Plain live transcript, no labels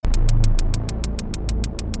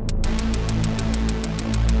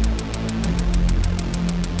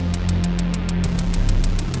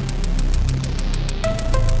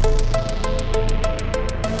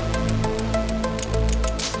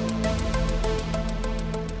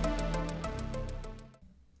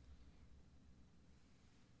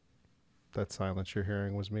That silence you're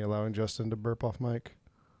hearing was me allowing Justin to burp off mic.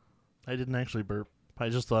 I didn't actually burp. I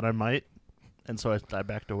just thought I might, and so I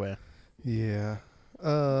backed away. Yeah.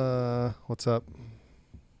 What's up?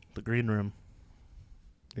 The green room.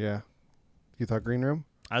 Yeah. You thought green room?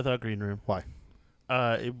 I thought green room. Why?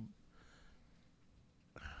 I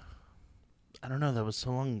don't know. That was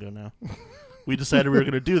so long ago now. We decided we were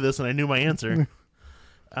going to do this, and I knew my answer.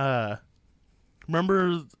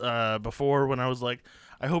 Remember before when I was like,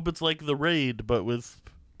 I hope it's like The Raid, but with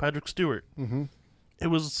Patrick Stewart. Mm-hmm. It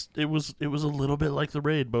was a little bit like The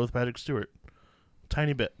Raid, but with Patrick Stewart.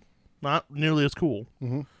 Tiny bit. Not nearly as cool.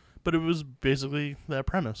 Mm-hmm. But it was basically that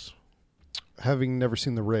premise. Having never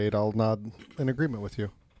seen The Raid, I'll nod in agreement with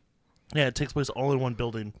you. Yeah, it takes place all in one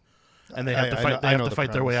building. And they have to fight. They have to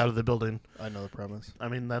fight their way out of the building. I know the premise. I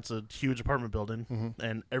mean, that's a huge apartment building, Mm-hmm.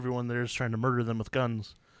 and everyone there is trying to murder them with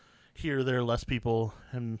guns. Here, there are less people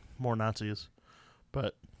and more Nazis,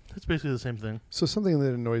 but it's basically the same thing. So something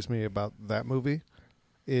that annoys me about that movie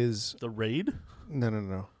is... The Raid?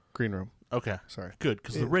 No. Green Room. Okay, Sorry. good,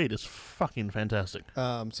 because The Raid is fucking fantastic.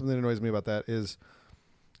 Something that annoys me about that is,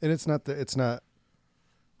 and it's not the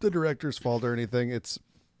director's fault or anything. It's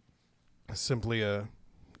simply a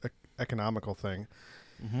economical thing.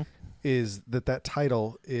 Mm-hmm. Is that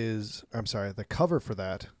title is? I'm sorry. The cover for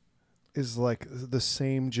that is like the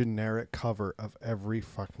same generic cover of every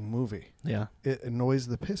fucking movie. Yeah, It annoys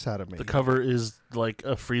the piss out of me. the cover is like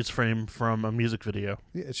a freeze frame from a music video.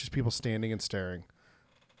 Yeah, it's just people standing and staring.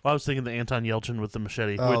 Well, I was thinking the Anton Yelchin with the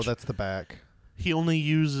machete, Oh, which that's the back. he only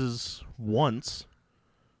uses once.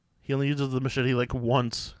 He only uses the machete like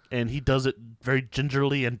once, and he does it very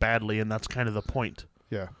gingerly and badly, and that's kind of the point.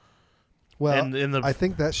 Yeah. Well, And in the I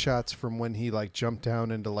think that shot's from when he like jumped down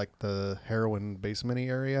into like the heroin basement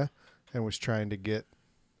area and was trying to get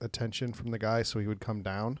attention from the guy so he would come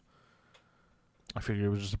down. I figured it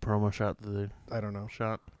was just a promo shot that they I don't know.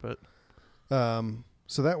 shot, but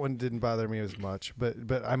So that one didn't bother me as much, but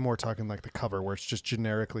I'm more talking like the cover where it's just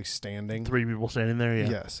generically standing. 3 people standing there, yeah.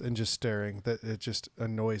 Yes, and just staring. That it just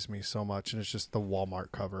annoys me so much, and it's just the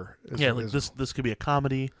Walmart cover. Yeah, like this could be a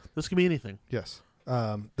comedy. This could be anything. Yes.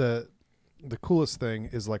 The coolest thing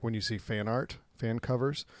is like when you see fan art, fan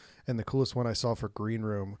covers, and the coolest one I saw for Green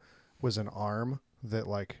Room was an arm that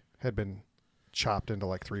like had been chopped into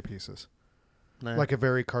like 3 pieces. Nah. Like a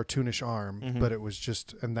very cartoonish arm, Mhm. but it was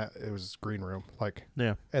just, and that it was Green Room, like,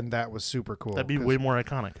 Yeah, and that was super cool. that'd be 'cause- way more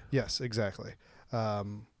iconic. Yes, exactly.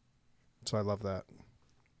 So I love that.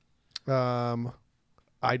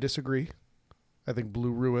 I disagree. I think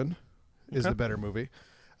Blue Ruin is Okay. the better movie,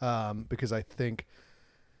 because I think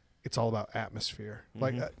it's all about atmosphere.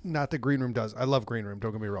 Like, Mhm. not that Green Room does. I love Green Room.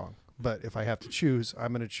 Don't get me wrong. But if I have to choose,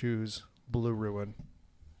 I'm going to choose Blue Ruin.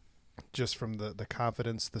 Just from the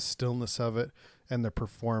confidence, the stillness of it, and the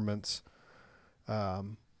performance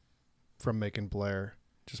from Macon Blair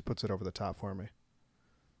just puts it over the top for me.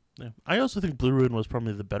 Yeah, I also think Blue Ruin was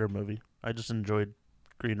probably the better movie. I just enjoyed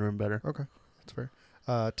Green Room better. Okay, that's fair.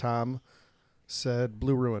 Tom said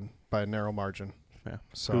Blue Ruin by a narrow margin. Yeah.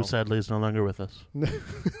 So Who sadly is no longer with us.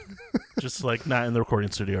 Just like not in the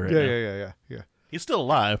recording studio right now. yeah. He's still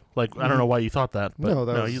alive. Like I don't know why you thought that, but No,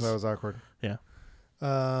 that he's was awkward. Yeah.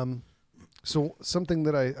 So something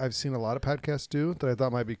that I've seen a lot of podcasts do that I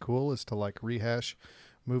thought might be cool is to like rehash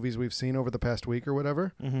movies we've seen over the past week or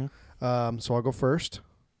whatever. Mm-hmm. So I'll go first.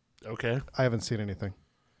 Okay. I haven't seen anything.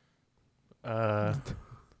 That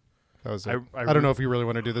was it. I don't know if you really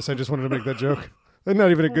want to do this. I just wanted to make that joke.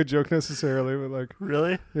 Not even a good joke necessarily, but like,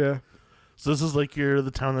 Really? yeah. So this is like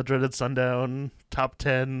the Town That Dreaded Sundown top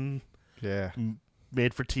 10 Yeah.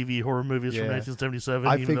 made for TV horror movies from Yeah. 1977,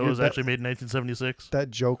 I even though it figured was that- actually made in 1976.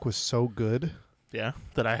 That joke was so good. Yeah,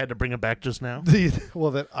 that I had to bring it back just now.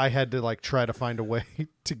 That I had to like try to find a way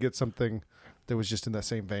to get something that was just in that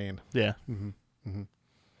same vein. Yeah, Mm-hmm. Mm-hmm.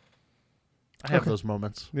 I have Okay. those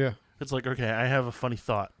moments. Yeah. It's like, okay, I have a funny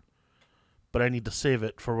thought, but I need to save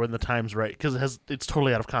it for when the time's right because it's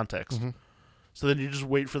totally out of context. Mm-hmm. So then you just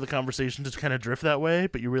wait for the conversation to kind of drift that way,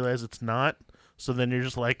 but you realize it's not. So then you're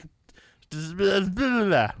just like,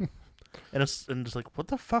 and just like, what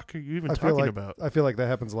the fuck are you even talking about? I feel like that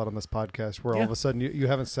happens a lot on this podcast where all Yeah. of a sudden you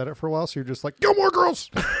haven't said it for a while, so you're just like, Gilmore Girls!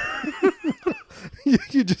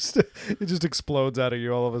 it just explodes out of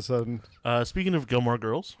you all of a sudden. Speaking of Gilmore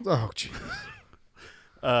Girls, Oh, jeez.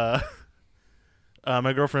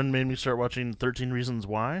 my girlfriend made me start watching 13 Reasons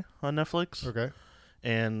Why on Netflix. Okay.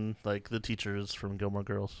 And like the teachers from Gilmore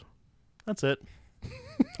Girls. That's it.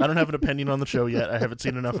 I don't have an opinion on the show yet. I haven't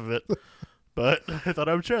seen enough of it, but I thought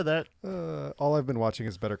I would share that. All I've been watching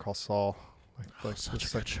is Better Call Saul. Like Such a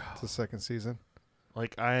good show. the second season.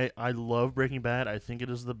 Like, I love Breaking Bad. I think it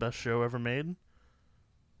is the best show ever made.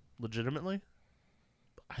 Legitimately.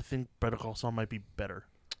 I think Better Call Saul might be better.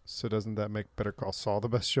 So doesn't that make Better Call Saul the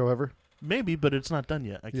best show ever? Maybe, but it's not done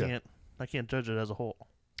yet. Yeah. I can't judge it as a whole.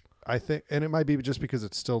 I think, and it might be just because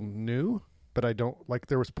it's still new, but I don't, like,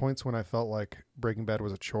 there was points when I felt like Breaking Bad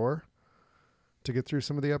was a chore to get through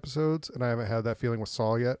some of the episodes, and I haven't had that feeling with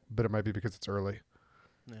Saul yet, but it might be because it's early.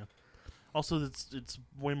 Yeah. Also, it's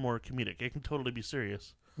way more comedic. It can totally be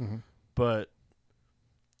serious, Mm-hmm. but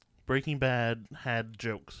Breaking Bad had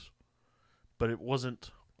jokes, but it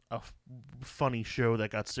wasn't a funny show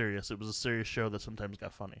that got serious. It was a serious show that sometimes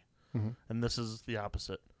got funny, Mm-hmm. and this is the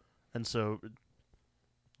opposite. And so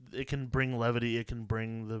it can bring levity. It can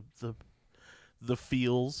bring the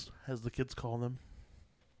feels, as the kids call them.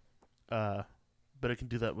 But it can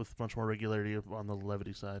do that with much more regularity on the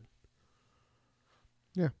levity side.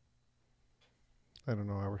 I don't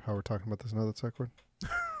know how we're talking about this now. That's awkward.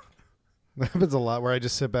 That happens a lot where I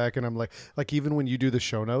just sit back and I'm like even when you do the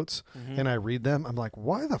show notes and I read them, I'm like,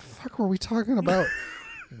 why the fuck were we talking about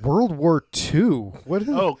World War II? What?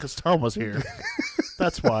 Oh, because Tom was here.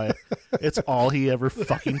 That's why. It's all he ever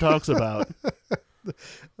fucking talks about.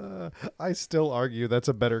 I still argue that's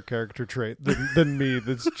a better character trait than me.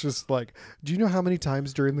 That's just like, do you know how many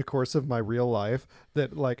times during the course of my real life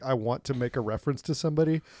that like I want to make a reference to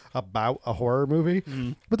somebody about a horror movie,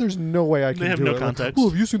 but there's no way I can They have do no it. context. Like, well,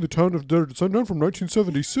 have you seen the Town of Sundown from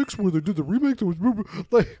 1976 where they did the remake? That was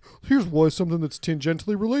like, here's why something that's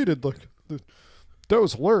tangentially related. Like, that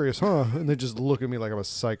was hilarious, huh? And they just look at me like I'm a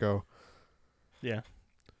psycho. Yeah.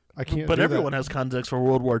 I can't. But do everyone that. has context for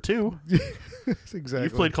World War II. Exactly.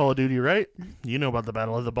 You've played Call of Duty, right? You know about the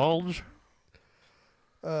Battle of the Bulge.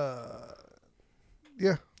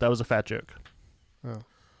 Yeah. That was a fat joke. Oh,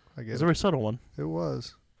 I It's guess a very subtle one. it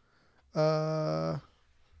was. What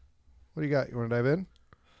do you got? You want to dive in?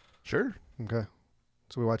 Sure. Okay.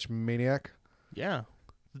 So we watch Maniac. Yeah.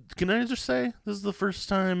 Can I just say, this is the first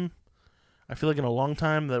time, I feel like in a long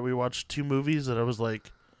time, that we watched two movies that I was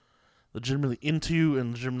like legitimately into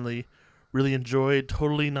and legitimately really enjoyed,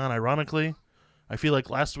 totally non-ironically. I feel like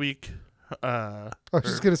last week... I was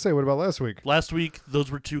just gonna say, what about last week? Last week, those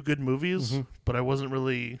were two good movies, Mhm. but I wasn't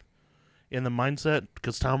really in the mindset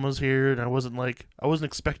because Tom was here, and I wasn't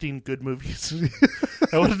expecting good movies.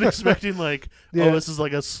 I wasn't expecting Yeah. oh, this is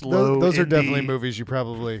like a slow. Those are indie- definitely movies you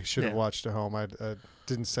probably should have Yeah. watched at home. I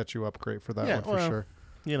didn't set you up great for that Yeah, one for well, sure.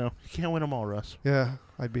 You know, you can't win them all, Russ. Yeah,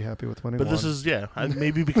 I'd be happy with winning But one. this is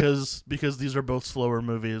maybe because these are both slower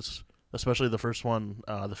movies, especially the first one.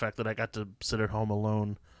 The fact that I got to sit at home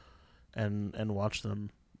alone and watch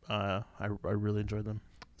them, I really enjoyed them.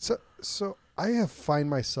 So I find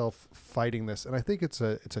myself fighting this, and I think it's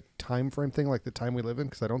a time frame thing, like the time we live in,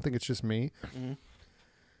 because I don't think it's just me. Mm-hmm.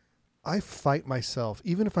 I fight myself,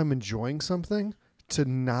 even if I'm enjoying something, to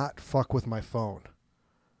not fuck with my phone.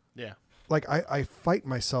 Yeah. Like I fight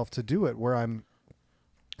myself to do it, where I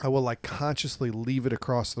will like consciously leave it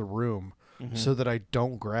across the room Mm-hmm. so that I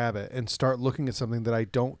don't grab it and start looking at something that I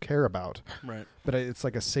don't care about. Right. But it's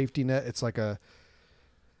like a safety net. It's like an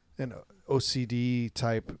OCD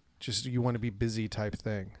type, just you want to be busy type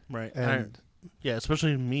thing. Right. And Yeah,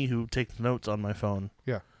 especially me who takes notes on my phone.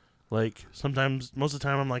 Yeah. Like sometimes, most of the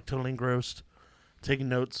time, I'm like totally engrossed, taking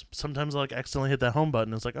notes. Sometimes I like accidentally hit that home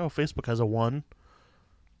button. It's like, oh, Facebook has a 1.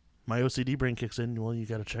 My OCD brain kicks in. Well, you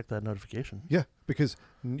got to check that notification. yeah, because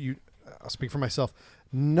I'll speak for myself.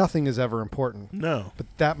 Nothing is ever important, No. but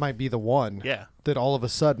that might be the one Yeah. that all of a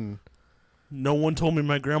sudden. No one told me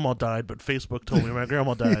my grandma died, but Facebook told me my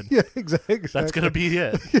grandma died. Yeah, exactly. That's gonna be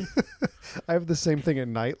it. I have the same thing at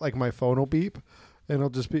night. Like my phone will beep, and it'll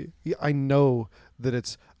just be. I know that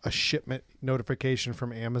it's a shipment notification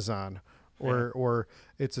from Amazon, or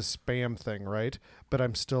it's a spam thing, right? But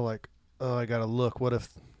I'm still like, oh, I gotta look. What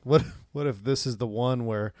if this is the one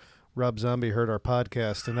where Rob Zombie heard our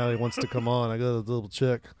podcast and now he wants to come on? I gotta double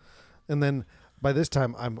check, and then. By this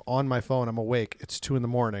time, I'm on my phone. I'm awake. It's 2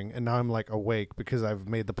 a.m, and now I'm like awake because I've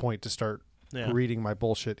made the point to start reading my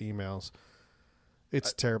bullshit emails.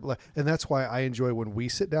 It's terrible, and that's why I enjoy when we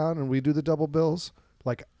sit down and we do the double bills.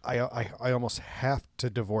 Like I almost have to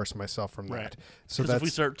divorce myself from Right. that. So Because that's if we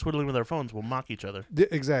start twiddling with our phones, we'll mock each other.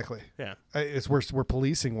 exactly. Yeah. It's we're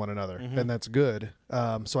policing one another, and that's good.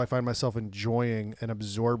 So I find myself enjoying and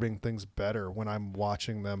absorbing things better when I'm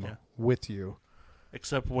watching them with you.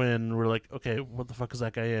 Except when we're like, okay, what the fuck is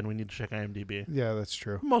that guy in? We need to check IMDb. Yeah, that's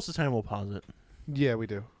true. Most of the time, we'll pause it. Yeah, we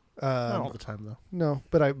do. Not all the time, though. No,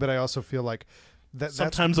 but I also feel like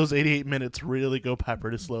Sometimes those 88 minutes really go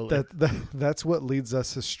pretty slowly. that's what leads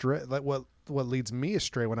us astray. Like what leads me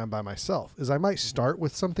astray when I'm by myself is I might start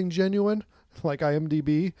with something genuine like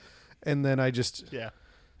IMDb, and then I just Yeah.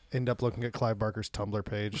 end up looking at Clive Barker's Tumblr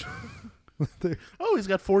page. Oh, he's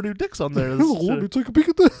got 4 new dicks on there. Let me take a peek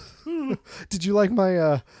at this. Did you like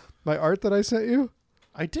my my art that I sent you?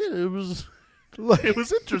 I did. It was Like, it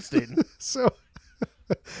was interesting. so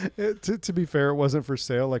to be fair, it wasn't for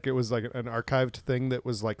sale. Like it was like an archived thing that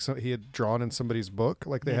was like he had drawn in somebody's book.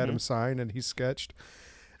 Like they had him sign and he sketched.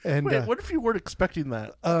 And Wait, what if you weren't expecting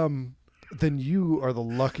that? then you are the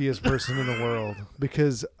luckiest person in the world,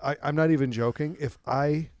 because I'm not even joking. If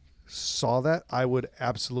I saw that, I would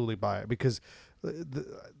absolutely buy it, because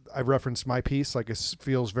I referenced my piece, like it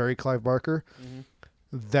feels very Clive Barker.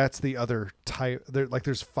 That's the other type.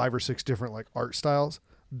 There's 5 or 6 different like art styles.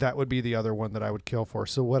 That would be the other one that I would kill for.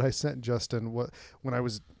 So what I sent Justin, when I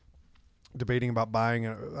was debating about buying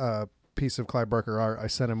a piece of Clive Barker art, I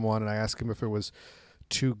sent him one and I asked him if it was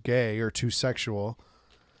too gay or too sexual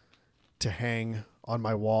to hang on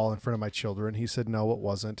my wall in front of my children. He said no, it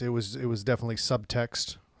wasn't. It was definitely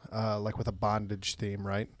subtext, like with a bondage theme,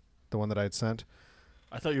 right? The one that I had sent.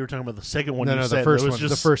 I thought you were talking about the second one. No, you the said. first It was one.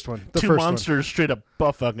 just The first one. The two first monsters straight up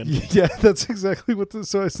butt fucking. Yeah, that's exactly what.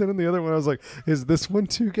 So I sent him the other one. I was like, "Is this one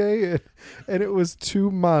too gay?" And it was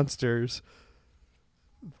 2 monsters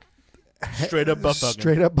Straight up butt fucking.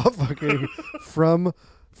 straight up butt fucking from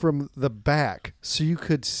the back, so you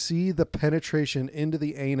could see the penetration into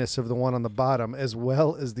the anus of the one on the bottom, as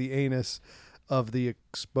well as the anus of the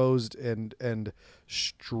exposed and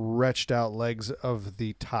stretched out legs of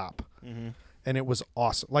the top. And it was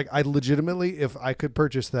awesome. Like, I legitimately, if I could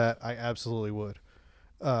purchase that, I absolutely would.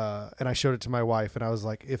 And I showed it to my wife, and I was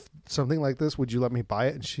like, if something like this, would you let me buy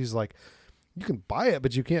it? And she's like, you can buy it,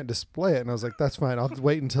 but you can't display it. And I was like, that's fine. I'll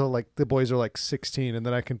wait until like the boys are like 16, and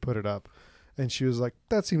then I can put it up. And she was like,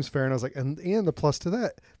 that seems fair. And I was like, and the plus to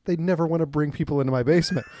that, they never want to bring people into my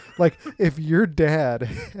basement. Like, if your dad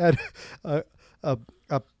had a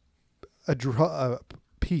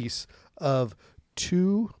piece of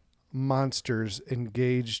 2 monsters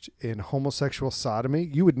engaged in homosexual sodomy,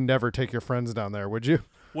 you would never take your friends down there, would you?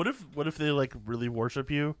 What if they like really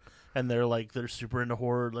worship you, and they're super into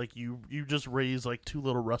horror? Like you just raise like 2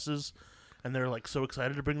 little Russes, and they're like so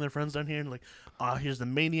excited to bring their friends down here, and like, here's the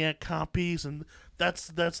Maniac cop piece, and that's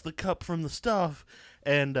the cup from the stuff,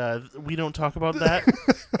 and we don't talk about that,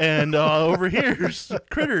 and over here's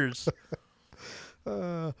critters.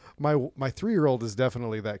 My 3-year-old is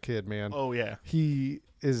definitely that kid, man. Oh yeah. He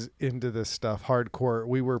is into this stuff hardcore.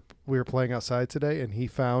 We were playing outside today, and he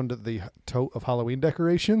found the tote of Halloween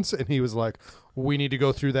decorations, and he was like, we need to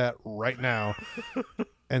go through that right now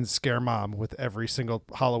and scare mom with every single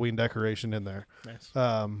Halloween decoration in there. Nice.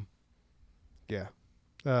 Yeah.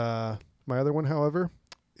 My other one, however,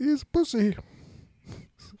 is pussy.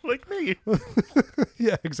 Like me.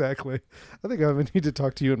 Yeah, exactly. I think I need to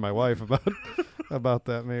talk to you and my wife about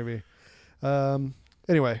that, maybe.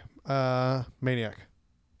 Anyway, Maniac.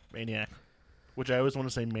 Maniac. Which I always want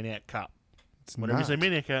to say Maniac Cop. It's Whenever not. you say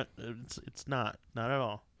Maniac Cop, it's not at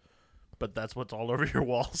all. But that's what's all over your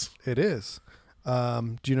walls. It is.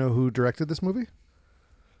 Do you know who directed this movie?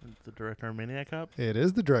 The director of Maniac Cop? It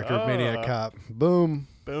is the director of Maniac Cop. Boom.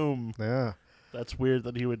 Boom. Yeah. That's weird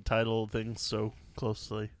that he would title things so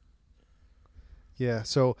closely. Yeah.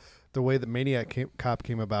 So the way that Maniac Cop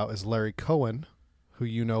came about is Larry Cohen, who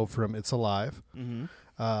you know from It's Alive. Mm-hmm.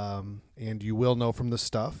 And you will know from The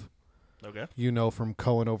Stuff. Okay. You know from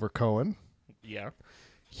Cohen over Cohen. Yeah.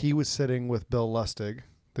 He was sitting with Bill Lustig,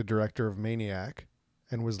 the director of Maniac,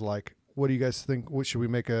 and was like, what do you guys think? Should we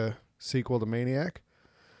make a sequel to Maniac?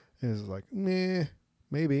 And he's like, nah,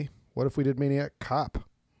 maybe. What if we did Maniac Cop?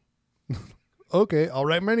 Okay, I'll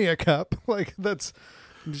write Maniac Cop. Like, that's,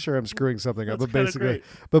 I'm sure I'm screwing something up, That's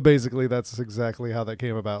but basically that's exactly how that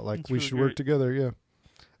came about. Like, That's we really should great. work together.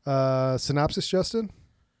 Yeah. Synopsis, Justin?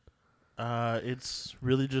 It's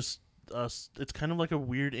really just it's kind of like a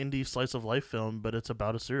weird indie slice of life film, but it's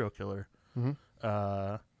about a serial killer. Mm-hmm.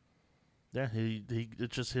 Yeah,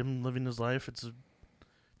 it's just him living his life. It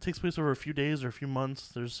takes place over a few days or a few months.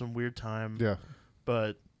 There's some weird time. Yeah.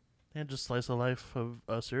 But just slice of life of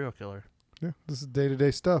a serial killer. Yeah. This is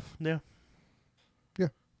day-to-day stuff. Yeah.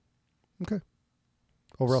 Okay.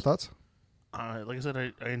 Overall thoughts? Like I said,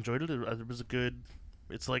 I enjoyed it. It was a good.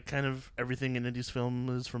 It's like kind of everything in Indy's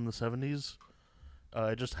film is from the 70s.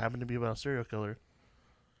 It just happened to be about a serial killer.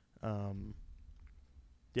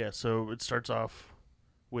 Yeah, so it starts off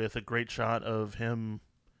with a great shot of him.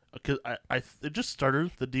 Cause it just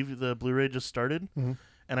started. The Blu-ray just started, Mm-hmm.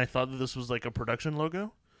 and I thought that this was like a production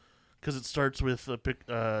logo, because it starts with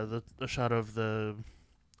the shot of the.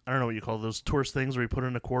 I don't know what you call those tourist things where you put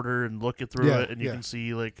in a quarter and look it through Yeah, it, and you yeah. can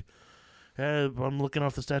see like Hey, I'm looking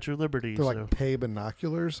off the Statue of Liberty. They're so. like pay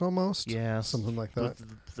binoculars almost. Yeah, Something like that.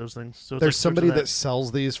 Those things. So There's it's like somebody search that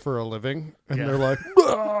sells these for a living, and Yeah. they're like,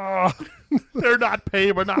 "Ah!" they're not pay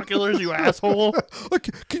binoculars, you asshole. Like,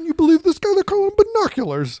 can you believe this guy? They're calling them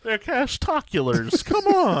binoculars. They're cash-toculars. Come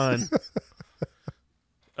on.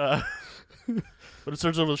 But it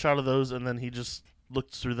starts over the shot of those, and then he just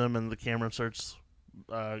looks through them, and the camera starts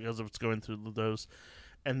as if it's going through those,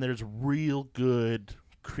 and there's real good,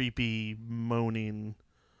 creepy, moaning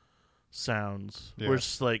sounds. Yeah. Where it's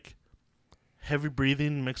just like heavy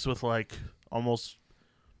breathing mixed with like almost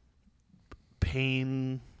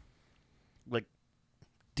pain, like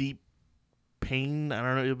deep pain. I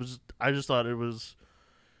don't know. I just thought it was.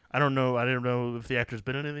 I don't know. I didn't know if the actor's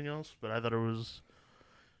been in anything else, but I thought it was.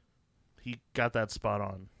 He got that spot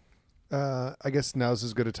on. I guess now's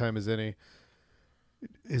as good a time as any.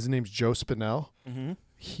 His name's Joe Spinell. Mm-hmm.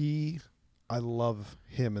 I love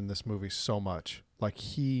him in this movie so much. Like,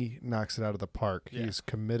 he knocks it out of the park. Yeah. He's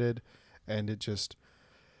committed, and it just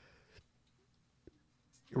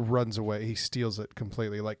runs away. He steals it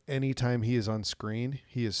completely. Like, anytime he is on screen,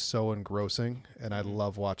 he is so engrossing, and I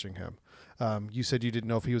love watching him. You said you didn't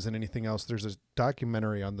know if he was in anything else. There's a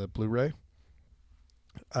documentary on the Blu-ray.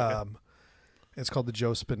 Okay. It's called The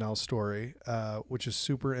Joe Spinell Story, which is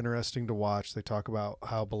super interesting to watch. They talk about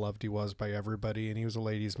how beloved he was by everybody, and he was a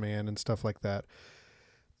ladies' man and stuff like that.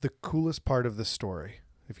 The coolest part of the story,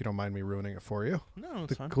 if you don't mind me ruining it for you, No, it's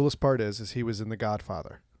the fine. coolest part is he was in The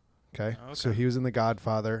Godfather. Okay? Okay. So he was in The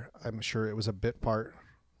Godfather. I'm sure it was a bit part.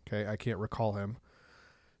 Okay? I can't recall him.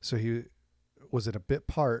 So he was in a bit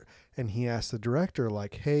part, and he asked the director,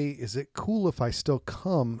 like, hey, is it cool if I still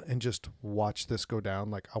come and just watch this go down?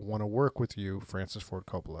 Like, I want to work with you, Francis Ford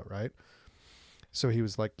Coppola, right? So he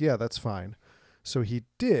was like, yeah, that's fine. So he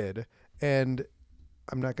did, and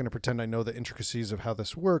I'm not going to pretend I know the intricacies of how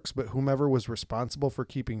this works, but whomever was responsible for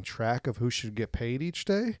keeping track of who should get paid each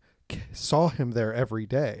day saw him there every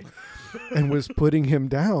day and was putting him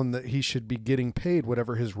down that he should be getting paid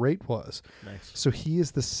whatever his rate was. Nice. So he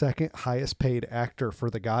is the second highest paid actor for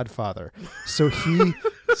The Godfather. So he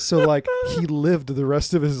lived the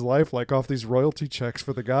rest of his life like off these royalty checks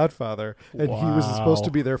for The Godfather. And he was supposed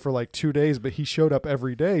to be there for like 2 days, but he showed up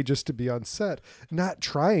every day just to be on set, not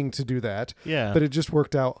trying to do that. Yeah. But it just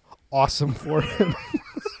worked out awesome for him.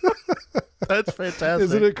 That's fantastic.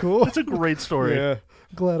 Isn't it cool? It's a great story. Yeah.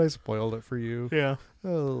 Glad I spoiled it for you. Yeah.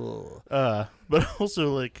 Oh. But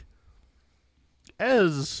also like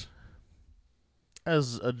as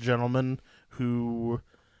a gentleman who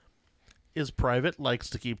is private, likes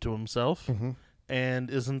to keep to himself, Mm-hmm. and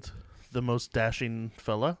isn't the most dashing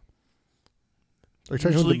fella. Are you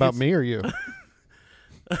talking Usually about gets- me or you?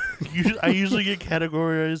 I usually get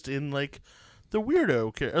categorized in like the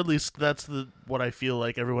weirdo. At least that's what I feel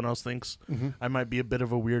like everyone else thinks. Mm-hmm. I might be a bit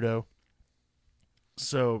of a weirdo.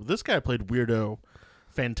 So this guy played weirdo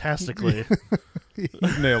fantastically. He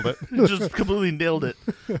nailed it. Just completely nailed it.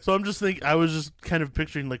 So I was just kind of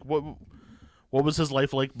picturing like what was his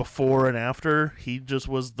life like before and after. He just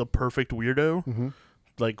was the perfect weirdo. Mm-hmm.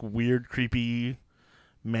 Like weird, creepy,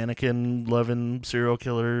 mannequin loving serial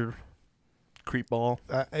killer creepball.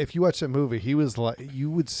 If you watch that movie, he was like, you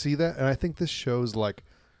would see that, and I think this shows like,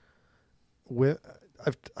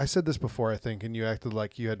 I said this before, I think, and you acted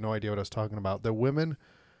like you had no idea what I was talking about. The women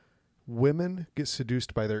get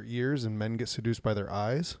seduced by their ears, and men get seduced by their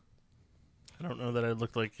eyes. I don't know that I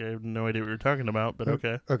looked like I have no idea what you're talking about, but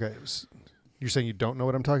okay. Okay, you're saying you don't know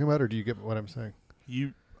what I'm talking about, or do you get what I'm saying?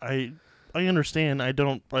 I understand. I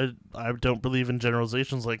don't believe in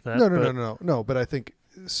generalizations like that. No. But I think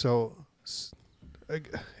so.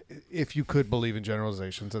 If you could believe in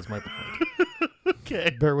generalizations, that's my point.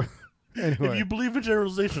 Okay. Bear with. Anyway. If you believe in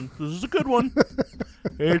generalization, this is a good one.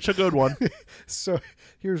 It's a good one. So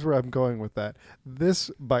here's where I'm going with that.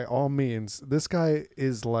 This, by all means, this guy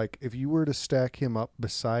is like, if you were to stack him up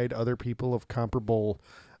beside other people of comparable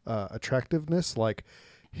attractiveness, like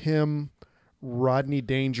him, Rodney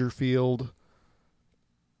Dangerfield,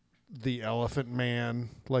 the Elephant Man,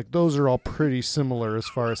 like those are all pretty similar as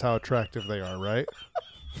far as how attractive they are, right?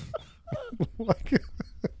 Like,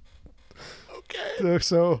 Okay.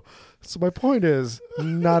 So my point is,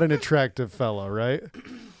 not an attractive fellow, right?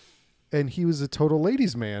 And he was a total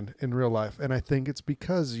ladies' man in real life. And I think it's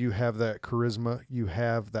because you have that charisma, you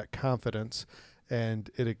have that confidence, and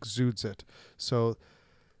it exudes it. So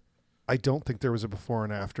I don't think there was a before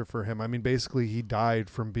and after for him. I mean, basically, he died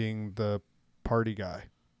from being the party guy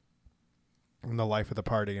and the life of the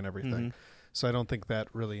party and everything. Mm-hmm. So I don't think that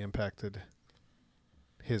really impacted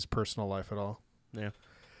his personal life at all. Yeah.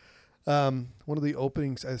 One of the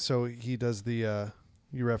openings, so he does the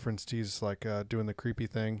you referenced he's like doing the creepy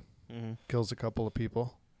thing, Mm-hmm. kills a couple of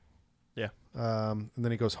people. Yeah. And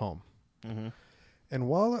then he goes home. Mm-hmm. And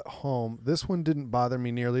while at home, this one didn't bother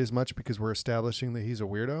me nearly as much because we're establishing that he's a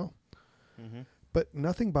weirdo. Mm-hmm. But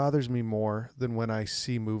nothing bothers me more than when I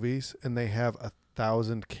see movies and they have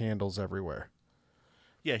 1,000 candles everywhere.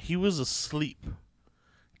 Yeah, he was asleep,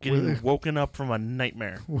 getting woken up from a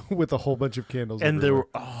nightmare. With a whole bunch of candles And everywhere. there were,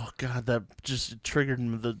 oh God, that just triggered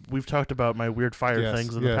me. We've talked about my weird fire Yes,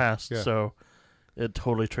 things in the past, yeah. so it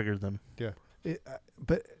totally triggered them.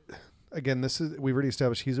 But again, we've already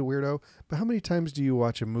established he's a weirdo. But how many times do you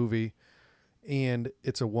watch a movie and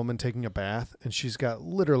it's a woman taking a bath and she's got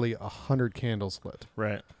literally 100 candles lit?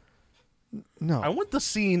 Right. No. I want the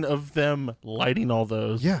scene of them lighting all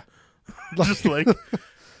those. Yeah. Just like,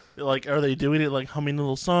 are they doing it like humming a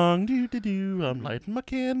little song? Do do do. I'm lighting my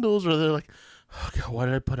candles, or they're like, oh God, why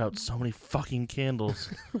did I put out so many fucking candles?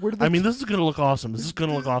 Where do they I mean, this is gonna look awesome. This is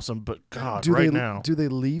gonna look awesome, but God, now. Do they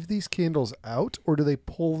leave these candles out or do they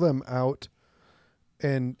pull them out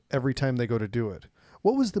and every time they go to do it?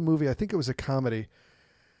 What was the movie? I think it was a comedy.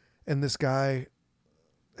 And this guy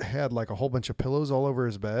had like a whole bunch of pillows all over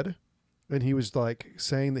his bed. And he was like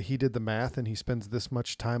saying that he did the math and he spends this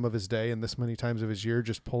much time of his day and this many times of his year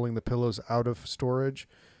just pulling the pillows out of storage.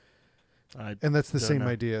 And that's the same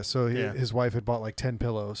idea. So his wife had bought like 10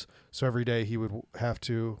 pillows. So every day he would have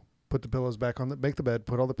to put the pillows back make the bed,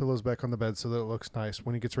 put all the pillows back on the bed so that it looks nice.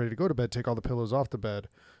 When he gets ready to go to bed, take all the pillows off the bed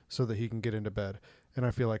so that he can get into bed. And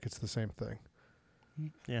I feel like it's the same thing.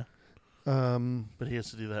 Yeah. But he has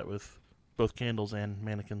to do that with both candles and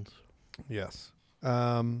mannequins. Yes.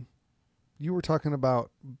 You were talking about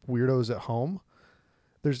weirdos at home.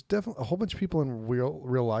 There's definitely a whole bunch of people in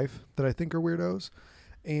real life that I think are weirdos.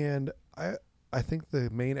 And I think the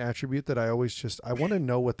main attribute that I want to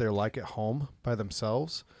know what they're like at home by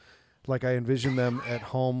themselves. Like I envision them at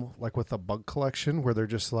home, like with a bug collection where they're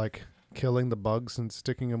just like killing the bugs and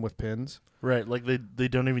sticking them with pins. Right. Like they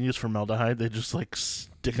don't even use formaldehyde. They just like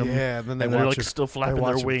stick them. Yeah. And then they're like still flapping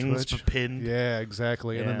their wings, but pinned. Yeah,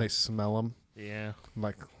 exactly. Yeah. And then they smell them. Yeah.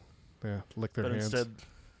 Like, yeah, lick their hands. Instead,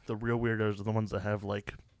 the real weirdos are the ones that have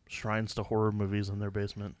like shrines to horror movies in their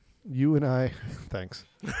basement. You and I, thanks.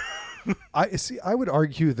 I would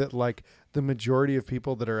argue that like the majority of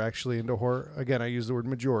people that are actually into horror, again, I use the word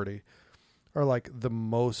majority, are like the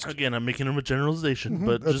most. Again, I'm making a generalization, Mm-hmm,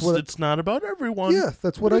 but just it's not about everyone. Yeah,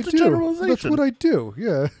 that's what I do. That's what I do.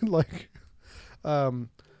 Yeah, like, I don't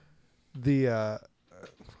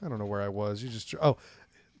know where I was.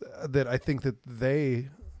 That I think that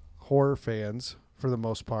horror fans for the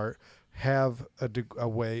most part have a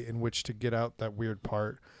way in which to get out that weird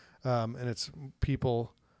part, and it's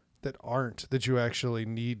people that you actually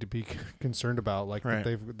need to be concerned about, like right.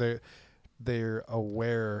 that they're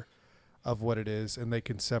aware of what it is and they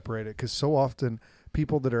can separate it, because so often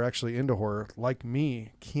people that are actually into horror, like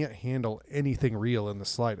me, can't handle anything real in the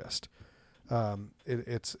slightest.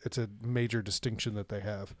 It's a major distinction that they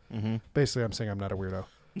have. Mm-hmm. Basically, I'm saying I'm not a weirdo.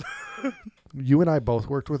 You and I both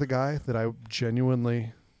worked with a guy that I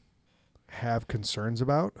genuinely have concerns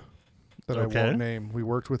about that I won't name. We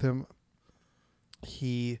worked with him.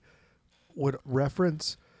 He would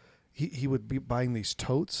reference, he would be buying these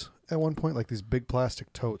totes at one point, like these big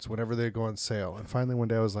plastic totes whenever they go on sale. And finally one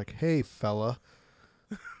day I was like, hey fella,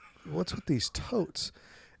 what's with these totes?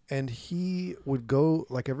 And he would go,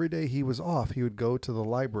 like every day he was off, he would go to the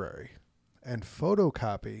library and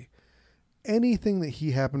photocopy anything that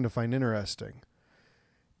he happened to find interesting.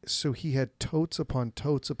 So he had totes upon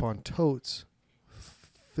totes upon totes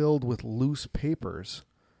filled with loose papers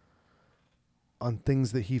on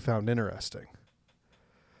things that he found interesting.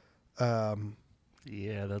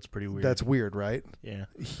 Yeah, that's pretty weird. That's weird, right? Yeah.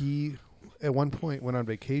 He, at one point, went on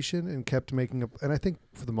vacation and kept making up. And I think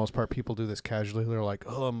for the most part, people do this casually. They're like,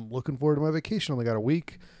 oh, I'm looking forward to my vacation. Only got a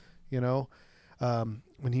week,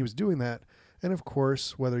 when he was doing that. And of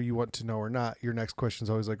course, whether you want to know or not, your next question is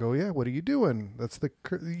always like, oh, yeah, what are you doing? That's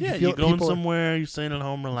you're going somewhere, you're staying at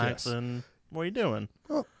home, relaxing. Yes. What are you doing?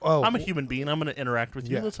 Oh, I'm a human being. I'm going to interact with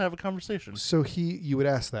you. Yeah. Let's have a conversation. So you would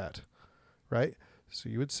ask that, right? So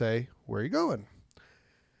you would say, where are you going?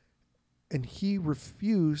 And he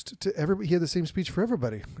refused to. Everybody, he had the same speech for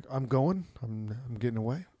everybody. I'm going. I'm getting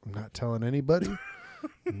away. I'm not telling anybody.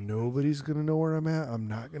 Nobody's going to know where I'm at. I'm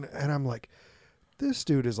not going to. And I'm like, this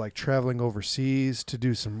dude is like traveling overseas to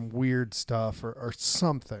do some weird stuff or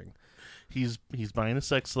something. He's buying a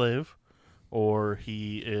sex slave, or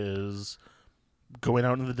he is going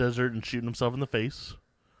out in the desert and shooting himself in the face.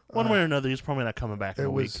 One way or another, he's probably not coming back in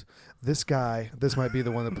a week. This guy, this might be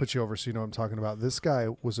the one that puts you over so you know what I'm talking about. This guy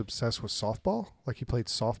was obsessed with softball. Like he played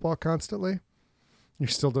softball constantly. You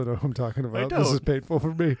still don't know who I'm talking about. don't. This is painful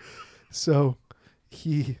for me. So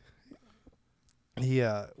he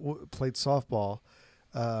played softball.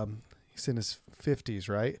 He's in his 50s,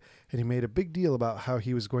 right? And he made a big deal about how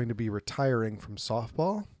he was going to be retiring from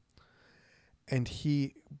softball. And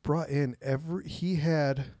he brought in he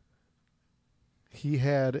had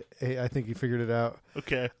I think he figured it out.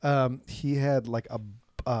 Okay. He had like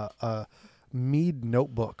a Mead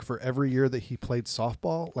notebook for every year that he played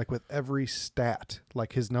softball, like with every stat,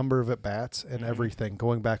 like his number of at bats and everything,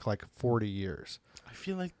 going back like 40 years. I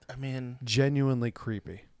feel like, Genuinely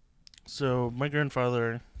creepy. So my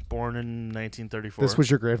grandfather, born in 1934. This was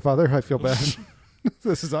your grandfather? I feel bad.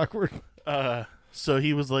 This is awkward. So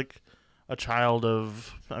he was like a child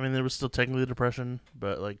of, there was still technically depression,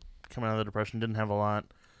 but like coming out of the depression, didn't have a lot.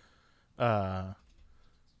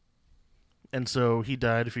 And so he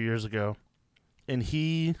died a few years ago. And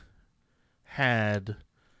he had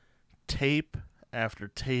tape after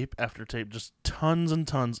tape after tape, just tons and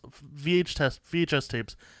tons of VHS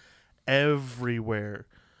tapes everywhere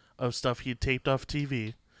of stuff he taped off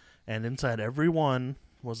TV. And inside every one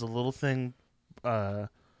was a little thing, a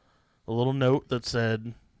little note that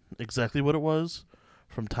said exactly what it was,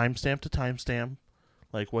 from timestamp to timestamp,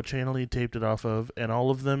 like what channel he taped it off of. And all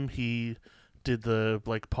of them he did the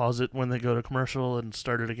like pause it when they go to commercial and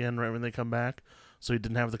start it again right when they come back, so he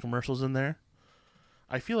didn't have the commercials in there.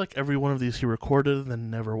 I feel like every one of these he recorded and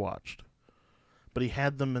then never watched, but he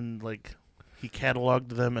had them and like he cataloged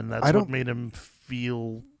them, and that's what made him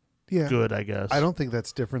feel good, I guess. I don't think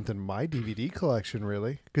that's different than my DVD collection,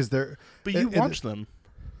 really, because they're. But you watch them.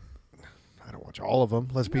 I don't watch all of them.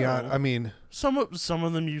 Let's be honest. Some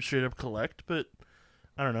of them you straight up collect, but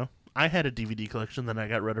I don't know. I had a DVD collection that I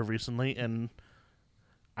got rid of recently, and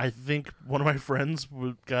I think one of my friends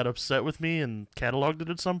got upset with me and cataloged it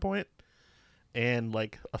at some point, and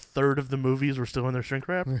like a third of the movies were still in their shrink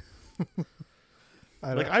wrap.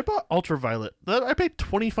 I bought Ultraviolet. I paid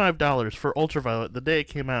 $25 for Ultraviolet the day it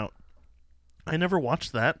came out. I never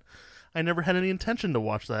watched that. I never had any intention to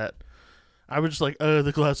watch that. I was just like,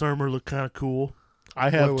 the glass armor looked kind of cool.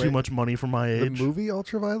 I have too much money for my age. The movie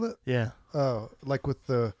Ultraviolet? Yeah. Oh, like with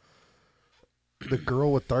the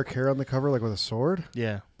girl with dark hair on the cover, like with a sword?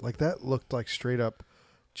 Yeah. Like that looked like straight up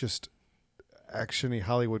just action-y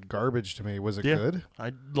Hollywood garbage to me. Was it good?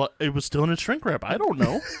 It was still in its shrink wrap. I don't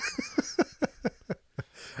know.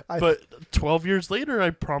 But 12 years later, I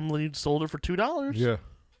promptly sold it for $2. Yeah.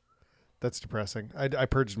 That's depressing. I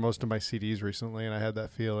purged most of my CDs recently, and I had that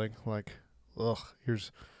feeling like, ugh,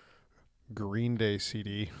 here's Green Day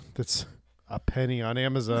CD that's a penny on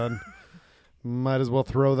Amazon. Might as well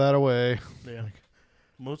throw that away. Yeah.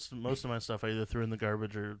 Most of my stuff I either threw in the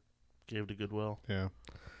garbage or gave to Goodwill. Yeah.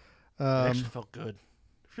 It actually felt good.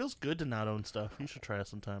 It feels good to not own stuff. You should try it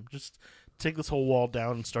sometime. Just take this whole wall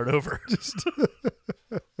down and start over.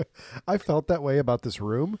 I felt that way about this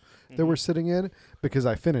room that we're sitting in because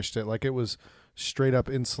I finished it. Like it was straight up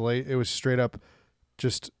insulate. It was straight up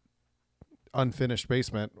just unfinished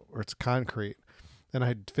basement where it's concrete. And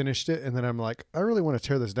I finished it, and then I'm like, I really want to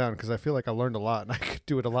tear this down because I feel like I learned a lot, and I could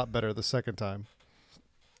do it a lot better the second time.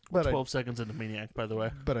 But 12 seconds into Maniac, by the way.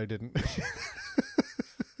 But I didn't.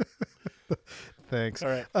 Thanks. All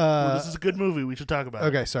right. Well, this is a good movie. We should talk about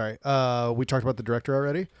it. Okay, sorry. We talked about the director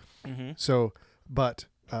already. Mm-hmm. So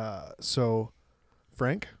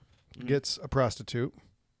Frank gets a prostitute.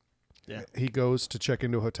 Yeah. He goes to check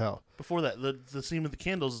into a hotel. Before that, the scene with the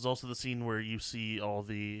candles is also the scene where you see all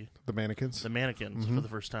the mannequins. The mannequins for the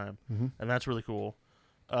first time. Mm-hmm. And that's really cool.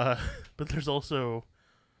 But there's also,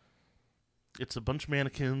 it's a bunch of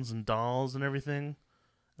mannequins and dolls and everything.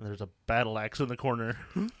 And there's a battle axe in the corner.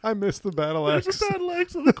 I missed the battle axe. There's a battle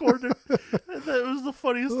axe in the corner. And that was the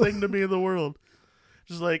funniest thing to me in the world.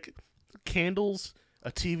 Just like candles,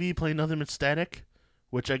 a TV playing nothing but static,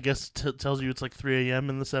 which I guess tells you it's like 3 a.m.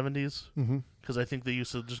 in the 70s. Because I think they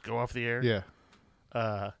used to just go off the air. Yeah.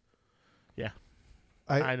 Yeah.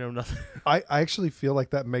 I know nothing. I actually feel like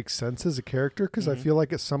that makes sense as a character because I feel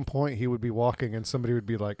like at some point he would be walking and somebody would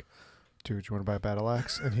be like, dude, you want to buy a battle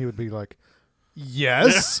axe? And he would be like,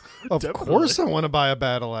 yes, yeah, of course I want to buy a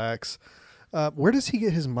battle axe. Where does he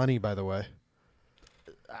get his money, by the way?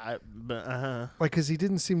 Like, because he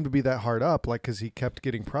didn't seem to be that hard up, like, because he kept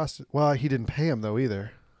getting Well, he didn't pay him, though,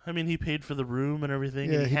 either. I mean, he paid for the room and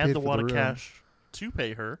everything, yeah, and he had the wad of cash to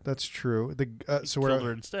pay her. That's true. So killed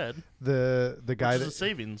her instead. The guy which is a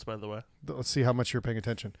savings, by the way. Let's see how much you're paying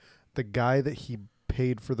attention. The guy that he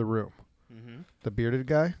paid for the room, the bearded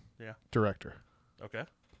guy, yeah, director. Okay.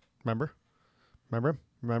 Remember him?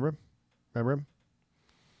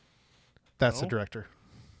 That's the director.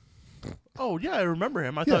 Oh yeah, I remember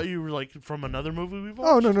him. I Yeah. thought you were like from another movie we've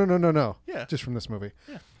watched. Oh, no. Yeah. Just from this movie.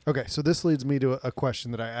 Yeah. Okay, so this leads me to a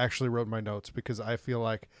question that I actually wrote in my notes because I feel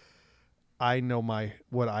like I know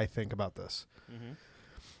what I think about this. Mm-hmm.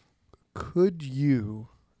 Could you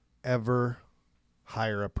ever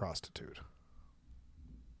hire a prostitute?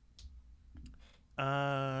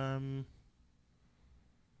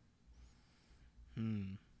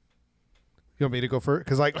 You want me to go first?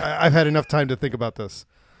 Because I've had enough time to think about this.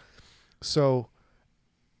 So,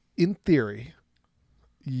 in theory,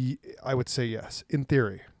 I would say yes. In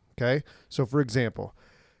theory, okay? So, for example,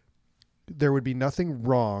 there would be nothing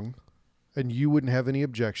wrong, and you wouldn't have any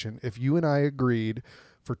objection if you and I agreed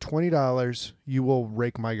for $20, you will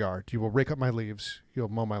rake my yard. You will rake up my leaves. You'll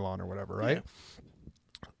mow my lawn or whatever, right?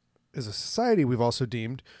 Yeah. As a society, we've also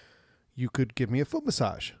deemed you could give me a foot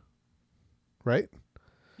massage, right?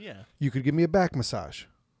 Yeah. You could give me a back massage.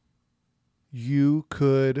 You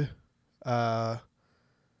could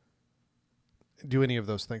do any of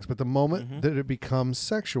those things. But the moment that it becomes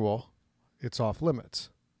sexual, it's off limits.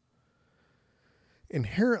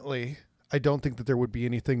 Inherently, I don't think that there would be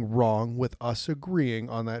anything wrong with us agreeing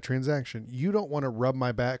on that transaction. You don't want to rub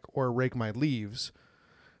my back or rake my leaves,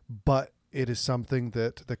 but it is something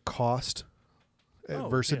that the cost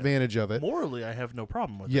adverse advantage of it. Morally, I have no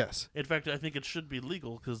problem with it. Yes. In fact, I think it should be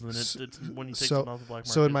legal because then it's when you take So- it off the black market.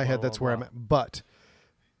 So in my head, blah, that's blah, where blah. I'm at. But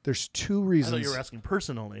there's two I reasons. thought you were asking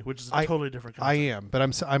person only, which is a totally different I concept. am,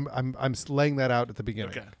 but I'm laying that out at the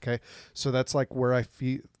beginning. Okay. So that's like where I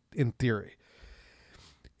feel in theory.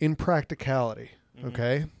 In practicality,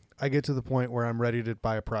 okay, I get to the point where I'm ready to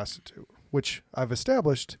buy a prostitute, which I've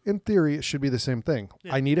established. In theory, it should be the same thing.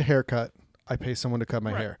 Yeah. I need a haircut. I pay someone to cut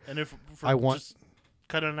my Right. hair. And if for I want- just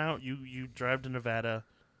cutting out, you drive to Nevada,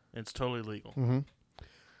 and it's totally legal. Mm-hmm.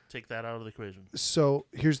 Take that out of the equation. So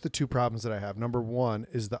here's the two problems that I have. Number one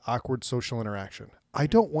is the awkward social interaction. I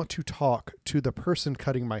don't want to talk to the person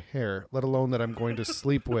cutting my hair, let alone that I'm going to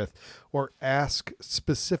sleep with or ask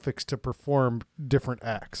specifics to perform different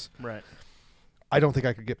acts. Right. I don't think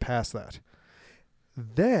I could get past that.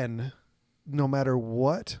 Then, no matter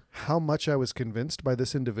how much I was convinced by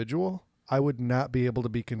this individual, I would not be able to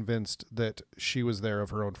be convinced that she was there of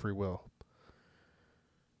her own free will.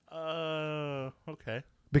 Okay.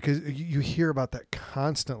 Because you hear about that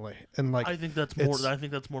constantly, and like I think that's more. I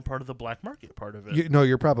think that's more part of the black market part of it. no,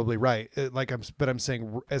 you're probably right. But I'm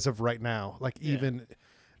saying as of right now, like Yeah. even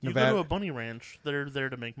You Nevada. go to a bunny ranch, they're there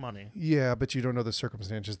to make money. Yeah, but you don't know the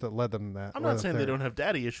circumstances that led them to that. I'm or not that saying they they're- don't have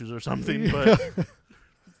daddy issues or something, but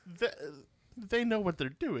they know what they're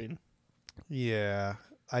doing. Yeah,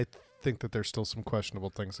 I think that there's still some questionable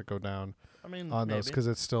things that go down I mean, on maybe. those because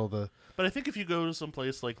it's still the. But I think if you go to some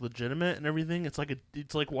place like legitimate and everything, it's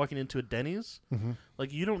like walking into a Denny's. Mhm.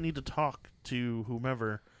 Like you don't need to talk to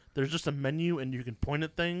whomever. There's just a menu and you can point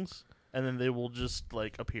at things and then they will just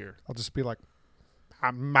like appear. I'll just be like,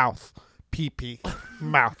 mouth, pee pee,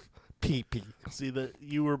 mouth, pee pee. See that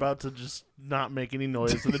you were about to just not make any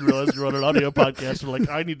noise and then realize you're on an audio podcast and like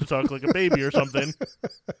I need to talk like a baby or something.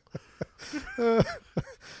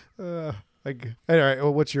 All right.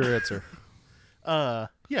 Well, what's your answer?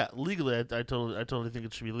 Yeah, legally, I totally think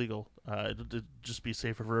it should be legal. It'd just be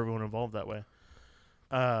safer for everyone involved that way.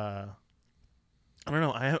 I don't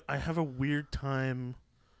know. I have a weird time.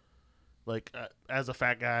 Like as a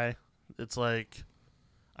fat guy, it's like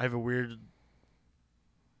I have a weird.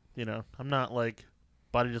 I'm not like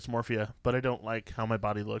body dysmorphia, but I don't like how my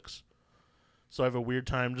body looks. So I have a weird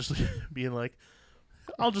time just being like,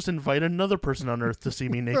 I'll just invite another person on Earth to see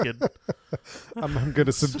me naked. I'm going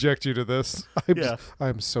to subject you to this. Yeah.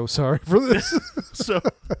 I'm so sorry for this. So,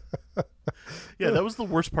 yeah, that was the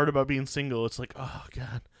worst part about being single. It's like, oh,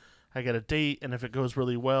 God, I got a date, and if it goes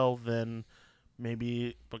really well, then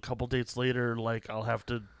maybe a couple dates later, like, I'll have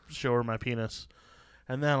to show her my penis.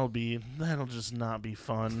 And that'll just not be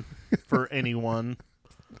fun for anyone.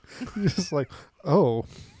 Just like, oh.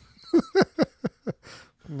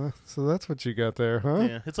 So that's what you got there, huh?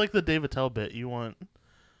 Yeah, it's like the Dave Attell bit. You want,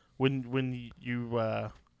 when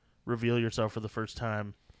you reveal yourself for the first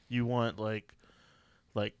time, you want, like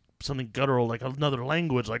something guttural, like another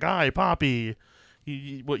language, like, "Hi, Poppy."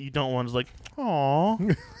 What you don't want is like, "Aw."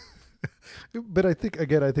 But I think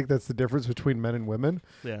that's the difference between men and women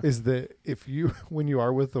Yeah. is that when you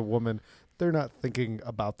are with a woman, they're not thinking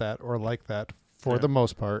about that or like that for the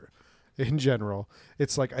most part. In general,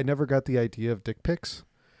 it's like I never got the idea of dick pics.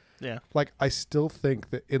 Yeah. Like I still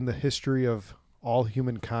think that in the history of all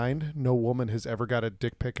humankind, no woman has ever got a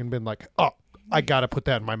dick pic and been like, "Oh, I got to put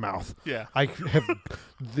that in my mouth. Yeah. I have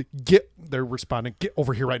they're responding, get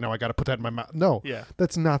over here right now. I got to put that in my mouth. No, Yeah.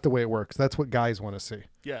 that's not the way it works. That's what guys want to see.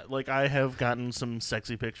 Yeah, like I have gotten some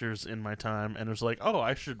sexy pictures in my time, and it was like, oh,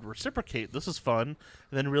 I should reciprocate. This is fun. And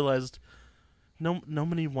then realized,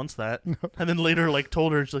 nobody wants that. No. And then later, like,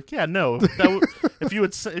 told her, she's like, yeah, no. If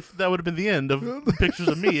that would have been the end of the pictures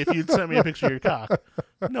of me, if you'd sent me a picture of your cock.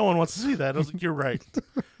 No one wants to see that. I was like, you're right.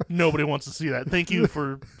 Nobody wants to see that. Thank you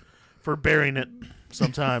for bearing it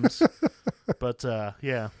sometimes. But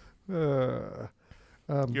yeah, you're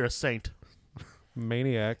a saint,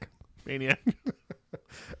 maniac.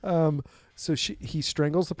 So he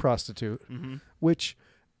strangles the prostitute, which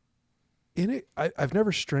in it I've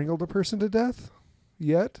never strangled a person to death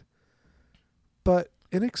yet, but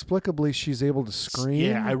inexplicably she's able to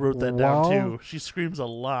scream. Yeah, I wrote that down too. She screams a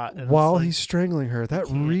lot while he's strangling her. That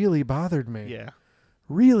really bothered me. Yeah,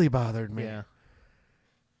 really bothered me. Yeah.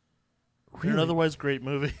 Really? An otherwise great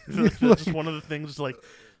movie. That's just one of the things. Like,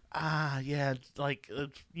 yeah, like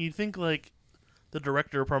you think like the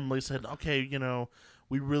director probably said, okay, you know,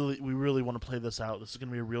 we really want to play this out. This is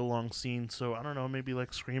gonna be a real long scene, so I don't know, maybe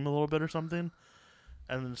like scream a little bit or something.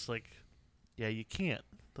 And then it's like, yeah, you can't.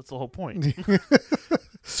 That's the whole point.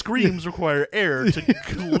 Screams require air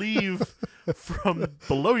to leave from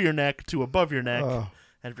below your neck to above your neck,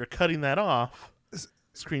 and if you're cutting that off,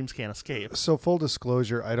 screams can't escape. So full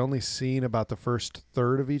disclosure, I'd only seen about the first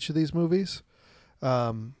third of each of these movies.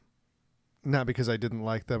 Not because I didn't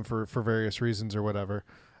like them for various reasons or whatever.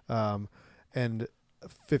 And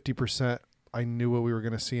 50% I knew what we were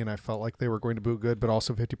going to see and I felt like they were going to be good, but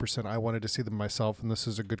also 50% I wanted to see them myself, and this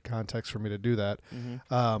is a good context for me to do that.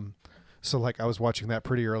 So like I was watching that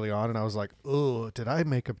pretty early on and I was like, oh, did I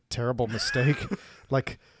make a terrible mistake?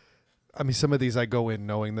 Like, I mean, some of these I go in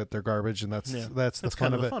knowing that they're garbage, and that's the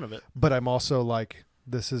fun of it. But I'm also like,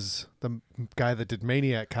 this is the guy that did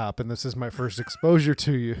Maniac Cop, and this is my first exposure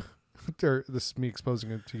to you. Or this is me exposing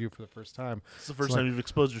it to you for the first time. It's the first time you've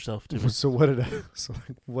exposed yourself to me. So what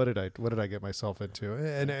did I get myself into?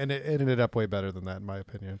 And it ended up way better than that, in my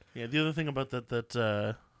opinion. Yeah. The other thing about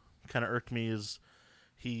that kind of irked me is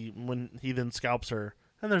when he then scalps her,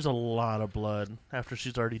 and there's a lot of blood after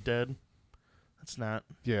she's already dead. That's not.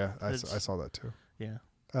 Yeah, I saw that too. Yeah.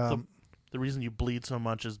 The reason you bleed so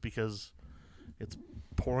much is because it's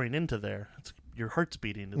pouring into there. Your heart's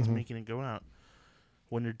beating. It's making it go out.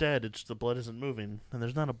 When you're dead, it's the blood isn't moving, and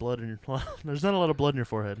there's not a lot of blood in your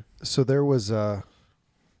forehead. So there was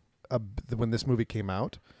when this movie came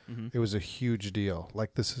out, it was a huge deal.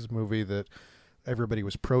 Like, this is a movie that everybody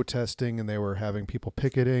was protesting, and they were having people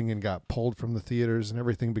picketing and got pulled from the theaters and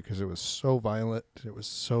everything because it was so violent. It was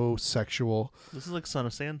so sexual. This is like Son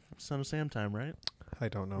of Sam time, right? I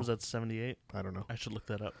don't know. Was that 78? I don't know. I should look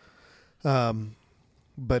that up.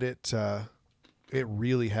 But it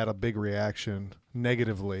really had a big reaction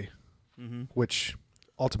negatively, which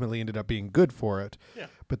ultimately ended up being good for it. Yeah.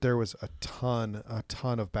 But there was a ton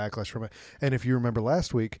of backlash from it. And if you remember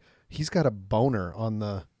last week, he's got a boner on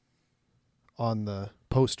the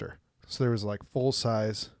poster. So there was like full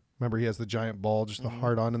size. Remember, he has the giant bulge, the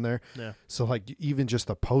hard on in there. Yeah. So like even just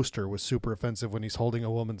the poster was super offensive when he's holding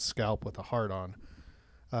a woman's scalp with a hard on.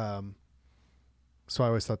 So I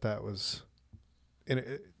always thought that was,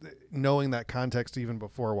 knowing that context even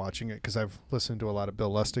before watching it, because I've listened to a lot of Bill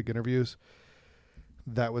Lustig interviews,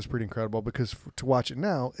 that was pretty incredible, because to watch it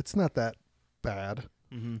now, it's not that bad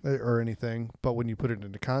or anything. But when you put it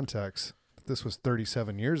into context, this was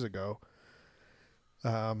 37 years ago.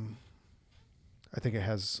 I think it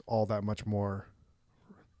has all that much more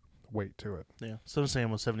weight to it. Yeah. Son of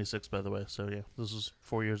Sam was 76, by the way. So, yeah, this was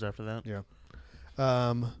 4 years after that. Yeah.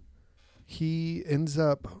 He ends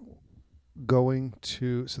up going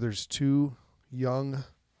to, so there's two young,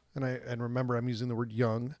 and remember I'm using the word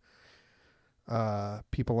young,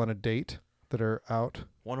 people on a date that are out.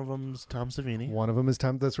 One of them's Tom Savini. One of them is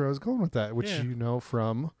Tom. That's where I was going with that, which you know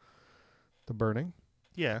from The Burning.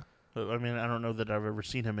 Yeah. I mean, I don't know that I've ever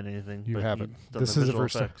seen him in anything. You haven't. This is the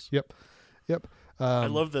first time. Yep. I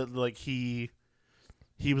love that. Like he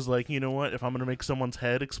was like, you know what? If I'm gonna make someone's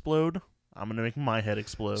head explode, I'm gonna make my head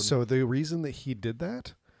explode. So the reason that he did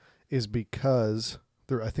that is because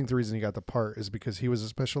I think the reason he got the part is because he was a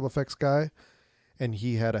special effects guy, and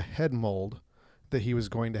he had a head mold that he was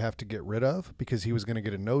going to have to get rid of because he was going to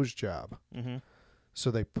get a nose job. So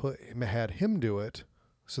they had him do it,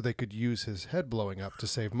 so they could use his head blowing up to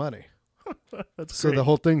save money. That's so great. The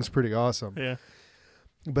whole thing's pretty awesome. Yeah.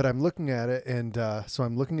 But I'm looking at it, and so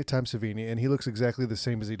I'm looking at Tom Savini, and he looks exactly the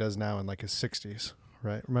same as he does now in like his 60s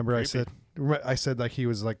Right. Remember I said like he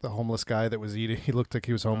was like the homeless guy that was eating. He looked like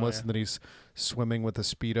he was homeless, and then he's swimming with a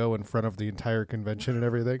Speedo in front of the entire convention and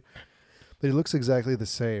everything. But he looks exactly the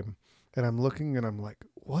same. And I'm looking and I'm like,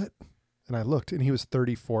 what? And I looked and he was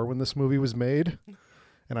 34 when this movie was made.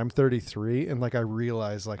 And I'm 33. And like I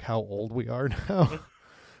realized like how old we are now.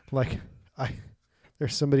 Like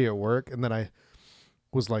there's somebody at work, and then I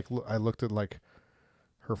was like, I looked at like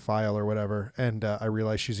her file or whatever, and I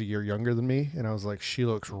realized she's a year younger than me, and I was like, she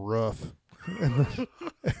looks rough.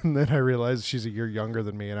 and then I realized she's a year younger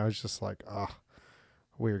than me, and I was just like,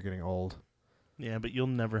 we are getting old. Yeah, but you'll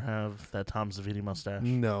never have that Tom Savini mustache.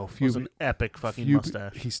 No, It was an epic fucking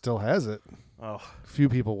mustache. He still has it. Oh, Few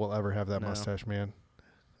people will ever have that mustache, man.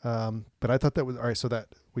 But I thought that was all right. So that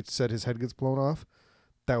we said his head gets blown off.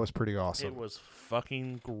 That was pretty awesome. it was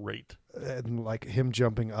fucking great. And like him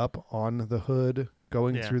jumping up on the hood,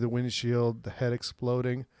 going through the windshield, the head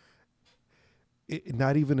exploding.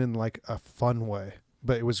 Not even in like a fun way,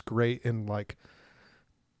 but it was great in like.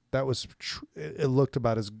 That was, it looked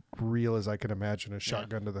about as real as I can imagine a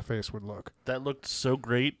shotgun to the face would look. That looked so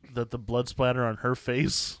great that the blood splatter on her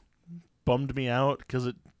face bummed me out because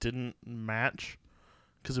it didn't match.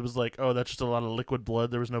 Because it was like, oh, that's just a lot of liquid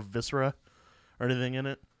blood. There was no viscera or anything in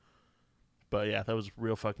it. But yeah, that was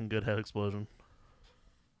real fucking good head explosion.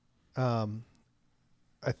 I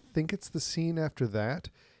think it's the scene after that.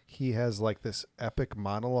 He has like this epic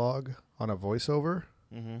monologue on a voiceover.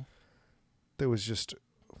 Mm-hmm. That was just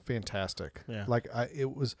fantastic. Yeah. Like I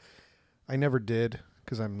never did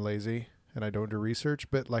because I'm lazy and I don't do research,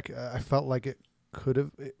 but like I felt like it could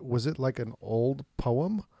have, was it like an old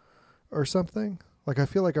poem or something? Like I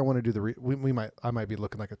feel like I want to do I might be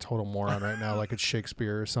looking like a total moron right now, like it's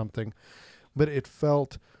Shakespeare or something, but it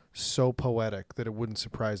felt so poetic that it wouldn't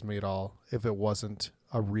surprise me at all if it wasn't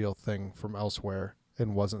a real thing from elsewhere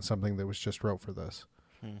and wasn't something that was just wrote for this.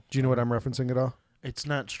 Do you know what I'm referencing at all? It's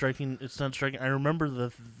not striking. I remember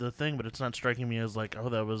the thing, but it's not striking me as like, oh,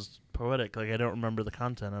 that was poetic. Like I don't remember the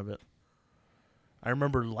content of it. I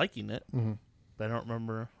remember liking it, but I don't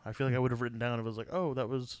remember. I feel like I would have written down. It was like, oh, that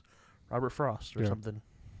was Robert Frost or something.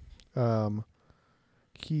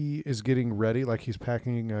 He is getting ready, like he's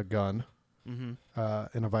packing a gun in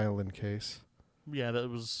a violin case. Yeah, that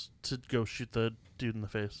was to go shoot the dude in the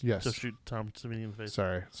face. Yes. To shoot Tom Savini in the face.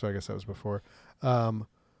 Sorry. So I guess that was before.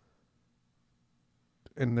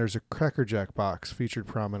 And there's a Cracker Jack box featured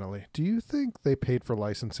prominently. Do you think they paid for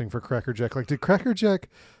licensing for Cracker Jack? Like, did Cracker Jack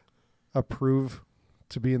approve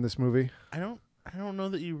to be in this movie? I don't know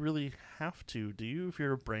that you really have to. Do you? If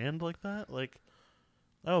you're a brand like that, like,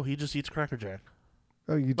 oh, he just eats Cracker Jack.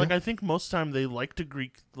 Oh, you like? I think most time they like to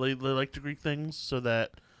Greek. They like to Greek things so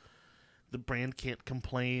that the brand can't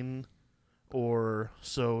complain, or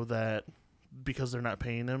so that because they're not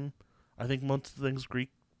paying him. I think most things Greek.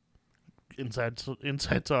 Inside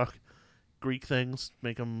talk, Greek things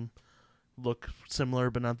make them look similar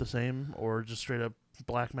but not the same, or just straight up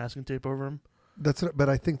black masking tape over them. But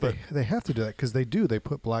I think they have to do that because they do. They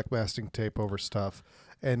put black masking tape over stuff,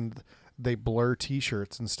 and they blur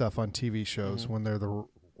T-shirts and stuff on TV shows when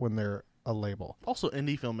they're a label. Also,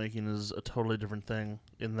 indie filmmaking is a totally different thing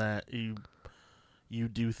in that you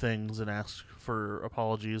do things and ask for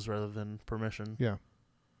apologies rather than permission. Yeah.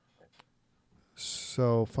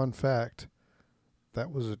 So, fun fact,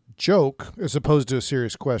 that was a joke as opposed to a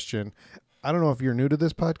serious question. I don't know if you're new to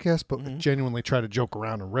this podcast, but genuinely try to joke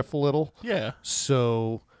around and riff a little. Yeah.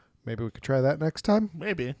 So, maybe we could try that next time?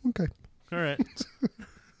 Maybe. Okay. All right.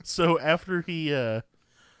 So, after he...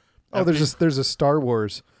 there's a Star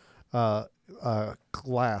Wars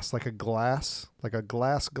glass, like a glass.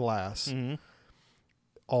 Mm-hmm.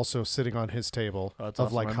 Also sitting on his table of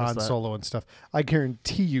awesome. like Han Solo and stuff. I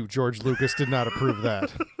guarantee you George Lucas did not approve that.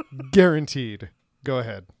 Guaranteed. Go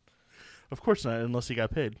ahead. Of course not, unless he got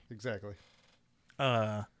paid. Exactly.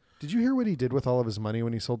 Did you hear what he did with all of his money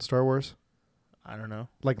when he sold Star Wars? I don't know.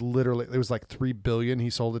 Like literally, it was like $3 billion he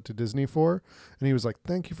sold it to Disney for, and he was like,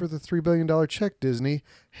 "Thank you for the $3 billion check, Disney.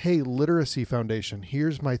 Hey, Literacy Foundation,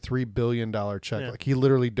 here's my $3 billion check." Yeah. Like he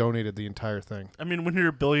literally donated the entire thing. I mean, when you're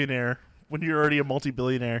a billionaire, when you're already a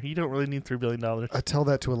multi-billionaire, you don't really need $3 billion. I tell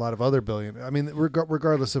that to a lot of other I mean,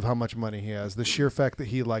 regardless of how much money he has, the sheer fact that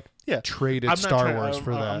he traded Star Wars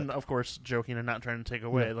for that. I'm of course joking and not trying to take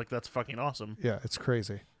away. Yeah. Like that's fucking awesome. Yeah, it's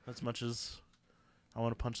crazy. As much as I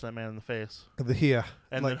want to punch that man in the face. Yeah.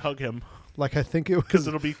 And then hug him. Like I think it was because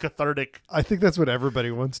it'll be cathartic. I think that's what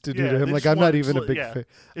everybody wants to do to him. Like I'm not even a big fan.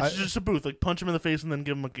 It's just a booth. Like punch him in the face and then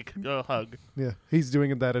give him a hug. Yeah, he's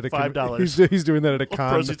doing that at a $5. He's doing that at a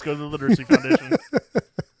con. Proceeds go to the Literacy Foundation.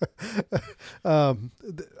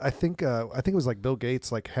 I think it was like Bill Gates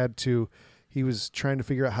like had to. He was trying to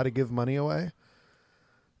figure out how to give money away.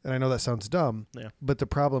 And I know that sounds dumb, but the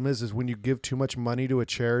problem is when you give too much money to a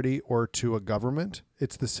charity or to a government,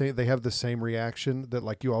 it's the same. They have the same reaction that,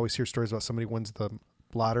 like, you always hear stories about somebody wins the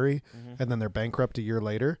lottery and then they're bankrupt a year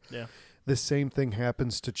later. Yeah. The same thing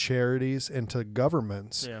happens to charities and to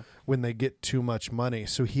governments when they get too much money.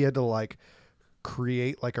 So he had to like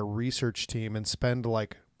create like a research team and spend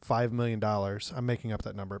like $5 million. I'm making up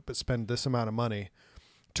that number, but spend this amount of money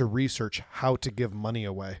to research how to give money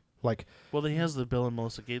away. Like, well, he has the Bill and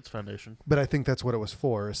Melinda Gates Foundation, but I think that's what it was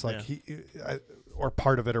for. It's like or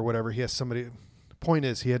part of it or whatever. He has somebody. Point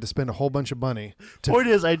is, he had to spend a whole bunch of money. Point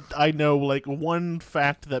is, I know like one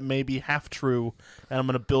fact that may be half true, and I'm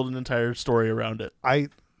going to build an entire story around it. I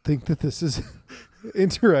think that this is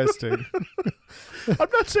interesting. I'm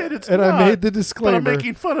not saying it's and not, I made the disclaimer. But I'm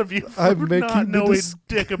making fun of you for not knowing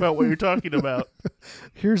dick about what you're talking about.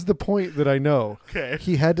 Here's the point that I know. Okay.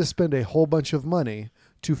 He had to spend a whole bunch of money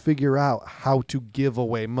to figure out how to give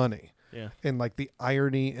away money. Yeah. And like the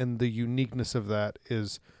irony and the uniqueness of that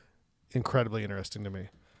is incredibly interesting to me.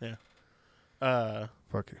 Yeah.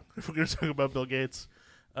 Fuck you. If we're going to talk about Bill Gates,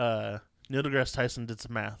 Neil deGrasse Tyson did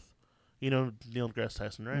some math. You know Neil deGrasse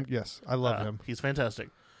Tyson, right? Yes. I love him. He's fantastic.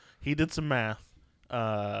 He did some math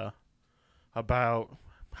about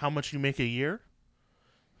how much you make a year,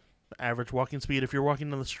 average walking speed. If you're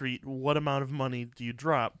walking down the street, what amount of money do you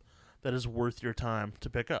drop that is worth your time to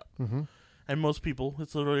pick up? Mm-hmm. And most people,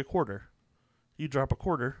 it's literally a quarter. You drop a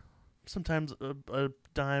quarter, sometimes a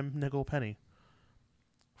dime, nickel, penny.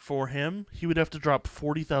 For him, he would have to drop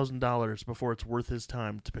 $40,000 before it's worth his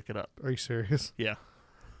time to pick it up. Are you serious? Yeah.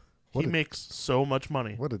 He makes so much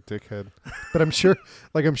money. What a dickhead. But I'm sure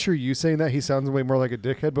you saying that, he sounds way more like a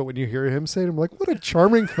dickhead, but when you hear him say it, I'm like, what a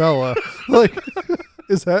charming fella. Like,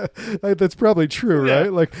 that's probably true,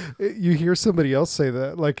 right? Like, you hear somebody else say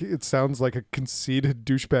that, like, it sounds like a conceited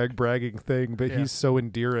douchebag bragging thing, but he's so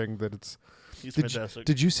endearing that it's... He's fantastic.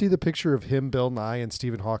 Did you see the picture of him, Bill Nye, and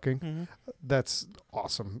Stephen Hawking? Mm-hmm. That's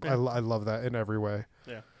awesome. Yeah. I love that in every way.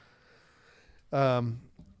 Yeah.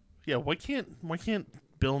 Yeah. Why can't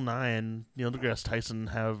Bill Nye and Neil deGrasse Tyson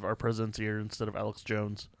have our president's ear instead of Alex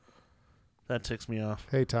Jones? That ticks me off.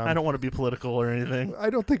 Hey, Tom. I don't want to be political or anything.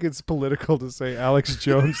 I don't think it's political to say Alex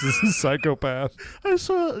Jones is a psychopath.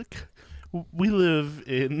 We live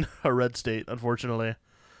in a red state, unfortunately.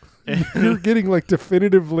 You're getting like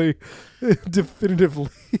definitively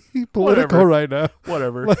political right now.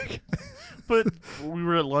 Whatever. Like, but we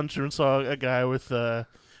were at lunch and saw a guy with a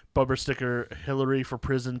bumper sticker, Hillary for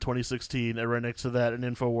Prison 2016, and right next to that an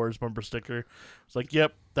InfoWars bumper sticker. It's like,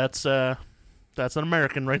 yep, that's an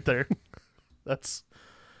American right there. That's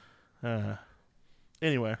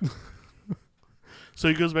anyway. So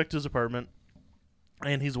he goes back to his apartment,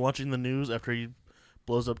 and he's watching the news after he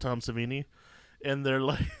blows up Tom Savini, and they're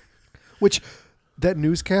like... Which, that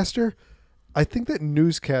newscaster, I think his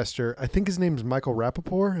name's Michael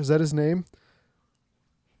Rappaport. Is that his name?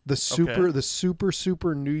 The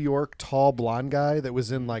super New York tall blonde guy that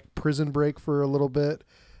was in like Prison Break for a little bit.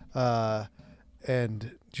 And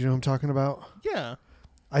do you know who I'm talking about? Yeah.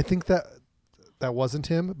 I think that wasn't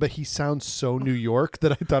him, but he sounds so New York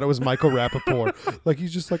that I thought it was Michael Rappaport. Like,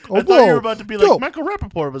 he's just like, I thought you were about to be like, Michael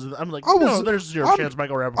Rappaport was... I'm like, no, there's zero chance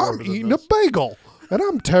Michael Rappaport was in this. I'm eating a bagel. And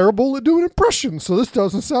I'm terrible at doing impressions, so this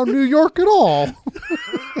doesn't sound New York at all.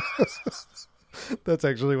 That's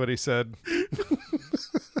actually what he said.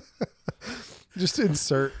 Just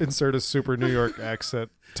insert a super New York accent,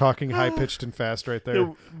 talking high-pitched and fast right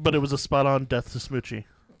there. But it was a spot-on Death to Smoochie.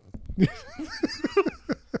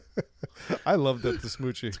 I love Death to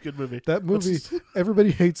Smoochie. It's a good movie. That movie,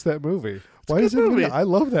 everybody hates that movie. Why is everybody... I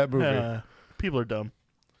love that movie. People are dumb.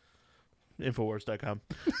 Infowars.com.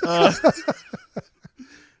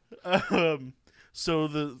 So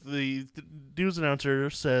the news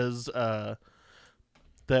announcer says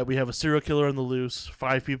that we have a serial killer on the loose.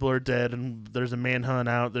 5 people are dead, and there's a manhunt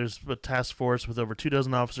out. There's a task force with over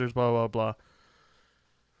 24 officers, blah, blah, blah.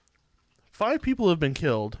 5 people have been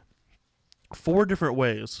killed 4 different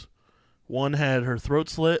ways. One had her throat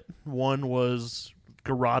slit. One was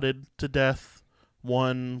garroted to death.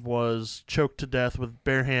 One was choked to death with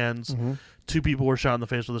bare hands. Mm-hmm. 2 people were shot in the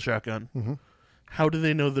face with a shotgun. Mm-hmm. How do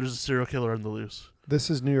they know there's a serial killer on the loose? This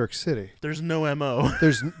is New York City. There's no MO.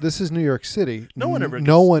 This is New York City. No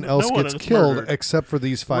one else gets killed murdered. Except for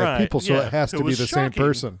these 5 people, so it has to be the same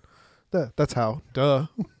person. That's how. Duh.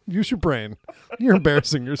 Use your brain. You're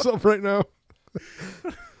embarrassing yourself right now.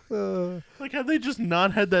 Like, had they just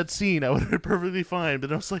not had that scene, I would have been perfectly fine.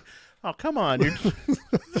 But I was like, Oh, come on!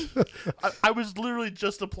 I was literally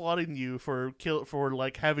just applauding you for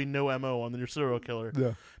like having no MO on your serial killer,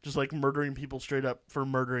 Yeah. just like murdering people straight up for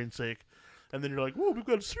murdering's sake, and then you're like, "Whoa, we've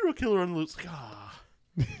got a serial killer on the loose."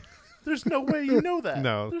 Like, there's no way you know that.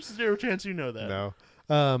 No. There's zero chance you know that.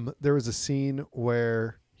 No. There was a scene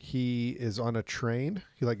where he is on a train.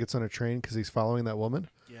 He like gets on a train because he's following that woman.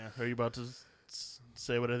 Yeah. Are you about to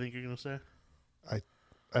say what I think you're gonna say?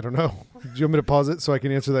 I don't know. Do you want me to pause it so I can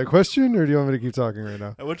answer that question, or do you want me to keep talking right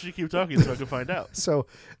now? I want you to keep talking so I can find out. So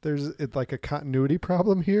there's like a continuity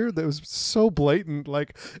problem here that was so blatant.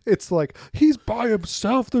 Like it's like he's by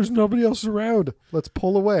himself. There's nobody else around. Let's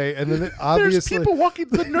pull away. And then it obviously There's people walking.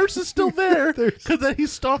 The nurse is still there because then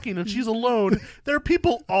he's stalking and she's alone. There are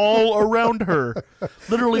people all around her.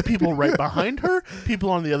 Literally people right behind her. People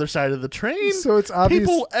on the other side of the train. So it's obvious.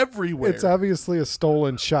 People everywhere. It's obviously a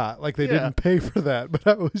stolen shot. Like they didn't pay for that.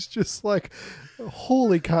 But I was just like,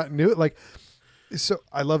 holy continuity. Like, so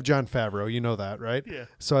I love Jon Favreau. You know that, right? Yeah.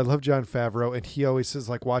 So I love Jon Favreau, and he always says,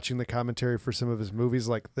 like, watching the commentary for some of his movies,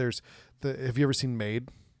 like, there's have you ever seen Made?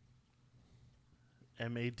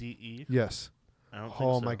 MADE? Yes. I don't think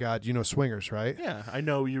Oh so. my God. You know Swingers, right? Yeah, I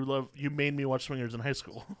know you made me watch Swingers in high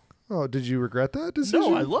school. Oh, did you regret that decision?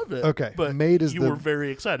 No, I loved it. Okay. But Made is you were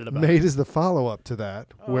very excited about Made it. is the follow-up to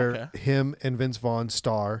that, Oh, where okay. him and Vince Vaughn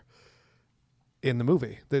star in the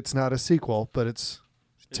movie. It's not a sequel, but it's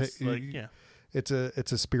it's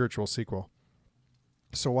a spiritual sequel.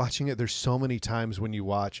 So watching it, there's so many times when you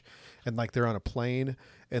watch, and like they're on a plane,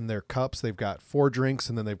 and their cups, they've got 4 drinks,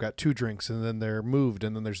 and then they've got 2 drinks, and then they're moved,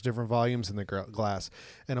 and then there's different volumes in the glass,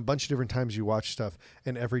 and a bunch of different times you watch stuff,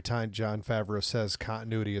 and every time Jon Favreau says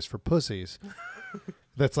continuity is for pussies.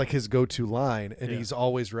 That's like his go-to line, and he's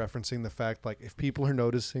always referencing the fact, like, if people are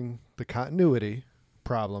noticing the continuity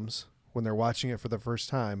problems when they're watching it for the first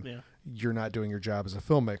time, you're not doing your job as a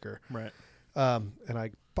filmmaker. Right. And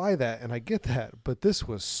I buy that, and I get that, but this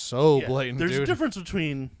was so blatant, There's dude. a difference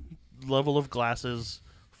between level of glasses,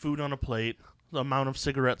 food on a plate, the amount of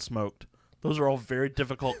cigarettes smoked. Those are all very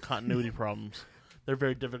difficult continuity problems. They're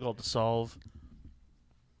very difficult to solve.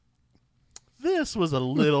 This was a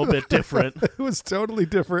little bit different. It was totally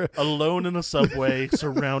different. Alone in a subway,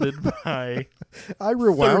 surrounded by I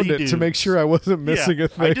rewound 30 it to make sure I wasn't missing a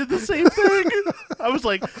thing. I did the same thing. I was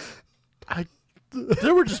like, I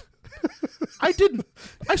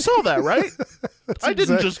saw that, right? I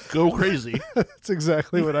didn't just go crazy. That's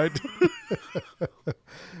exactly what I did.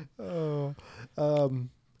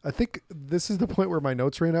 I think this is the point where my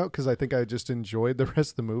notes ran out because I think I just enjoyed the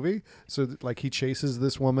rest of the movie. So, like, he chases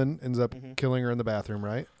this woman, ends up killing her in the bathroom,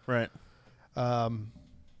 right? Right. Go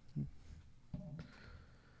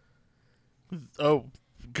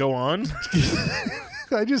on.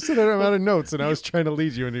 I just said I'm out of notes, and I was trying to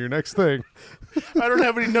lead you into your next thing. I don't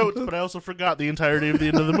have any notes, but I also forgot the entirety of the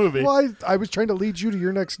end of the movie. Well, I was trying to lead you to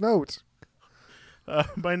your next note.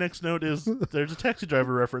 My next note is there's a Taxi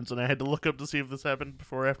Driver reference, and I had to look up to see if this happened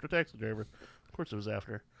before or after Taxi Driver. Of course it was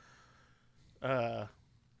after.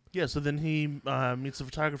 So then he meets a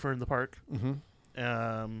photographer in the park.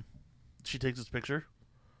 Mm-hmm. She takes his picture,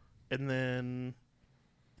 and then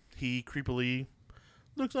he creepily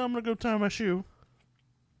looks, I'm going to go tie my shoe.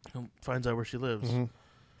 Finds out where she lives. Mm-hmm.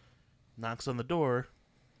 Knocks on the door.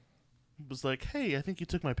 Was like, hey, I think you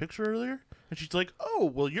took my picture earlier. And she's like,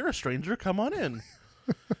 oh, well, you're a stranger. Come on in.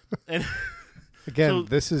 And Again,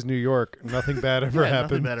 this is New York. Nothing bad ever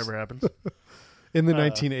happens. Nothing bad ever happens. In the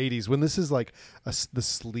 1980s, when this is like the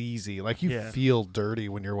sleazy, like you feel dirty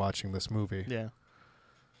when you're watching this movie. Yeah.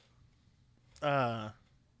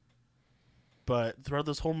 But throughout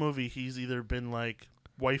this whole movie, he's either been like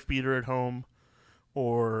wife beater at home,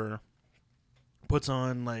 or puts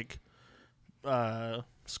on like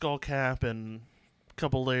skull cap and a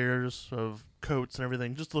couple layers of coats and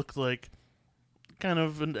everything. Just looks like kind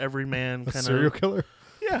of an everyman kind of serial killer.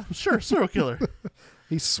 Yeah, sure, serial killer.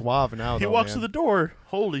 He's suave now. He walks to the door.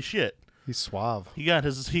 Holy shit! He's suave. He got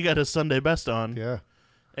his Sunday best on. Yeah,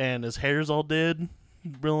 and his hair's all did.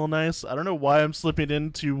 Real nice. I don't know why I'm slipping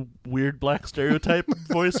into weird black stereotype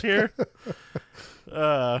voice here.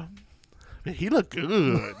 He looked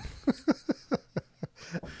good.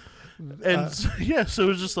 And so it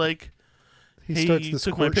was just like he starts this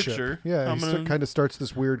took courtship. my picture. Yeah, he kind of starts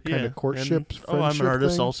this weird kind of courtship. And, I'm an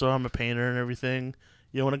artist thing. also. I'm a painter and everything.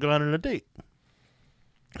 You want to go out on a date?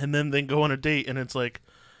 And then they go on a date, and it's like,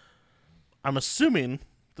 I'm assuming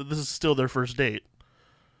that this is still their first date,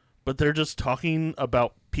 but they're just talking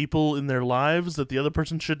about people in their lives that the other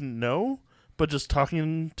person shouldn't know, but just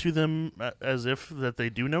talking to them as if that they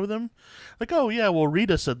do know them. Like, oh, yeah, well,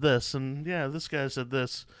 Rita said this, and yeah, this guy said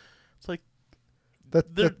this. It's like,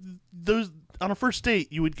 Those on a first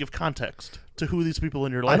date, you would give context to who these people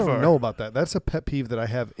in your life I are. don't know about that. That's a pet peeve that I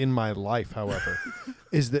have in my life, however,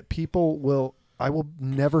 is that I will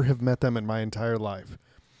never have met them in my entire life.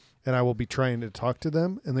 And I will be trying to talk to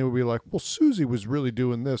them, and they will be like, well, Susie was really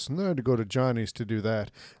doing this, and then I had to go to Johnny's to do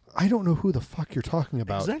that. I don't know who the fuck you're talking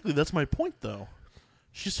about. Exactly. That's my point, though.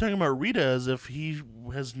 She's talking about Rita as if he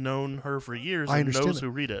has known her for years and knows who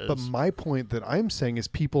Rita is. But my point that I'm saying is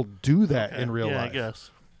people do that in real life. I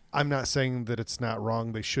guess. I'm not saying that it's not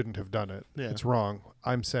wrong. They shouldn't have done it. Yeah. It's wrong.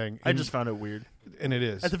 I'm saying... I just found it weird. And it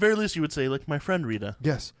is. At the very least, you would say, like, my friend Rita.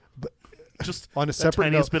 Yes. But just on a separate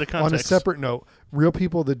tiniest note, bit of context. on a separate note, real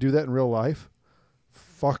people that do that in real life,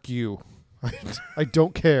 fuck you. I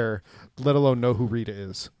don't care, let alone know who Rita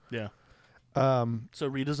is. Yeah. So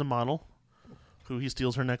Rita's a model who he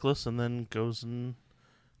steals her necklace and then goes and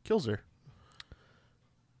kills her.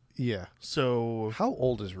 Yeah. So how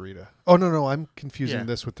old is Rita? Oh, no, I'm confusing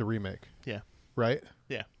this with the remake. Yeah. Right?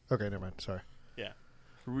 Yeah. Okay, never mind. Sorry. Yeah.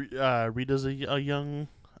 Rita's a young...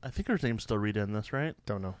 I think her name's still Rita in this, right?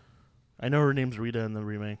 Don't know. I know her name's Rita in the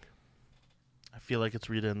remake. I feel like it's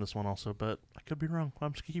Rita in this one also, but I could be wrong.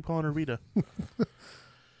 I'm just going to keep calling her Rita.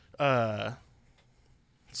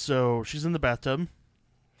 So she's in the bathtub,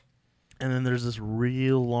 and then there's this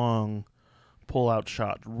real long pull-out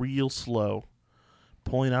shot, real slow,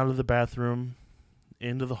 pulling out of the bathroom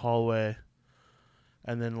into the hallway,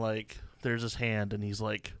 and then, like, there's his hand, and he's,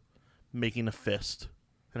 like, making a fist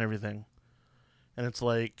and everything. And it's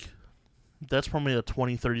like, that's probably a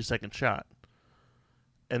 20, 30-second shot.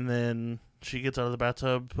 And then she gets out of the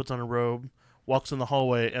bathtub, puts on a robe, walks in the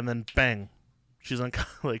hallway, and then bang, she's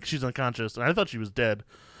unconscious. And I thought she was dead.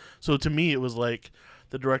 So to me, it was like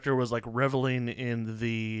the director was like reveling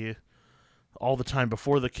in all the time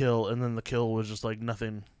before the kill, and then the kill was just like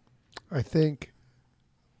nothing. I think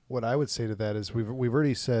what I would say to that is we've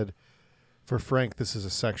already said for Frank this is a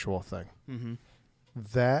sexual thing. Mm-hmm.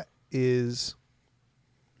 That is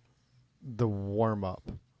the warm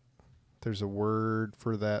up. There's a word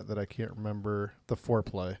for that I can't remember. The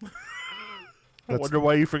foreplay. I wonder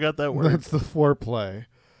why you forgot that word. That's the foreplay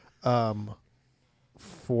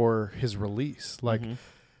for his release. Like,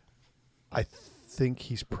 I think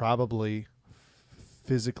he's probably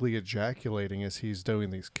physically ejaculating as he's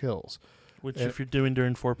doing these kills. Which, if you're doing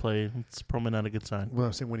during foreplay, it's probably not a good sign. Well,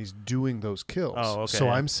 I'm saying when he's doing those kills. Oh, okay. So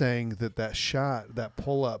I'm saying that shot, that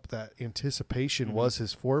pull-up, that anticipation was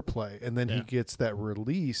his foreplay. And then he gets that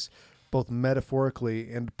release, both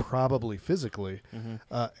metaphorically and probably physically,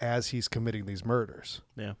 as he's committing these murders.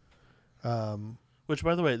 Yeah. Which,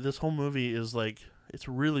 by the way, this whole movie is like, it's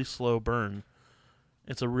really slow burn.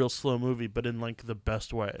 It's a real slow movie, but in like the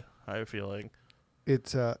best way, I feel like.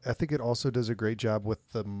 I think it also does a great job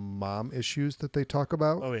with the mom issues that they talk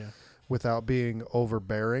about. Oh, yeah. Without being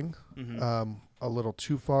overbearing a little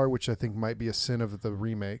too far, which I think might be a sin of the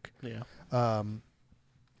remake. Yeah.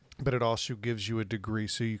 But it also gives you a degree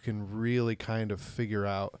so you can really kind of figure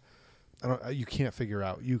out. You can't figure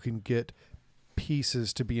out. You can get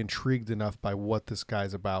pieces to be intrigued enough by what this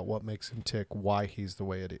guy's about, what makes him tick, why he's the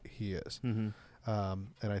way he is. Mm-hmm.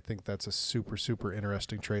 And I think that's a super, super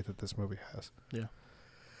interesting trait that this movie has. Yeah.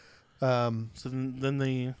 So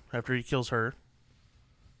then after he kills her,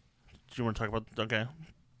 do you want to talk about, okay,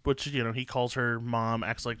 which, he calls her mom,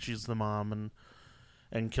 acts like she's the mom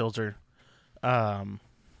and kills her.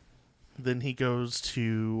 Then he goes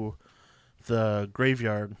to the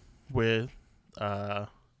graveyard with, God,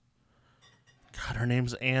 her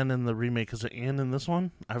name's Anne in the remake. Is it Anne in this one?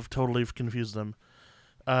 I've totally confused them.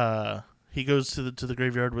 He goes to the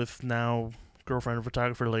graveyard with now girlfriend and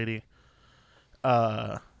photographer lady,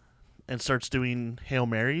 and starts doing Hail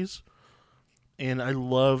Marys. And I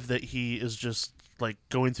love that he is just like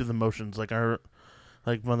going through the motions, like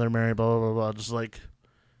Mother Mary, blah, blah, blah, blah. Just like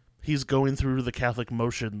he's going through the Catholic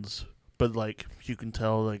motions, but like you can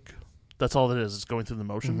tell, like that's all it is. It's going through the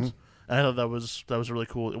motions. Mm-hmm. And I thought that was really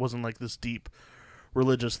cool. It wasn't like this deep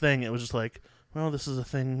religious thing. It was just like, well, this is a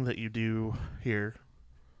thing that you do here.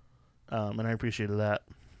 And I appreciated that.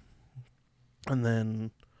 And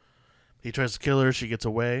then he tries to kill her. She gets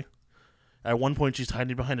away. At one point, she's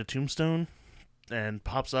hiding behind a tombstone and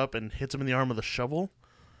pops up and hits him in the arm with a shovel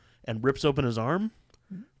and rips open his arm.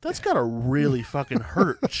 That's gotta really fucking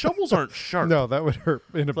hurt. Shovels aren't sharp. No, that would hurt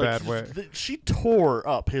in a bad way. She tore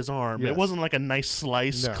up his arm. Yes. It wasn't like a nice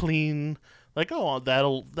slice, clean, like, oh,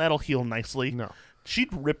 that'll heal nicely. No. She'd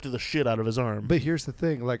ripped the shit out of his arm. But here's the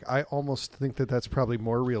thing. Like, I almost think that's probably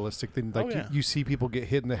more realistic than, like, you see people get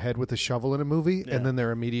hit in the head with a shovel in a movie, and then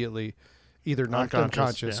they're immediately either knocked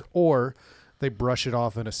unconscious or they brush it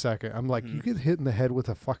off in a second. I'm like, you get hit in the head with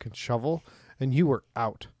a fucking shovel, and you were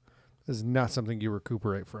out. This is not something you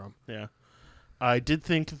recuperate from. Yeah. I did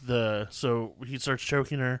think so he starts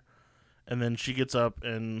choking her, and then she gets up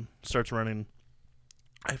and starts running.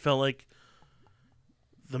 I felt like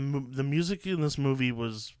the music in this movie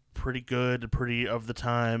was pretty good, pretty of the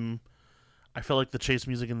time. I felt like the chase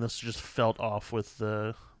music in this just felt off with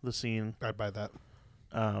the scene. I'd buy that.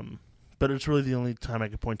 But it's really the only time I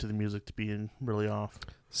could point to the music to being really off.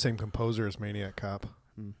 Same composer as Maniac Cop.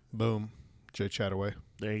 Boom. Jay Chataway.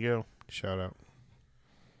 There you go. Shout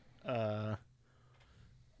out.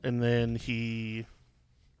 And then he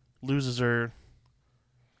loses her,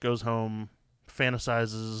 goes home,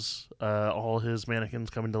 fantasizes all his mannequins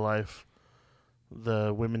coming to life,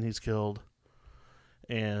 the women he's killed,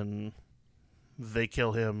 and they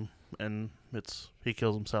kill him, and he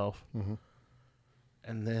kills himself. Mm-hmm.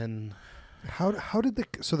 And then how did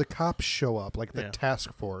the cops show up, like the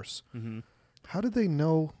task force? Mm-hmm. How did they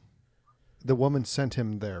know the woman sent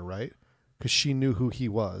him there, right? Because she knew who he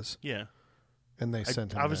was. Yeah. And they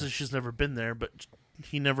sent him obviously there. She's never been there, but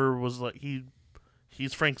he never was like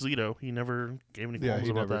he's Frank Zito. He never gave any qualms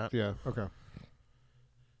about that. Yeah, okay.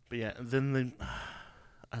 But yeah, then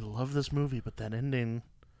I love this movie, but that ending,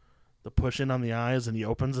 the push in on the eyes and he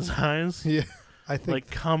opens his eyes. Yeah. I think, like,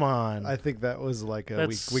 come on. I think that was like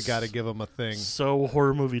we got to give him a thing. So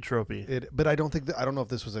horror movie tropey. But I don't know if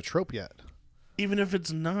this was a trope yet. Even if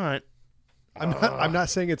it's not, I'm not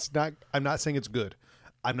saying it's not. I'm not saying it's good.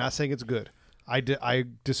 I'm not saying it's good. I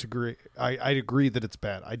disagree. I agree that it's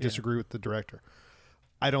bad. I disagree with the director.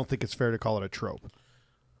 I don't think it's fair to call it a trope.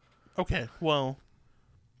 Okay, well,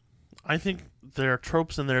 I think there are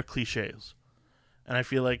tropes and there are cliches. And I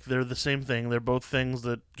feel like they're the same thing. They're both things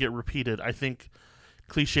that get repeated. I think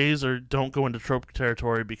cliches don't go into trope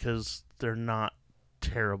territory because they're not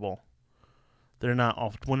terrible. They're not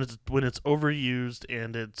awful. When it's overused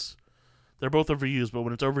and they're both overused, but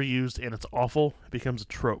when it's overused and it's awful, it becomes a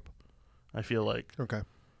trope. I feel like. Okay.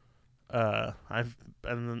 I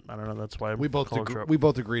don't know. That's why we both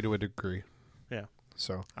agree to a degree. Yeah.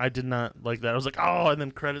 So I did not like that. I was like, oh, and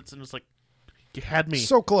then credits, and it's like, you had me.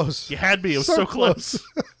 So close. You had me. It was so close.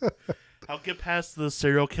 I'll get past the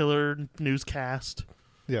serial killer newscast.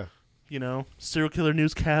 Yeah. You know, serial killer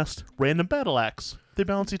newscast, random battle axe. They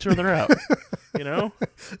balance each other out. You know?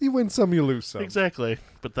 You win some, you lose some. Exactly.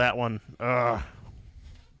 But that one,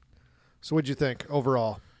 So what'd you think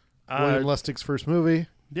overall? William Lustig's first movie?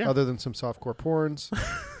 Yeah. Other than some softcore porns?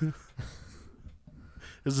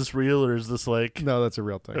 Is this real or is this like... No, that's a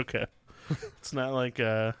real thing. Okay. It's not like...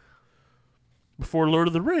 Before Lord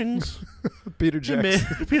of the Rings, Peter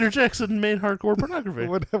Jackson made hardcore pornography.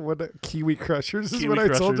 what Kiwi Crushers is Kiwi what I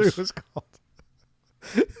told you Crushers. it was called.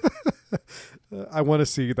 I want to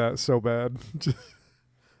see that so bad.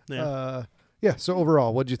 Yeah. So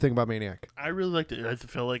overall, what did you think about Maniac? I really liked it. I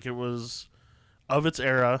felt like it was of its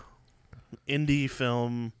era, indie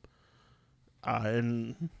film,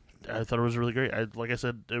 and I thought it was really great. Like I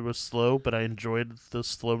said, it was slow, but I enjoyed the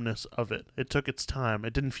slowness of it. It took its time.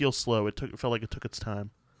 It didn't feel slow. It felt like it took its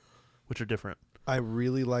time, which are different. I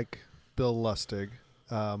really like Bill Lustig,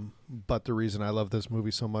 but the reason I love this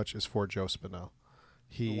movie so much is for Joe Spinell.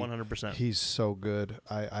 100%. He's so good.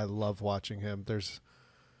 I love watching him. There's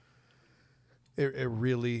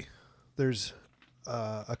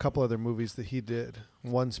a couple other movies that he did.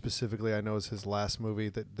 One specifically I know is his last movie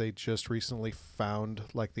that they just recently found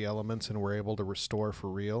like the elements and were able to restore for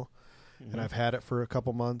real. Mm-hmm. And I've had it for a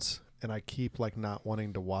couple months and I keep like not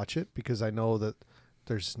wanting to watch it because I know that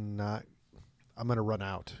I'm going to run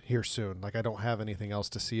out here soon. Like I don't have anything else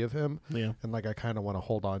to see of him. Yeah. And like I kind of want to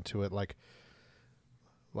hold on to it like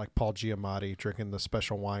Paul Giamatti drinking the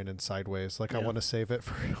special wine in Sideways. Like I want to save it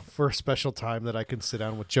for a special time that I can sit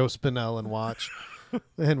down with Joe Spinell and watch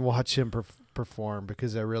him perform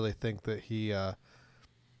because I really think that he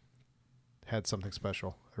had something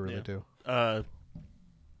special. I really do.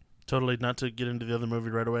 Totally not to get into the other movie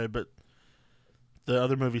right away, but the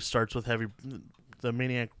other movie starts with the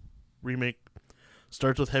Maniac remake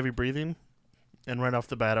starts with heavy breathing, and right off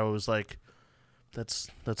the bat I was like, that's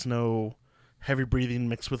no heavy breathing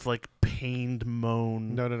mixed with like pained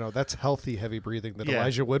moan. No. That's healthy heavy breathing. That Yeah.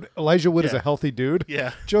 Elijah Wood is a healthy dude.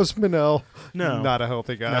 Yeah. Joe Spinell, No. not a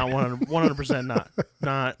healthy guy. Not 100% not.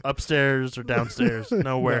 Not upstairs or downstairs.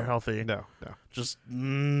 Nowhere healthy. No. Just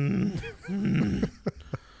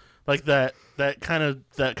like that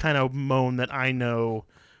kind of moan that I know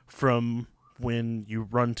from when you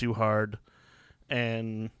run too hard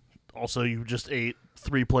and also you just ate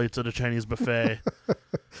 3 plates at a Chinese buffet.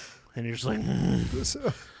 And you're just like...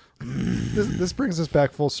 This brings us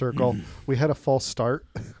back full circle. We had a false start.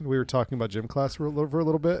 We were talking about gym class for a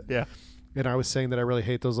little bit. Yeah. and I was saying that I really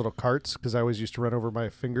hate those little carts because I always used to run over my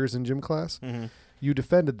fingers in gym class. Mm-hmm. You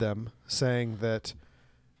defended them, saying that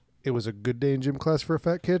it was a good day in gym class for a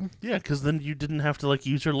fat kid. Yeah, because then you didn't have to like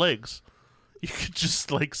use your legs. You could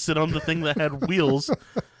just like sit on the thing that had wheels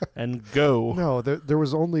and go. No, there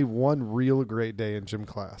was only one real great day in gym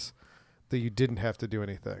class that you didn't have to do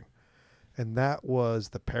anything, and that was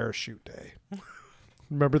the parachute day.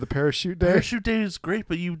 Remember the parachute day? Parachute day is great,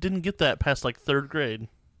 but you didn't get that past like 3rd grade.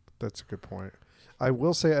 That's a good point. I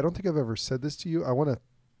will say, I don't think I've ever said this to you. I want to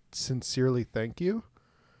sincerely thank you.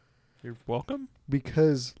 You're welcome.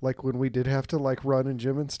 Because, like, when we did have to, like, run in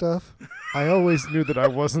gym and stuff, I always knew that I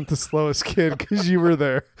wasn't the slowest kid because you were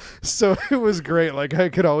there. So it was great. Like, I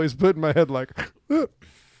could always put in my head, like,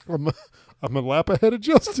 I'm a lap ahead of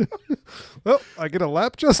Justin. Well, I get a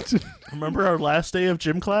lap, Justin. Remember our last day of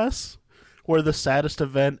gym class where the saddest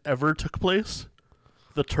event ever took place?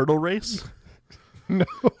 The turtle race? No.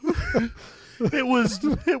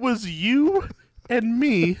 It was you and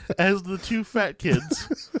me as the 2 fat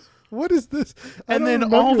kids. What is this? And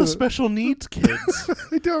then all the special needs kids.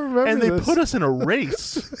 I don't remember And they this. put us in a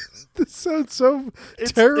race. This sounds so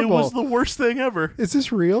terrible. It was the worst thing ever. Is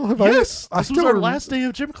this real? Yes, I this was our last day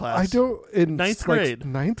of gym class. I don't in Ninth like, grade.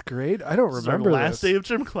 9th grade. I don't This was remember our last this. day of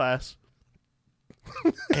gym class.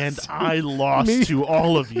 And I lost to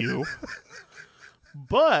all of you.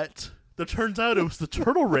 But it turns out it was the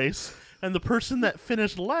turtle race, and the person that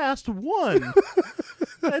finished last won.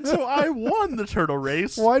 And so I won the turtle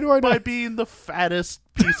race. Why do I by not? being the fattest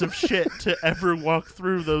piece of shit to ever walk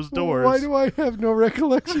through those doors. Why do I have no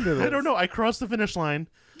recollection of this? I don't know. I crossed the finish line,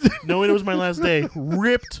 knowing it was my last day.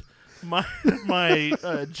 Ripped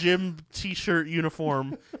my gym t-shirt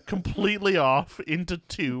uniform completely off into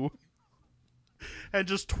 2, and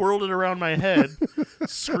just twirled it around my head,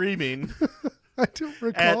 screaming I don't at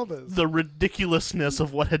recall this. the ridiculousness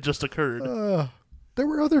of what had just occurred. There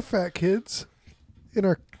were other fat kids in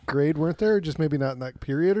our grade, weren't there? Just maybe not in that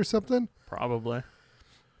period or something. Probably.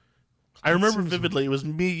 I remember seems- vividly. It was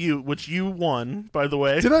me, you, which you won, by the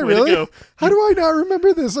way. Did I Way to really? go. How do I not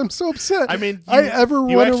remember this? I'm so upset. I mean, you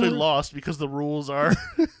you actually lost because the rules are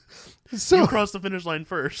So you crossed the finish line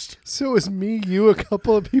first. So it was me, you, a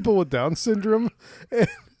couple of people with Down syndrome. And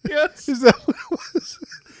Yes. is that what it was?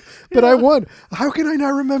 But I won. How can I not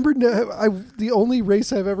remember? The only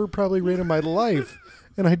race I've ever probably ran in my life,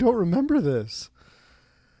 and I don't remember this.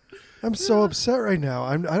 I'm so upset right now.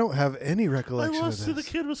 I don't have any I recollection lost of to the this.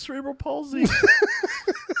 kid with cerebral palsy.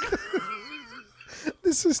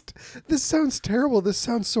 This sounds terrible. This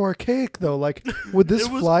sounds so archaic, though. Like, would this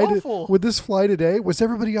It was fly? awful. Would this fly today? Was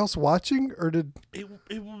everybody else watching, or did it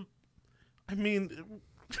I mean,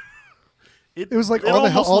 it was like all the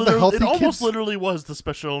healthy It almost kids? literally was the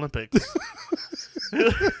Special Olympics.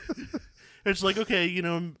 It's like, okay,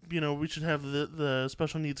 we should have the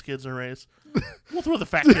special needs kids in a race. We'll throw the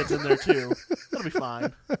fat kids in there too. That'll be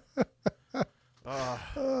fine.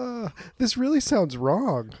 This really sounds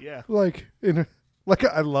wrong. Yeah. Like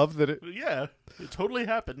I love that it. Yeah, it totally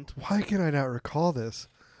happened. Why can I not recall this?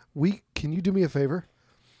 Can you do me a favor?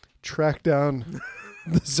 Track down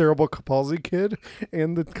the cerebral palsy kid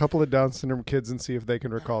and the couple of Down syndrome kids and see if they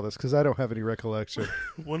can recall this, because I don't have any recollection.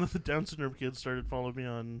 One of the Down syndrome kids started following me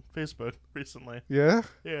on Facebook recently. Yeah?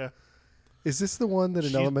 Yeah. Is this the one that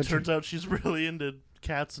in elementary? Turns out she's really into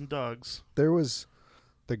cats and dogs. There was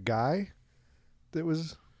the guy that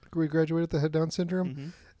we graduated that had Down syndrome. Mm-hmm.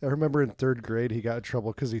 I remember in 3rd grade he got in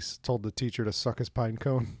trouble because he told the teacher to suck his pine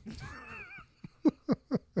cone.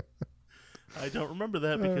 I don't remember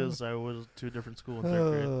that because I was to a different school in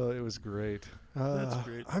 3rd grade. It was great. That's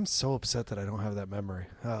great. I'm so upset that I don't have that memory.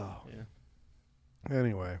 Oh. Yeah.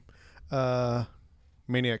 Anyway.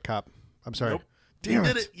 Maniac Cop. I'm sorry. Nope. Damn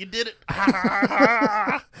You did it.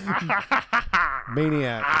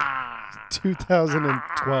 Maniac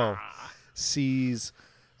 2012 sees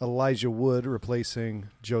Elijah Wood replacing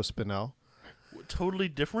Joe Spinell. Totally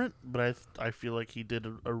different, but I feel like he did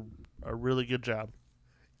a really good job.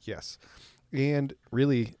 Yes. And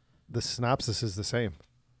really, the synopsis is the same.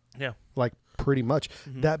 Yeah. Like, pretty much.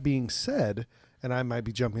 Mm-hmm. That being said, and I might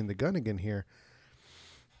be jumping the gun again here,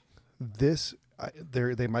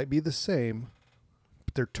 they might be the same,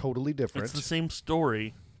 but they're totally different. It's the same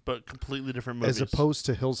story, but completely different movies. As opposed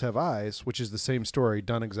to Hills Have Eyes, which is the same story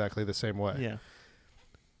done exactly the same way. Yeah.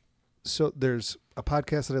 So there's a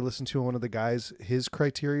podcast that I listened to, and one of the guys, his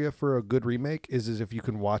criteria for a good remake is if you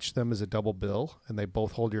can watch them as a double bill and they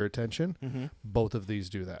both hold your attention. Mm-hmm. Both of these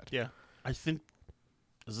do that. Yeah. I think,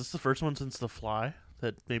 is this the first one since The Fly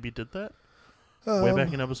that maybe did that? Um, Way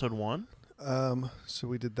back in episode 1? So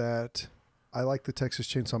we did that. I like the Texas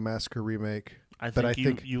Chainsaw Massacre remake. think I you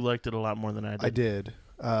think you liked it a lot more than I did. I did.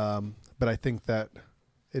 But I think that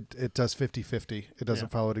it does 50-50. It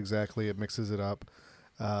doesn't follow it exactly. It mixes it up.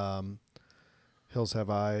 Hills Have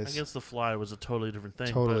Eyes. I guess The Fly was a totally different thing.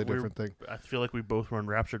 Totally but different thing. I feel like we both were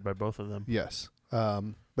enraptured by both of them. Yes.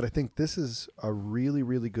 But I think this is a really,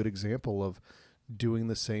 really good example of doing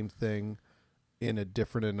the same thing in a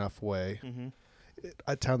different enough way. Mm-hmm.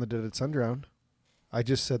 A Town That Did At Sundrown. I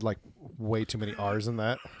just said like way too many R's in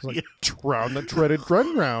that. I was like, Yeah. Drown the Dreaded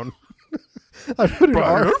Run Round. I put an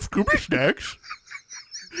R. Scooby Snacks.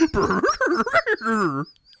 I'm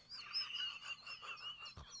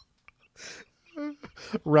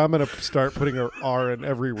going to start putting an R in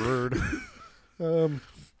every word.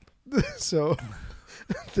 So,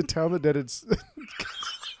 The Town That Did It.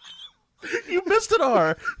 You missed an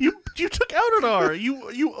R. You took out an R.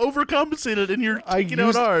 You overcompensated and you're taking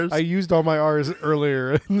out R's. I used all my R's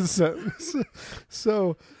earlier in the sentence.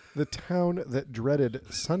 So, The Town That Dreaded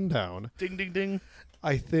Sundown, Ding ding ding.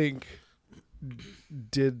 I think,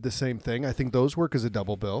 did the same thing. I think those work as a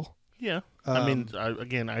double bill. Yeah. I mean, I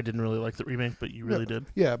didn't really like the remake, but you really did.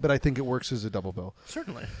 Yeah, but I think it works as a double bill.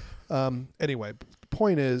 Certainly. Anyway,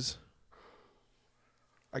 point is,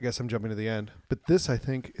 I guess I'm jumping to the end, but this I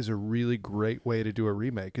think is a really great way to do a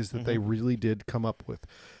remake, is that they really did come up with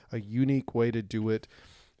a unique way to do it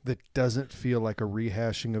that doesn't feel like a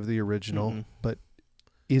rehashing of the original, but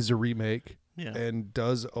is a remake and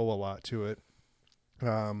does owe a lot to it.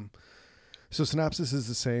 So synopsis is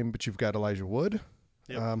the same, but you've got Elijah Wood.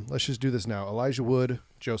 Yep. Let's just do this now. Elijah Wood,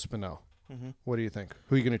 Joe Spinell. What do you think?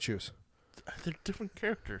 Who are you going to choose? They're different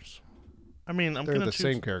characters. I mean, They're the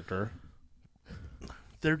same character.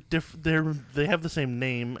 They're they have the same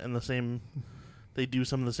name and the same. They do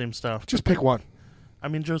some of the same stuff. Just pick one. I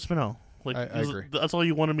mean, Joe Spinell. Like I agree. That's all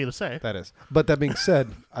you wanted me to say. That is. But that being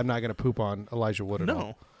said, I'm not going to poop on Elijah Wood at all.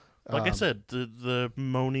 No. Like I said, the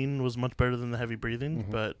moaning was much better than the heavy breathing,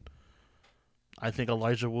 but I think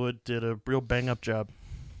Elijah Wood did a real bang up job.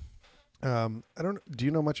 Do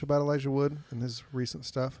you know much about Elijah Wood and his recent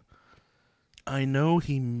stuff? I know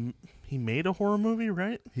he made a horror movie,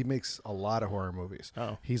 right? He makes a lot of horror movies.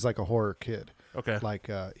 Oh. He's like a horror kid. Okay.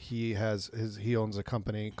 Like he owns a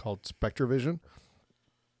company called Spectrovision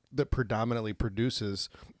that predominantly produces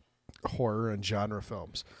horror and genre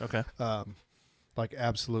films. Okay. Like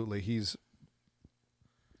absolutely, he's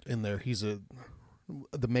in there. He's the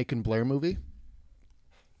Macon Blair movie.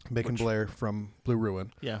 Macon Blair from Blue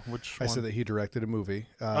Ruin. Yeah, which I one? said that he directed a movie.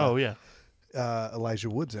 Oh yeah. Elijah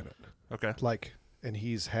Wood's in it. Okay. Like, and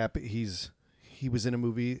he's happy. He was in a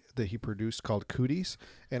movie that he produced called Cooties,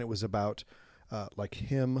 and it was about like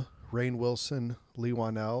him, Rainn Wilson, Lee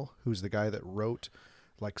Wanell, who's the guy that wrote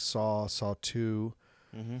like Saw 2,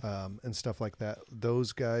 and stuff like that.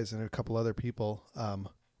 Those guys and a couple other people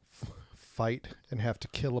fight and have to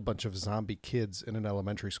kill a bunch of zombie kids in an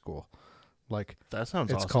elementary school. Like that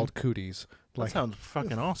sounds awesome. It's called Cooties. That sounds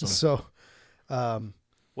fucking awesome. So,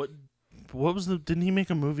 what was didn't he make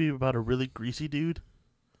a movie about a really greasy dude?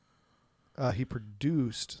 He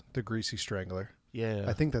produced The Greasy Strangler. Yeah.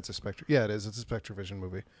 I think that's a Spectre. Yeah, it is. It's a Spectrovision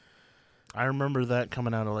movie. I remember that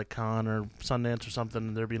coming out of like Cannes or Sundance or something,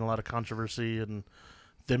 and there being a lot of controversy and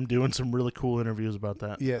them doing some really cool interviews about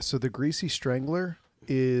that. Yeah, so The Greasy Strangler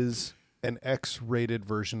is an X-rated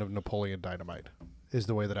version of Napoleon Dynamite, is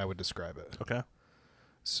the way that I would describe it. Okay.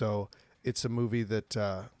 So it's a movie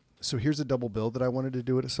that... so here's a double bill that I wanted to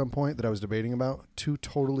do it at some point that I was debating about. Two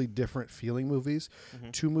totally different feeling movies.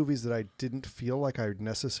 Two movies that I didn't feel like I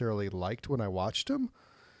necessarily liked when I watched them,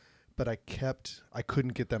 but I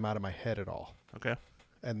couldn't get them out of my head at all. Okay.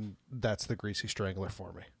 And that's The Greasy Strangler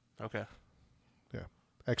for me. Okay. Yeah.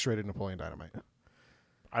 X-rated Napoleon Dynamite.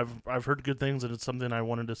 I've heard good things, and it's something I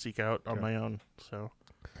wanted to seek out on my own. So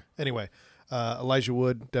anyway, Elijah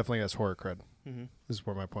Wood definitely has horror cred. This is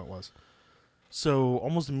where my point was. So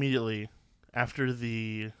almost immediately after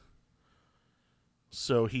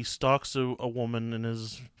so he stalks a woman in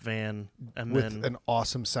his van, and with then an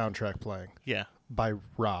awesome soundtrack playing. Yeah. By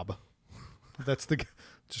Rob. That's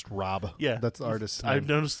just Rob. Yeah. That's the artist's name. I've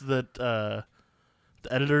noticed that the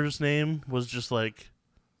editor's name was just like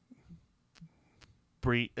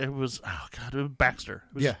it was Baxter.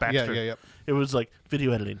 It was just Baxter. Yeah. It was like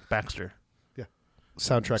video editing, Baxter. Yeah.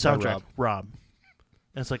 Soundtrack by Rob.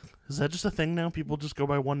 And it's like, is that just a thing now? People just go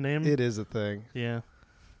by one name? It is a thing. Yeah.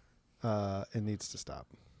 It needs to stop.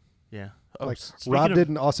 Yeah. Oh, like Rob did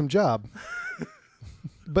an awesome job.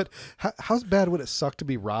 But how bad would it suck to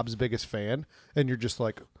be Rob's biggest fan and you're just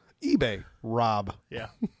like, eBay, Rob. Yeah.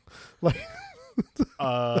 Like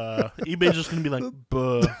eBay's just going to be like,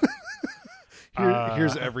 buh.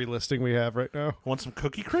 Here's every listing we have right now. Want some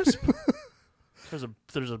Cookie Crisp?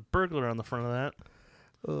 There's a burglar on the front of that.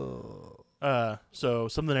 Oh. So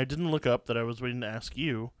something I didn't look up that I was waiting to ask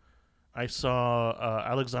you. I saw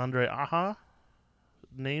Alexandre Aja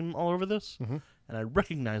name all over this, Mm-hmm. and I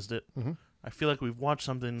recognized it. Mm-hmm. I feel like we've watched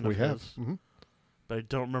something. We of have. his, Mm-hmm. but I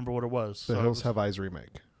don't remember what it was. The Hills Have Eyes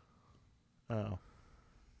remake. Oh.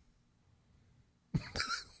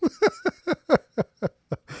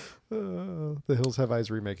 The Hills Have Eyes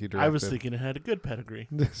remake he directed. I was thinking it had a good pedigree.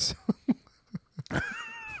 The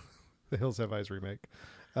Hills Have Eyes remake.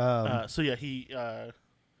 So yeah, he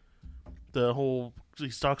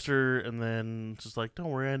stalks her and then just like, don't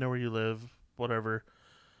worry, I know where you live, whatever.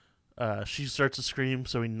 She starts to scream,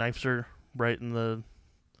 so he knifes her right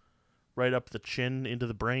up the chin into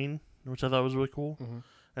the brain, which I thought was really cool. Mm-hmm.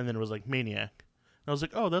 And then it was like Maniac. And I was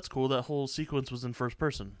like, oh, that's cool. That whole sequence was in first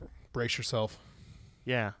person. Brace yourself.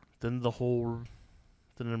 Yeah. Then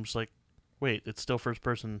I'm just like, wait, it's still first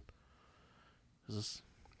person. It's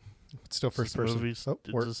still Is first this person. movie,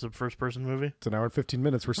 Oh, is this a first person movie? it's an hour and 15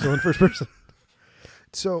 minutes. We're still in first person.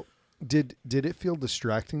 So, did it feel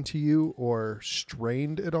distracting to you or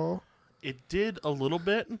strained at all? It did a little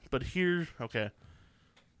bit, but okay.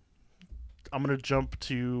 I'm going to jump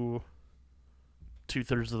to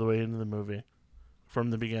 2/3 of the way into the movie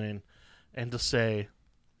from the beginning and to say,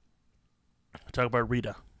 talk about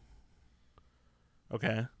Rita.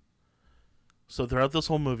 Okay. So throughout this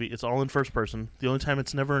whole movie, it's all in first person. The only time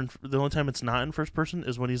it's not in first person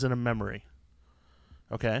is when he's in a memory.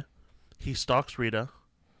 Okay? He stalks Rita.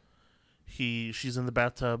 She's in the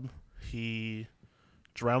bathtub. He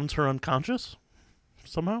drowns her unconscious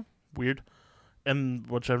somehow. Weird. And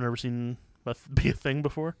which I've never seen be a thing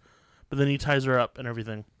before. But then he ties her up and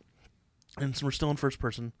everything. And so we're still in first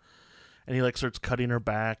person. And he starts cutting her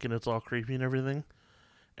back and it's all creepy and everything.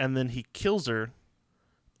 And then he kills her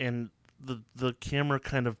and the camera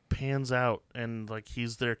kind of pans out and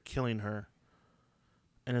he's there killing her.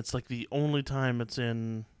 And it's the only time it's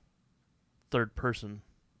in third person.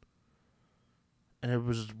 And it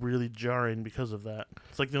was really jarring because of that.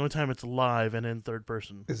 It's the only time it's live and in third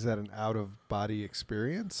person. Is that an out-of-body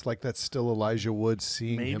experience? That's still Elijah Wood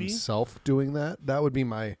seeing Maybe. himself doing that? That would be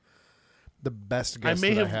the best guess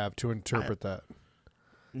I have to interpret that.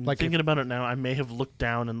 Thinking about it now, I may have looked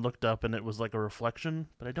down and looked up and it was a reflection,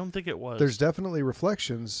 but I don't think it was. There's definitely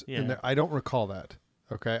reflections in there. I don't recall that.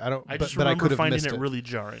 Okay, I just remember finding it really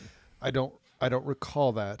jarring. I don't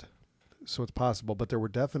recall that, so it's possible. But there were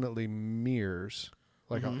definitely mirrors,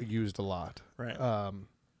 used a lot. Right.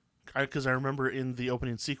 Because I remember in the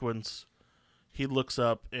opening sequence, he looks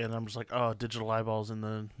up and I'm just like, oh, digital eyeballs in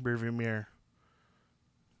the rearview mirror.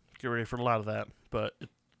 Get ready for a lot of that, but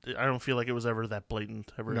I don't feel like it was ever that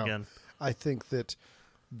blatant again. I think that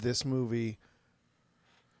this movie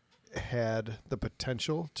had the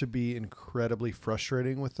potential to be incredibly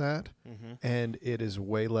frustrating with that, and it is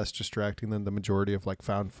way less distracting than the majority of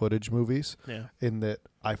found footage movies. Yeah. In that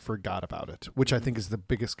I forgot about it, which I think is the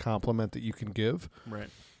biggest compliment that you can give. Right.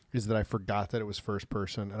 Is that I forgot that it was first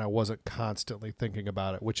person and I wasn't constantly thinking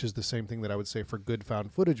about it, which is the same thing that I would say for good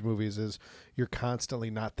found footage movies is you're constantly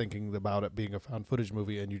not thinking about it being a found footage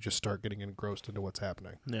movie and you just start getting engrossed into what's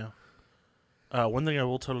happening. Yeah. One thing I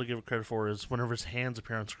will totally give credit for is whenever his hands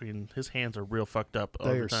appear on screen, his hands are real fucked up.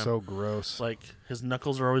 They are so gross. His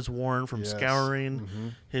knuckles are always worn from scouring. Mm-hmm.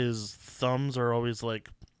 His thumbs are always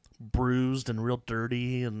bruised and real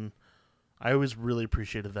dirty, and I always really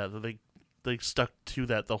appreciated that they stuck to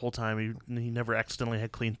that the whole time. He never accidentally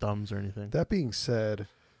had clean thumbs or anything. That being said,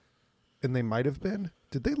 and they might have been,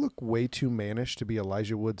 did they look way too mannish to be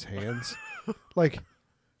Elijah Wood's hands?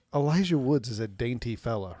 Elijah Woods is a dainty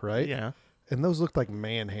fella, right? Yeah. And those looked like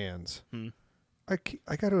man hands. I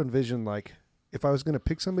got to envision if I was going to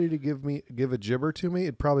pick somebody to give a gibber to me,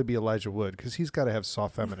 it'd probably be Elijah Wood because he's got to have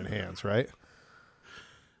soft feminine hands, right?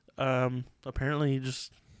 Apparently you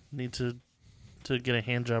just need to get a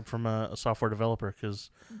hand job from a software developer because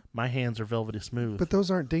my hands are velvety smooth. But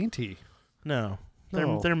those aren't dainty. No.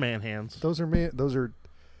 They're man hands. Those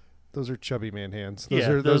are chubby man hands.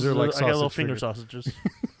 Those are like I got little sausage finger fingers. sausages.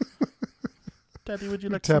 Daddy, would you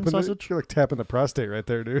like some sausage? You're tapping the prostate right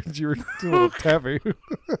there, dude. You were doing a little tapping.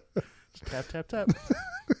 Just tap, tap, tap.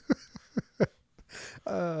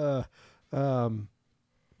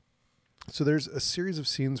 So there's a series of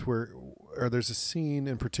scenes there's a scene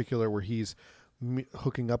in particular where he's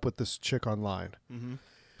hooking up with this chick online. Mm-hmm.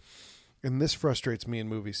 And this frustrates me in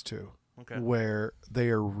movies too. Okay. Where they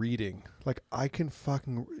are reading.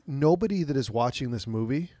 Nobody that is watching this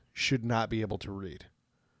movie should not be able to read.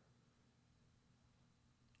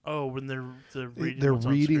 Oh, when they're reading They're what's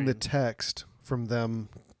on reading screen. the text from them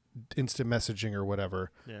instant messaging or whatever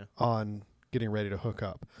on getting ready to hook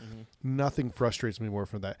up. Mhm. Nothing frustrates me more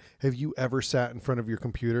from that. Have you ever sat in front of your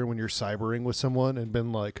computer when you're cybering with someone and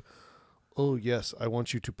been like, oh, yes, I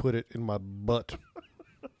want you to put it in my butt,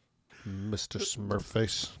 Mr.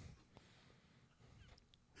 Smurfface?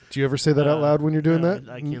 Do you ever say that out loud when you're doing no, that?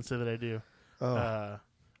 I can't say that I do. Oh.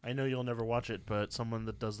 I know you'll never watch it, but someone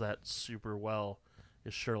that does that super well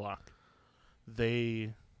is Sherlock.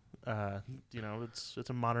 They, it's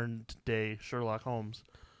a modern day Sherlock Holmes.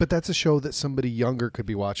 But that's a show that somebody younger could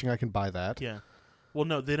be watching. I can buy that. Yeah. Well,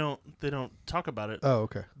 no, they don't talk about it. Oh,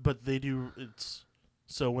 okay. But they do. It's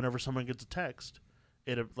so whenever someone gets a text,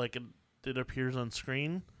 it appears on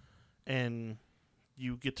screen, and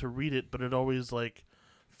you get to read it. But it always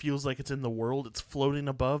feels like it's in the world. It's floating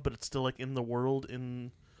above, but it's still in the world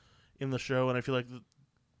in the show. And I feel like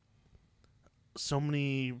so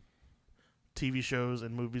many TV shows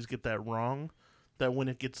and movies get that wrong. That when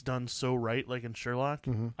it gets done so right, like in Sherlock,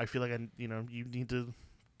 I feel like you need to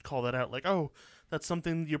call that out. Like, oh, that's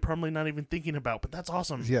something you're probably not even thinking about, but that's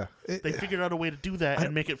awesome. Yeah, they figured out a way to do that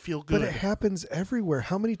and make it feel good. But it happens everywhere.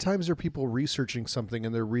 How many times are people researching something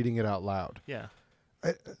and they're reading it out loud? Yeah.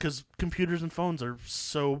 Because computers and phones are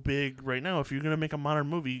so big right now. If you're going to make a modern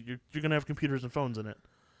movie, you're going to have computers and phones in it.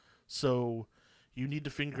 So you need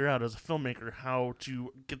to figure out as a filmmaker how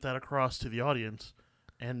to get that across to the audience.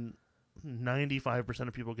 And 95%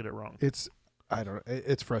 of people get it wrong. It's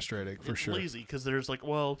frustrating for sure. It's lazy because there's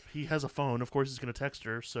he has a phone. Of course he's going to text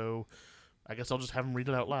her. So I guess I'll just have him read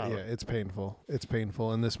it out loud. Yeah, it's painful. It's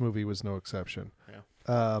painful. And this movie was no exception.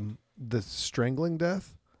 Yeah. The strangling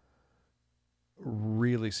death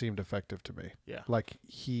really seemed effective to me. Yeah. Like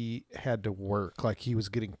he had to work. Like he was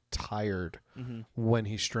getting tired when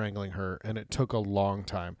he's strangling her, and it took a long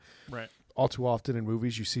time. Right. All too often in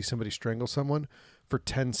movies, you see somebody strangle someone for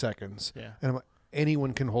 10 seconds. Yeah. And I'm like,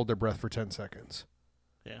 anyone can hold their breath for 10 seconds.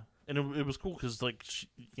 Yeah. And it was cool because,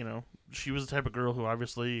 she was the type of girl who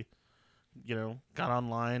obviously, got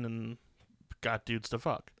online and got dudes to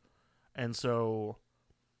fuck. And so,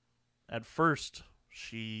 at first,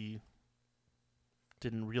 she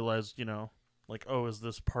didn't realize, oh, is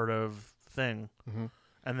this part of the thing? Mm-hmm.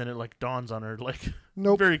 And then it, dawns on her,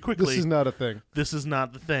 nope, very quickly. This is not a thing. This is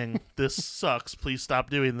not the thing. This sucks. Please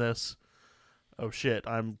stop doing this. Oh, shit.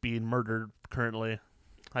 I'm being murdered currently.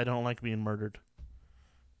 I don't like being murdered.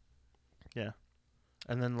 Yeah.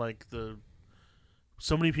 And then,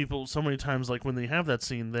 so many people, so many times, when they have that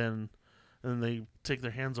scene, then they take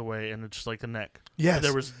their hands away, and it's just the neck. Yes. And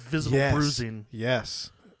there was visible bruising.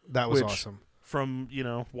 Yes. That was awesome. From,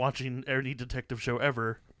 watching any detective show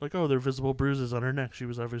ever, there are visible bruises on her neck. She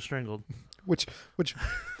was obviously strangled. Which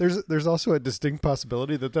there's also a distinct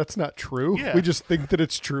possibility that that's not true. Yeah. We just think that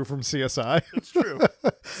it's true from CSI. It's true.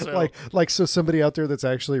 So, so somebody out there that's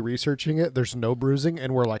actually researching it, there's no bruising,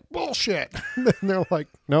 and we're like, bullshit. And they're like,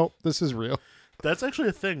 nope, this is real. That's actually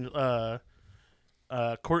a thing.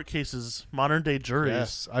 Court cases, modern day juries.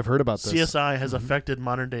 Yes, I've heard about this. CSI has affected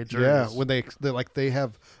modern day juries. Yeah, when they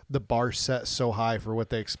have the bar set so high for what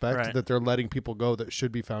they expect that they're letting people go that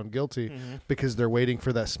should be found guilty because they're waiting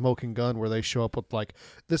for that smoking gun where they show up with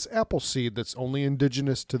this apple seed that's only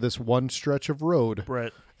indigenous to this one stretch of road,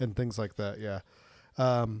 right, and things like that. Yeah,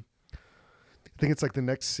 I think it's the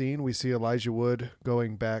next scene we see Elijah Wood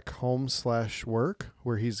going back home / work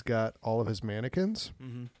where he's got all of his mannequins.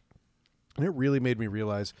 Mm-hmm. And it really made me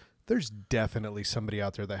realize there's definitely somebody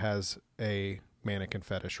out there that has a mannequin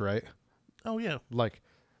fetish, right? Oh, yeah.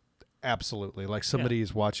 Absolutely. Somebody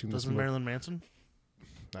is watching this. Doesn't Marilyn Manson?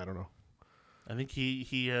 I don't know. I think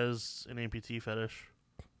he has an amputee fetish.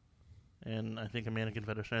 And I think a mannequin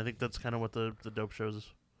fetish. And I think that's kind of what the Dope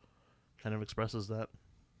shows kind of expresses that.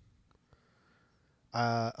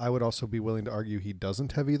 I would also be willing to argue he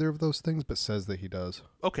doesn't have either of those things, but says that he does.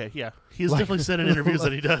 Okay, yeah, he's definitely said in interviews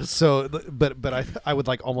that he does. So, but I would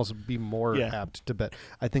almost be more apt to bet.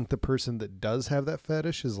 I think the person that does have that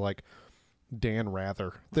fetish is Dan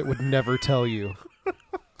Rather, that would never tell you.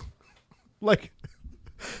 What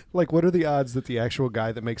are the odds that the actual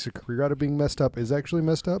guy that makes a career out of being messed up is actually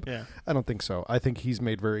messed up? Yeah, I don't think so. I think he's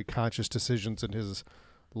made very conscious decisions in his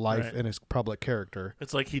life and his public character.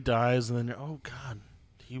 It's he dies and then oh god,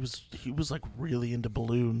 he was really into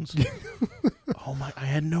balloons. Oh my, I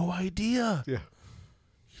had no idea. Yeah.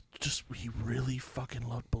 He really fucking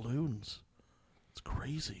loved balloons. It's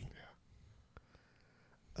crazy.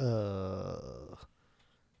 Yeah.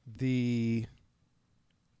 The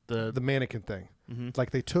mannequin thing. Mm-hmm.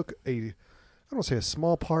 They took I don't say a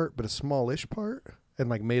small part, but a smallish part and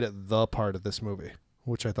made it the part of this movie,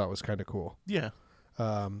 which I thought was kind of cool. Yeah.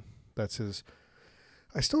 That's his.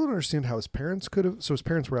 I still don't understand how his parents could have. So his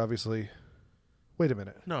parents were obviously. Wait a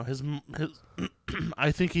minute. No, his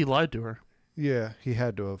I think he lied to her. Yeah, he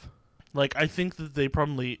had to have. Like, I think that they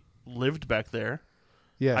probably lived back there.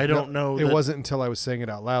 Yeah, I don't know. It wasn't until I was saying it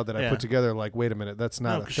out loud that I Yeah. put together, like, wait a minute, that's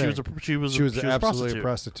not No, a 'cause thing. she was absolutely a a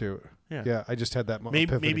prostitute. Yeah. Yeah, I just had that Maybe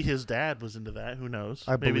epiphany. maybe his dad was into that. Who knows?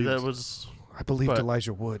 I Maybe that believed- was believed but-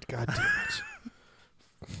 Elijah Wood. God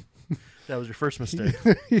damn your first mistake.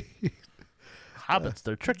 it. Hobbits,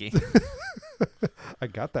 they're tricky. I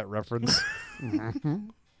got that reference. Mhm.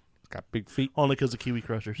 Got big feet. Only because of Kiwi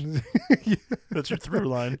Crushers. That's your through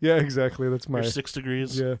line. Yeah, exactly. That's my. Your 6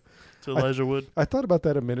 degrees Yeah, to Elijah Wood. I thought about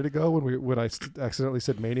that a minute ago when I accidentally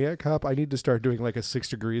said Maniac Cop. I need to start doing like a 6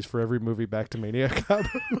 degrees for every movie back to Maniac Cop.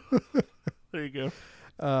 There you go.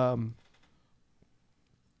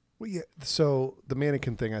 Well, yeah. So the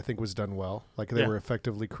mannequin thing, I think, was done well. Like they Yeah. were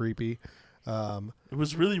effectively creepy. It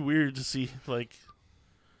was really weird to see, like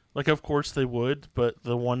of course they would, but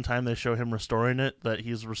the one time they show him restoring it, that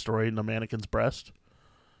he's restoring a mannequin's breast.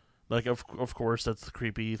 Like, of course, that's the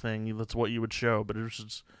creepy thing. That's what you would show, but it was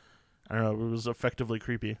just, I don't know, it was effectively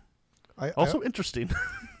creepy. Also interesting.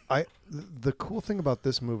 The cool thing about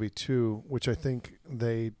this movie too, which I think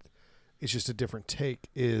it's just a different take,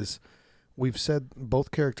 is we've said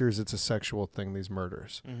both characters, it's a sexual thing, these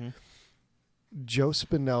murders. Mm-hmm. Joe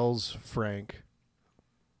Spinell's Frank,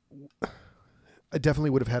 I definitely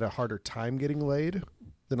would have had a harder time getting laid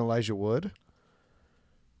than Elijah Wood.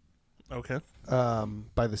 Okay.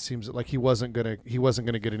 By the seams, like he wasn't gonna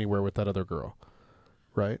get anywhere with that other girl,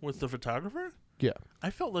 right? With the photographer? Yeah. I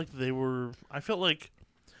felt like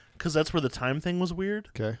because that's where the time thing was weird.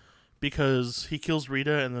 Okay. Because he kills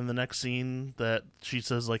Rita, and then the next scene that she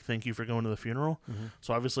says, like, thank you for going to the funeral. Mm-hmm.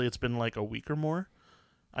 So obviously it's been like a week or more.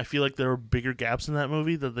 I feel like there are bigger gaps in that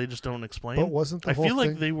movie that they just don't explain. But wasn't the I whole feel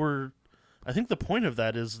like thing? they were. I think the point of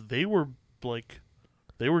that is they were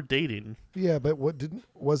dating. Yeah, but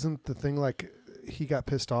wasn't the thing like he got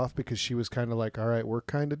pissed off because she was kind of like, all right, we're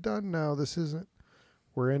kind of done now.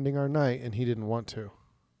 We're ending our night, and he didn't want to.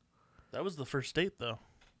 That was the first date, though.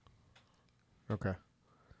 Okay.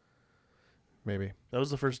 Maybe. That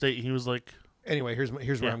was the first date. He was like, Anyway, here's where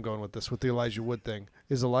Yeah. I'm going with this, with the Elijah Wood thing.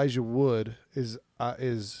 Is Elijah Wood is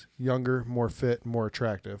younger, more fit, more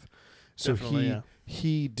attractive. So Definitely,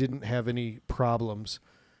 he didn't have any problems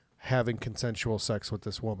having consensual sex with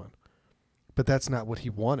this woman. But that's not what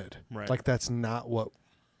he wanted. Right. Like that's not what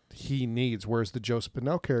he needs. Whereas the Joe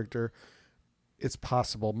Spinell character, it's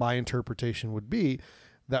possible, my interpretation would be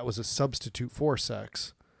that was a substitute for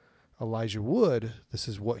sex. Elijah Wood, this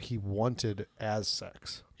is what he wanted as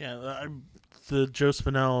sex. yeah, the Joe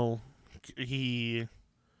Spinell,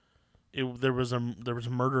 there was a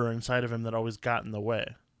murderer inside of him that always got in the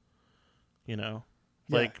way. You know,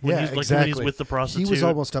 like when he's exactly. with the prostitute. He was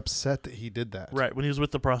almost upset that he did that. Right, when he was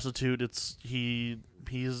with the prostitute, he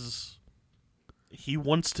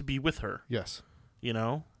wants to be with her. Yes. You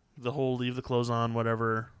know, the whole leave the clothes on,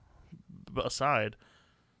 whatever aside.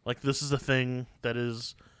 Like, this is a thing that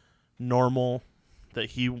is normal, that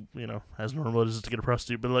he, you know, as normal as to get a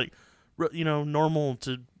prostitute, but like, you know, normal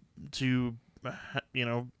to you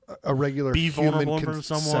know, A regular be human vulnerable in front of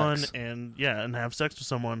someone sex. and have sex with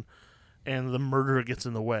someone, and the murderer gets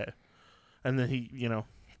in the way, and then he, you know,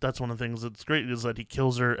 that's one of the things that's great, is that he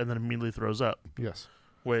kills her and then immediately throws up, Yes.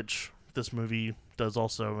 which this movie does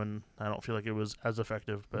also, and I don't feel like it was as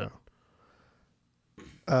effective, but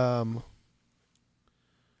No.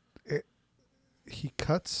 He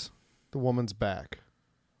cuts the woman's back.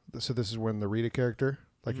 So this is when the Rita character,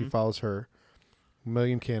 like he Mhm. follows her,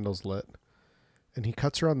 million candles lit, and he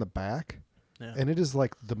cuts her on the back, yeah, and it is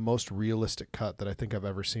like the most realistic cut that I think I've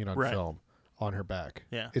ever seen on Right. film on her back.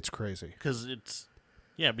 yeah, It's crazy. because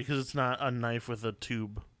it's not a knife with a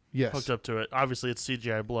tube Yes, hooked up to it. Obviously, it's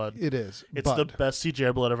CGI blood. it is. It's but, the best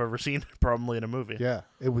CGI blood I've ever seen, probably in a movie. Yeah,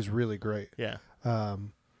 it was really great. Yeah.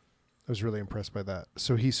 I was really impressed by that.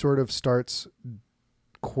 So he sort of starts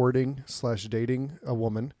courting/dating a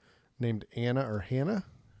woman named Anna or Hannah.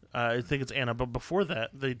 I think it's Anna, but before that,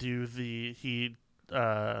 he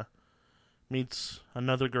meets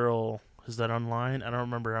another girl. Is that online? I don't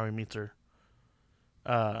remember how he meets her.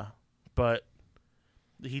 But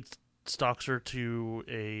he stalks her to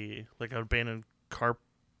an abandoned car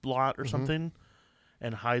lot or Mhm. something,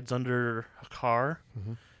 and hides under a car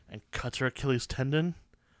Mhm. and cuts her Achilles tendon.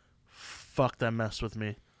 Fuck, that messed with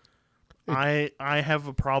me. I have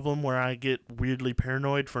a problem where I get weirdly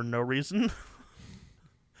paranoid for no reason.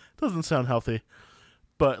 Doesn't sound healthy,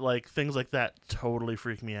 but like things like that totally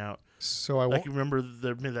freak me out. So I Like, won't. you remember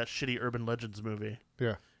that Shitty Urban Legends movie,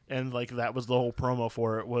 Yeah. and like that was the whole promo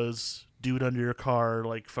for it, was dude under your car,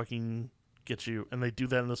 like fucking get you, and they do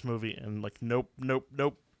that in this movie, and like, nope.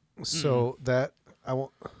 So that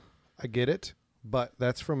I get it, but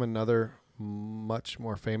that's from another much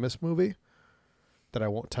more famous movie that I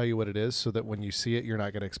won't tell you what it is, so that when you see it, you're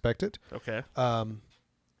not going to expect it. Okay.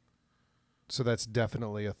 So that's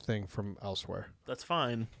definitely a thing from elsewhere. That's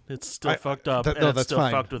fine. It's still fucked up. And No, it's that's still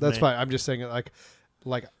fine. fucked with That's me. fine. I'm just saying it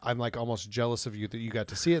like I'm like almost jealous of you that you got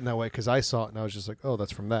to see it in that way, because I saw it and I was just like, oh,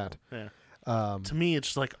 that's from that. Yeah. To me, it's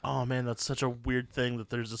just like, oh man, that's such a weird thing that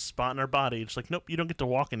there's a spot in our body. It's like, nope, you don't get to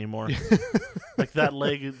walk anymore. Like that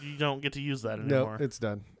leg, you don't get to use that anymore. No, it's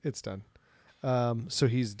done. It's done. So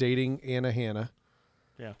he's dating Anna Hannah.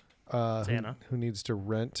 Yeah. It's Anna. who needs to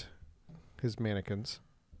rent his mannequins.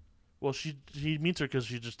 Well, he meets her because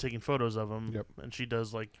she's just taking photos of him. Yep. And she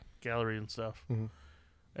does like gallery and stuff. Mm-hmm.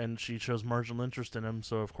 And she shows marginal interest in him,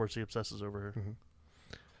 so of course he obsesses over her.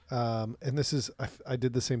 Mm-hmm. And this is I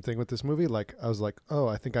did the same thing with this movie. Like I was like, oh,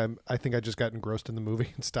 I think I just got engrossed in the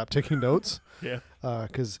movie and stopped taking notes. Yeah.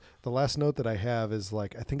 Because the last note that I have is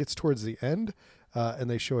like, I think it's towards the end, and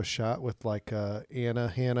they show a shot with like Anna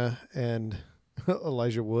Hannah and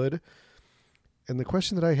Elijah Wood. And the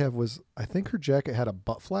question that I have was, I think her jacket had a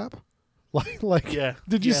butt flap. Like, Yeah.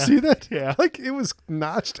 did you Yeah. see that? Yeah. Like it was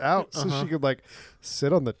notched out so Uh-huh. she could like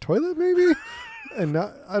sit on the toilet maybe. And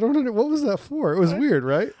not, I don't know, what was that for? It was weird,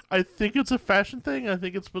 right? I think it's a fashion thing. I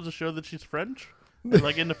think it's supposed to show that she's French, and,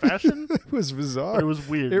 like into fashion. It was bizarre. But it was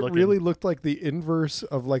weird. It looking. really looked like the inverse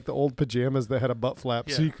of like the old pajamas that had a butt flap,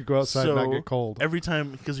 so Yeah. you could go outside and not So, get cold. Every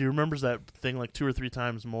time, because he remembers that thing like 2 or 3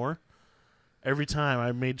 times more. Every time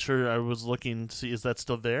I made sure I was looking to see, is that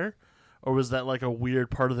still there? Or was that like a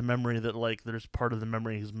weird part of the memory that like there's part of the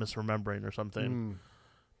memory he's misremembering or something?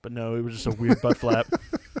 But no, it was just a weird butt flap.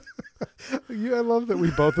 Yeah, I love that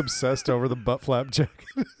we both obsessed over the butt flap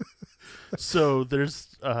jacket. So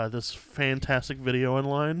there's this fantastic video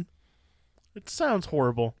online. It sounds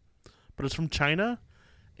horrible, but it's from China,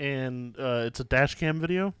 and it's a dash cam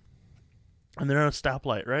video, and they're on a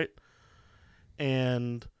stoplight, right?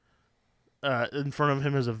 And in front of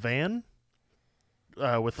him is a van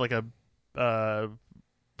with like a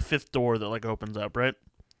fifth door that like opens up, right?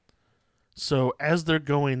 So as they're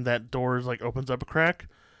going, that door is like opens up a crack,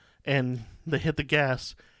 and they hit the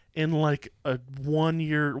gas, and like a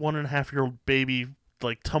 1.5-year-old baby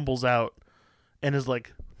like tumbles out, and is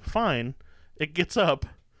like fine. It gets up,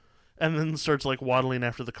 and then starts like waddling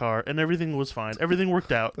after the car, and everything was fine. Everything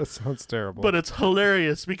worked out. That sounds terrible. But it's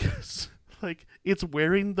hilarious because like it's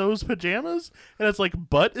wearing those pajamas, and it's like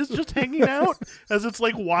butt is just hanging out as it's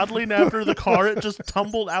like waddling after the car it just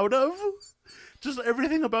tumbled out of. Just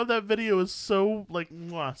everything about that video is so like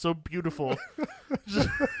mwah, so beautiful. I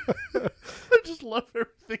just love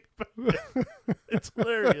everything about it. It's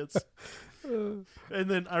hilarious. And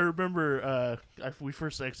then I remember we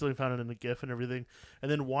first accidentally found it in a GIF and everything, and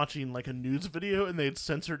then watching like a news video, and they'd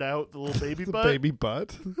censored out the little baby the butt. baby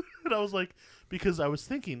butt. And I was like, because I was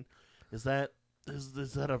thinking, is that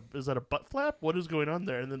a butt flap? What is going on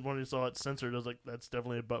there? And then when I saw it censored, I was like, that's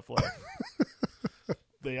definitely a butt flap.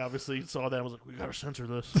 They obviously saw that. I was like, we gotta censor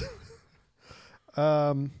this.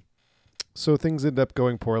 So things end up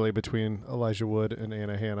going poorly between Elijah Wood and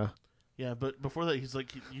Anna Hannah. Yeah, but before that, he's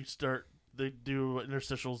like, they do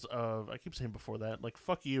interstitials of, I keep saying before that, like,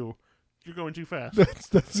 fuck you. You're going too fast.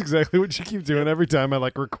 That's exactly what you keep doing every time I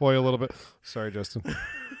like recoil a little bit. Sorry, Justin.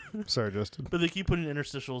 Sorry, Justin. But they keep putting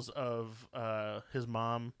interstitials of his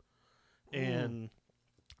mom, and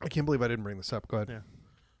I can't believe I didn't bring this up. Go ahead. Yeah.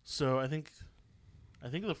 So I think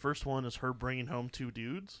the first one is her bringing home 2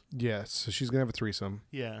 dudes. Yeah, so she's gonna have a threesome.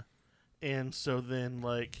 Yeah. And so then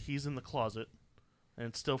like he's in the closet, and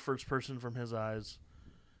it's still first person from his eyes,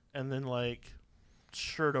 and then like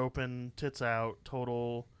shirt open, tits out,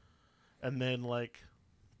 total, and then like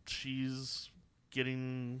she's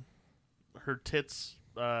getting her tits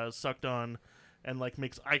sucked on, and like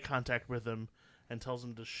makes eye contact with him and tells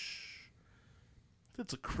him to shh.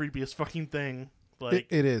 It's the creepiest fucking thing. Like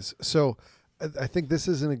It is. So I think this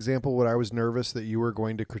is an example what I was nervous that you were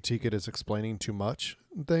going to critique it as explaining too much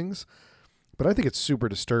and things. But I think it's super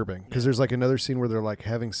disturbing because there's like another scene where they're like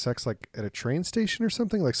having sex like at a train station or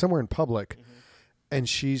something, like somewhere in public. Mm-hmm. And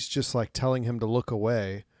she's just like telling him to look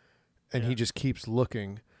away, and he just keeps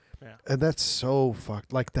looking. Yeah. And that's so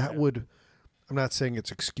fucked. Like that Yeah. would, I'm not saying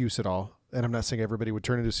it's excuse at all. And I'm not saying everybody would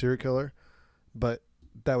turn into a serial killer, but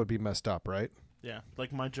that would be messed up, right? Yeah,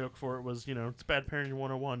 like my joke for it was, it's bad parenting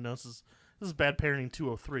 101. No, this is bad parenting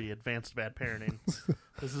 203, advanced bad parenting.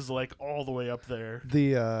 This is like all the way up there.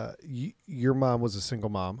 Your mom was a single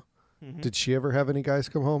mom. Mm-hmm. Did she ever have any guys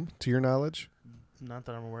come home, to your knowledge? Not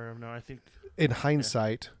that I'm aware of. No, I think In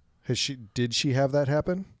hindsight, did she have that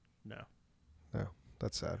happen? no.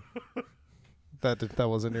 That's sad. That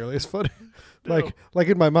wasn't nearly as funny. No. Like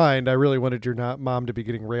in my mind, I really wanted your mom to be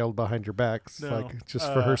getting railed behind your back, No. like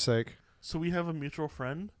just for her sake. So we have a mutual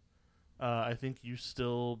friend. I think you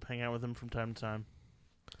still hang out with him from time to time.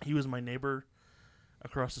 He was my neighbor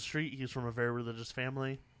across the street. He's from a very religious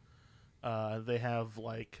family. They have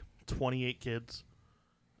like 28 kids,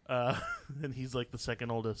 and he's like the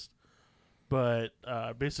second oldest. But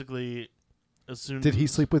basically, as soon Did he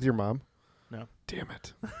as- sleep with your mom? No. Damn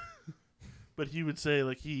it. But he would say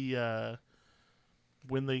like he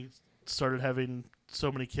when they started having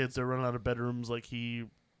so many kids, they were running out of bedrooms. Like he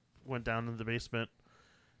went down in the basement,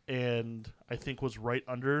 and I think was right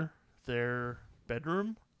under their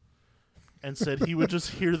bedroom, and said he would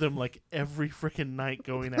just hear them like every freaking night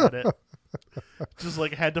going at it. Just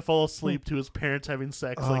like had to fall asleep to his parents having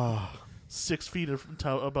sex like 6 feet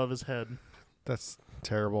above his head. That's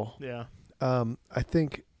terrible. Yeah. I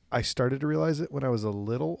think I started to realize it when I was a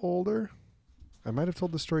little older. I might have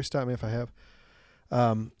told the story. Stop me if I have.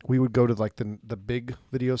 We would go to like the big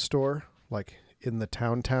video store, like in the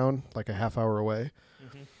town, like a half hour away.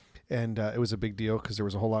 Mm-hmm. And it was a big deal because there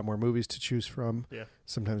was a whole lot more movies to choose from. Yeah.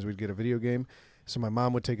 Sometimes we'd get a video game. So my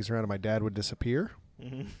mom would take us around and my dad would disappear.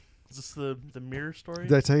 Mm-hmm. Is this the mirror story?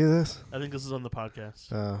 Did I tell you this? I think this is on the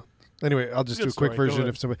podcast. Anyway, I'll just Good do a quick story. Go version ahead.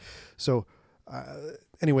 of somebody. So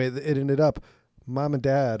anyway, it ended up mom and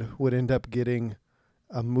dad would end up getting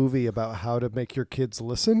a movie about how to make your kids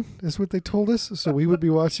listen is what they told us. So we would be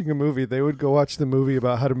watching a movie. They would go watch the movie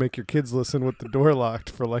about how to make your kids listen with the door locked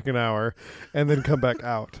for like an hour and then come back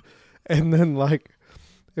out. And then like,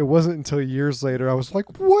 it wasn't until years later, I was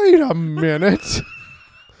like, wait a minute.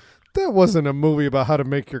 That wasn't a movie about how to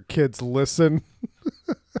make your kids listen.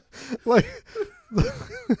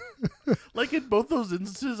 Like in both those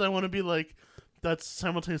instances, I want to be like, that's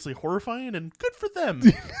simultaneously horrifying and good for them.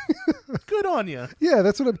 Good on you. yeah,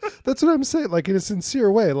 that's what I'm saying. Like in a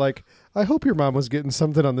sincere way. Like I hope your mom was getting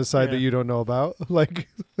something on the side Yeah. that you don't know about. Like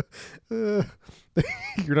you're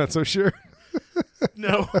not so sure.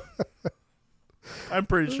 No. I'm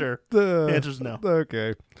pretty sure. The The answer's no.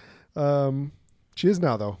 Okay. She is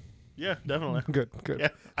now though. Yeah, definitely. Good.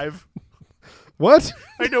 Yeah, What?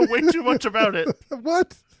 I know way too much about it.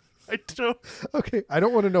 What? I don't. Okay, I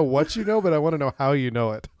don't want to know what you know, but I want to know how you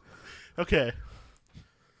know it. Okay.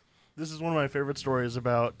 This is one of my favorite stories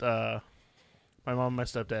about my mom and my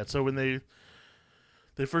stepdad. So when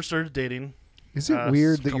they first started dating, Is it s-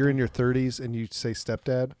 weird that you're couple- in your 30s and you say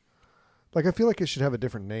stepdad? Like I feel like it should have a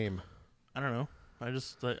different name. I don't know. I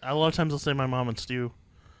just a lot of times I'll say my mom and Stu,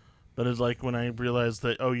 but it's like when I realize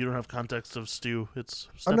that you don't have context of Stu, it's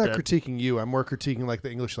stepdad. I'm not critiquing you. I'm more critiquing like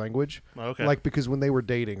the English language. Oh, okay. Like because when they were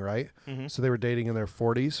dating, right? Mm-hmm. So they were dating in their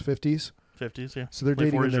 40s, 50s. 50s, yeah. So they're Late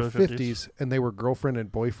dating in 40s, their early 50s, and they were girlfriend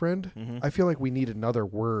and boyfriend. Mm-hmm. I feel like we need another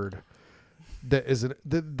word that isn't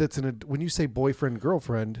that's in a. When you say boyfriend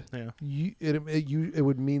girlfriend, Yeah. it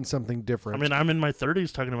would mean something I different. mean, I'm in my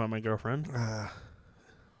 30s talking about my girlfriend. I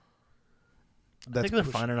That's think they're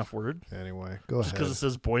push- fine enough word. Anyway, go Just ahead. because it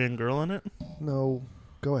says boy and girl in it. No,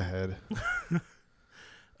 go ahead.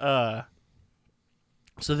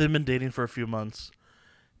 So they've been dating for a few months,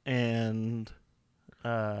 and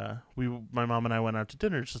my mom and I went out to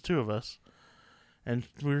dinner, just the two of us, and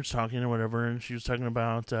we were just talking or whatever, and she was talking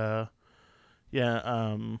about,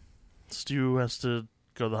 Stu has to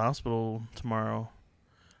go to the hospital tomorrow.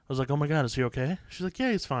 I was like, oh my God, is he okay? She's like,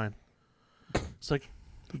 yeah, he's fine. It's like,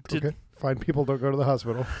 Okay, fine. People don't go to the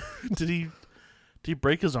hospital. did he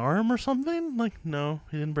break his arm or something? Like, no,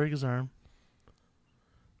 he didn't break his arm.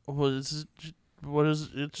 What is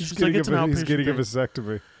it? She's like, it's an outpatient he's getting a thing.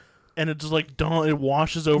 vasectomy. And it just like it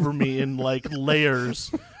washes over me in like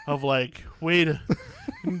layers of like, wait,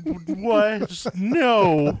 what? Just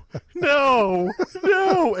no,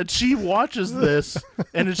 and she watches this,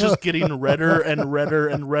 and it's just getting redder and redder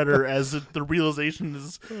and redder as the realization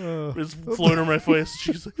is flowing over my face.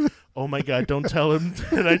 She's like, oh my God, don't tell him.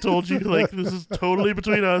 And I told you, like, this is totally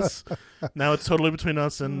between us. Now it's totally between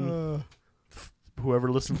us and whoever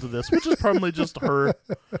listens to this, which is probably just her.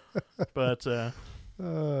 But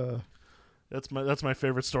that's my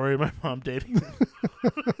favorite story of my mom dating.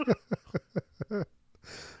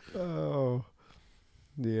 Oh,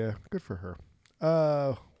 yeah, good for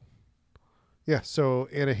her. Yeah. So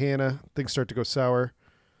Anna Hannah, things start to go sour.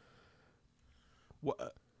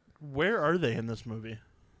 Where are they in this movie?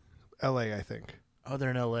 L.A. I think. Oh,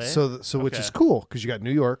 they're in L.A. So which is Okay. cool because you got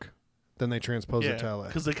New York, then they transpose it to L.A.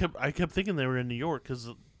 because I kept thinking they were in New York because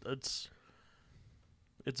it's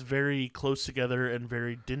it's very close together and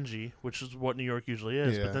very dingy, which is what New York usually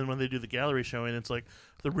is. Yeah. But then when they do the gallery showing, it's like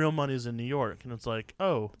the real money's in New York, and it's like,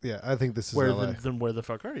 oh, Yeah, I think this is where LA. then where the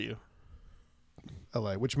fuck are you?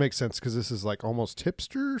 LA, which makes sense because this is like almost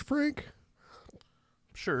hipster Frank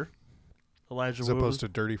Sure, Elijah as Wood opposed to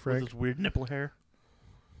dirty with Frank. his weird nipple hair.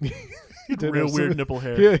 He did Real have weird some- nipple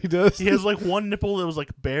hair. Yeah, he does. He has like one nipple that was like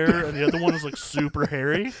bare, and the other one is like super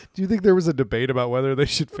hairy. Do you think there was a debate about whether they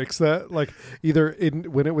should fix that? Like either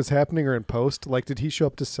in when it was happening or in post? Like did he show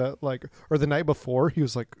up to set like or the night before? He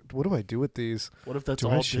was like, "What do I do with these?" What if that's Do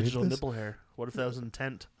I all shave digital this? nipple hair? What if that was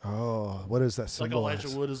intent? Oh, what does that Like symbolize?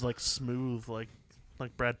 Elijah Wood is like smooth, like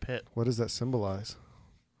Brad Pitt. What does that symbolize?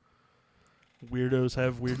 Weirdos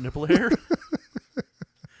have weird nipple hair.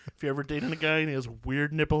 If you're ever dating a guy and he has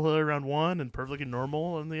weird nipple hair on one and perfectly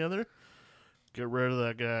normal on the other, get rid of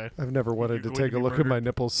that guy. I've never wanted to You're going take to a be look at my murdered.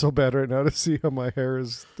 nipples so bad right now to see how my hair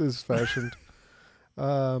is fashioned.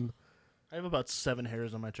 I have about 7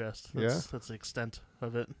 hairs on my chest. That's the extent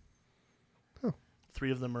of it. Oh.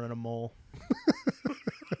 3 of them are in a mole.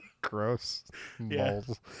 Gross. Yeah.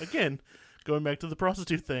 Moles. Again, going back to the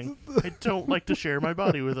prostitute thing, I don't like to share my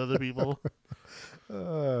body with other people.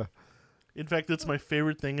 In fact, that's my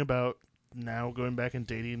favorite thing about now going back and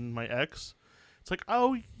dating my ex. It's like,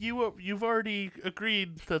 oh, you've already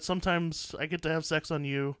agreed that sometimes I get to have sex on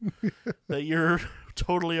you, that you're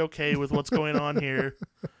totally okay with what's going on here.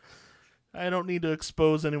 I don't need to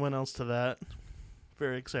expose anyone else to that.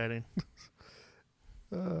 Very exciting.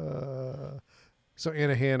 So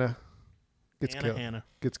Anna Hannah gets Anna killed. Hannah.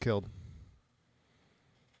 Gets killed.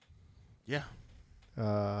 Yeah,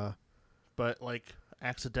 but like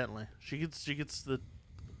accidentally, she gets the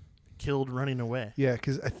killed running away. Yeah,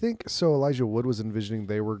 because I think so. Elijah Wood was envisioning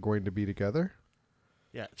they were going to be together.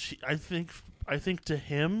 Yeah, I think to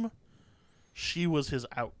him, she was his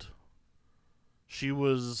out. She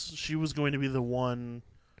was going to be the one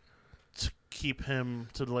to keep him,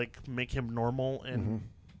 to like make him normal, and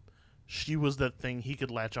she was that thing he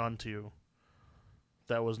could latch onto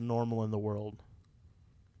that was normal in the world.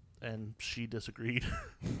 And she disagreed.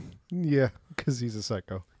 Yeah, because he's a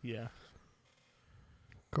psycho. Yeah.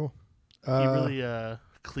 Cool. He really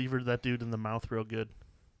cleavered that dude in the mouth real good.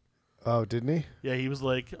 Oh, didn't he? Yeah, he was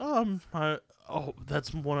like,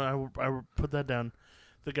 that's one, I would put that down.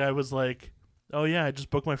 The guy was like, oh yeah, I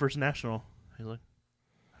just booked my first national. He's like,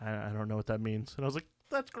 I don't know what that means. And I was like,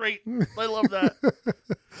 that's great. I love that.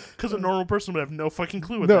 Because a normal person would have no fucking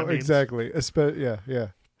clue what that means. Exactly. Yeah.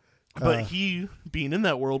 But he, being in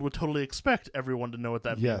that world, would totally expect everyone to know what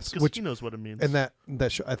that means. Yes, Because he knows what it means. And that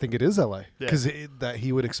I think it is LA Yeah. because that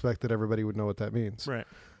he would expect that everybody would know what that means. Right.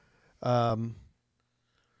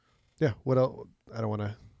 Yeah. What else? I don't want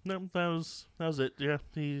to. No, that was it. Yeah,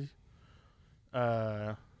 he.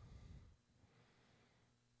 How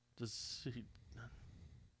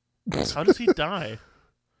does he die?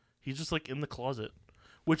 He's just like in the closet,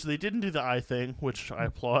 which they didn't do the eye thing, which I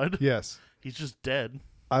applaud. Yes. He's just dead.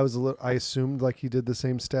 I assumed like he did the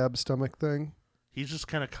same stab stomach thing. He's just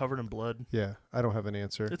kind of covered in blood. Yeah. I don't have an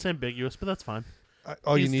answer. It's ambiguous, but that's fine.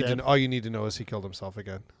 All you he's need dead. to all you need to know is he killed himself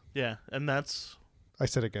again. Yeah, and that's I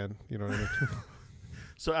said again. You know what I mean?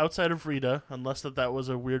 so. Outside of Rita, unless that was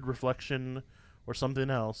a weird reflection or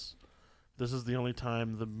something else, this is the only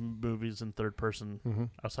time the movie's in third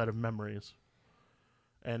person outside of memories.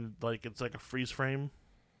 And like it's like a freeze frame,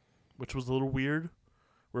 which was a little weird,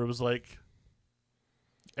 where it was like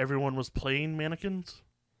everyone was playing mannequins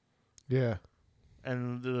Yeah.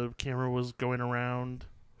 and the camera was going around,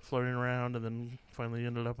 floating around, and then finally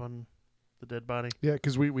ended up on the dead body. Yeah,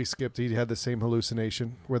 because we skipped. He had the same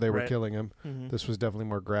hallucination where they were Right. killing him. Mm-hmm. This was definitely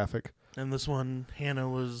more graphic. And this one, Hannah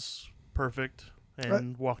was perfect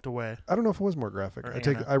and walked away. I don't know if it was more graphic. Or I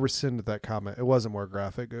Anna. I rescind that comment. It wasn't more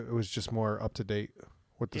graphic. It was just more up to date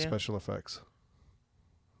with the Yeah. special effects.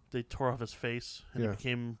 They tore off his face and Yeah. it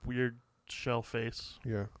became weird shell face.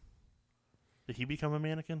 Yeah. Did he become a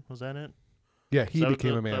mannequin? Was that it? Yeah, he Is that what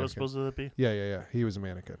became a That mannequin. was supposed to be? Yeah. He was a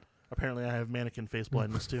mannequin. Apparently I have mannequin face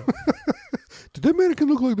blindness too. Did that mannequin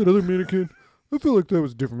look like that other mannequin? I feel like that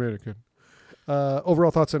was a different mannequin.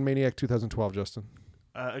 Overall thoughts on Maniac 2012, Justin?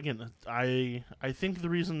 Again, I think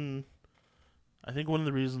one of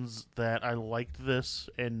the reasons that I liked this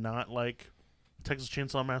and not like Texas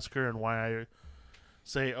Chainsaw Massacre, and why I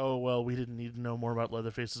say, oh well, we didn't need to know more about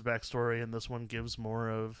Leatherface's backstory, and this one gives more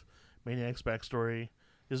of Maniac's backstory,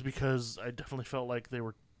 is because I definitely felt like they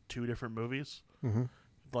were two different movies. Mm-hmm.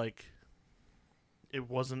 Like, it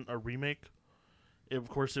wasn't a remake. Of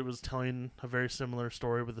course, it was telling a very similar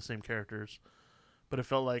story with the same characters, but it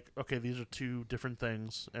felt like, okay, these are two different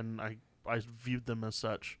things, and I viewed them as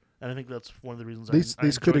such. And I think that's one of the reasons These I could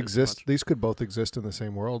enjoyed it so exist. much. These could both exist in the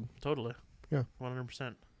same world. Totally. Yeah.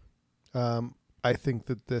 100%. I think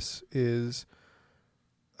that this is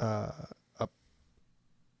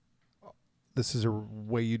this is a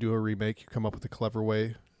way you do a remake. You come up with a clever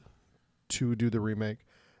way to do the remake,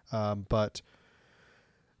 but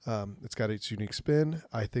it's got its unique spin.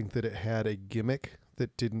 I think that it had a gimmick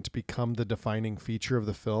that didn't become the defining feature of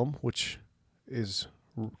the film, which is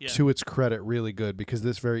to its credit really good, because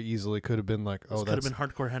this very easily could have been like, This could have been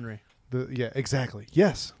Hardcore Henry. Exactly.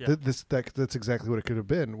 Yes. Yeah. That's exactly what it could have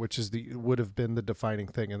been, which is would have been the defining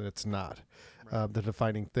thing, and it's not. Right. The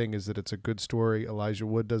defining thing is that it's a good story. Elijah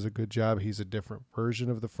Wood does a good job. He's a different version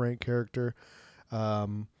of the Frank character,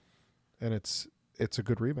 and it's a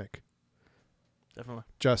good remake. Definitely.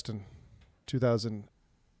 Justin,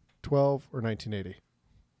 2012 or 1980?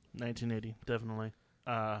 1980, definitely.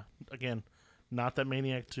 Again, not that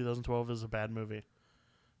Maniac 2012 is a bad movie,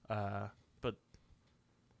 but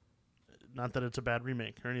not that it's a bad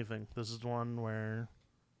remake or anything. This is one where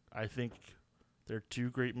I think they're two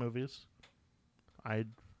great movies.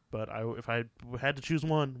 If I had to choose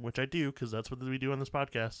one, which I do because that's what we do on this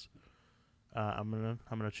podcast, I'm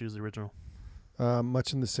gonna choose the original.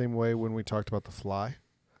 Much in the same way when we talked about The Fly,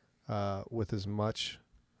 with as much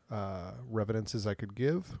reverence as I could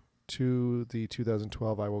give to the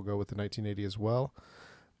 2012, I will go with the 1980 as well.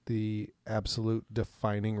 The absolute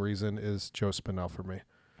defining reason is Joe Spinell for me.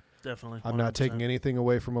 Definitely. 100%. I'm not taking anything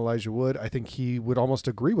away from Elijah Wood. I think he would almost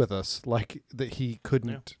agree with us, like that he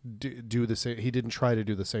couldn't do the same. He didn't try to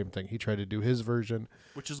do the same thing. He tried to do his version,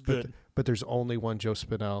 which is good. But there's only one Joe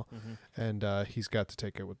Spinell, Mm-hmm. and he's got to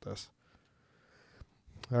take it with this.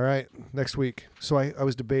 All right, next week. So I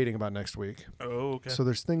was debating about next week. Oh, okay. So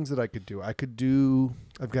there's things that I could do.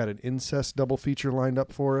 I've got an incest double feature lined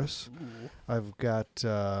up for us. Ooh. I've got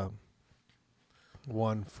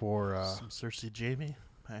one for some Cersei Jamie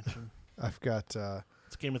action. I've got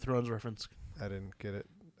It's a Game of Thrones reference. I didn't get it.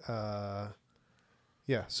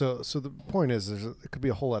 Yeah. So the point is, it could be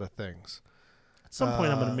a whole lot of things. At some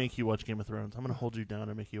point, I'm going to make you watch Game of Thrones. I'm going to hold you down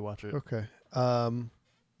and make you watch it. Okay.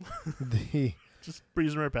 Just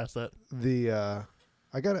breezing right past that.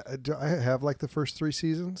 I have like the first 3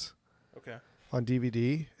 seasons Okay. on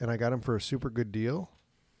DVD, and I got them for a super good deal,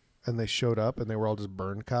 and they showed up, and they were all just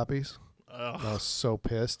burned copies. And I was so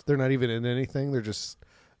pissed. They're not even in anything. They're just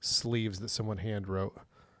sleeves that someone hand wrote.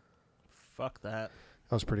 Fuck that.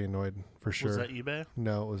 I was pretty annoyed for sure. Was that eBay?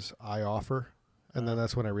 No, it was iOffer. And then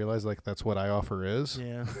that's when I realized, like, that's what iOffer is.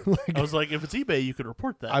 Yeah. Like, I was like, if it's eBay, you could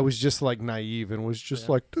report that. I was just, like, naive and was just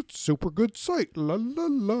like, that's super good site. La, la,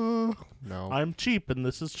 la. No. I'm cheap, and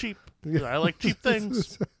this is cheap. I like cheap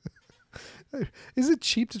things. Is it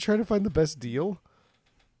cheap to try to find the best deal?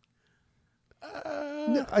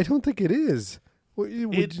 No, I don't think it is.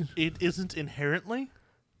 It isn't inherently,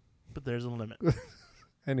 but there's a limit.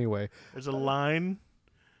 Anyway. There's a line,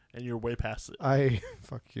 and you're way past it.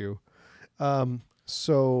 Fuck you.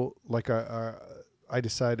 So, like, I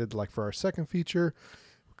decided, like, for our second feature,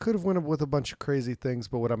 could have went with a bunch of crazy things,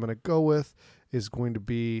 but what I'm going to go with is going to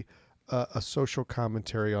be a social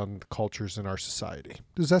commentary on the cultures in our society.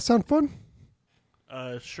 Does that sound fun?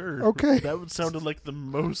 Sure. Okay. That would sound like the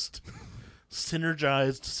most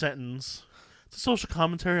synergized sentence. It's a social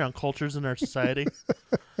commentary on cultures in our society.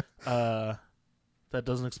 That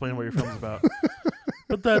doesn't explain what your film's about.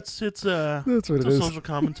 But it's what a it is. social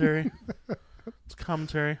commentary. It's a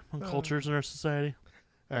commentary on cultures in our society.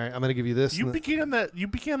 All right, I'm going to give you this. You began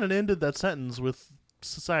and ended that sentence with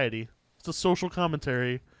society. It's a social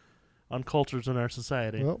commentary on cultures in our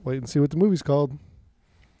society. Well, wait and see what the movie's called.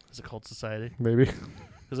 Is it called Society? Maybe.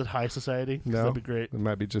 Is it High Society? 'Cause No. that'd be great. It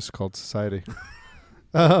might be just called Society.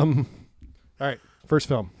 All right, first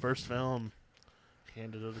film. First film.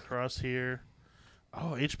 Handed it across here.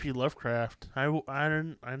 Oh, H.P. Lovecraft. I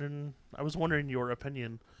was wondering your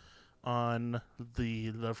opinion on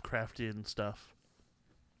the Lovecraftian stuff.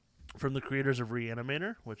 From the creators of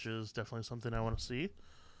Reanimator, which is definitely something I want to see.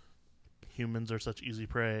 Humans are such easy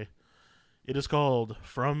prey. It is called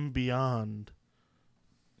From Beyond.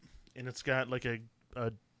 And it's got like a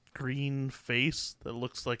green face that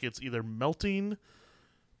looks like it's either melting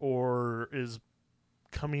or is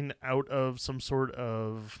coming out of some sort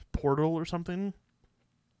of portal or something.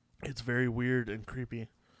 It's very weird and creepy.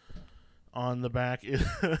 On the back is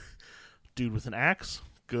dude with an axe.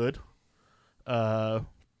 Good.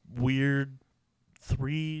 Weird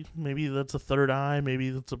 3. Maybe that's a third eye. Maybe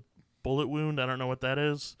that's a bullet wound. I don't know what that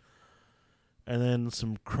is. And then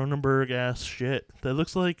some Cronenberg ass shit that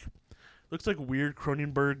looks like weird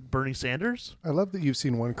Cronenberg Bernie Sanders. I love that you've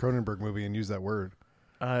seen one Cronenberg movie and use that word.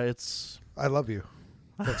 It's. I love you.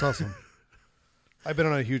 That's awesome. I've been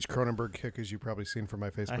on a huge Cronenberg kick, as you've probably seen from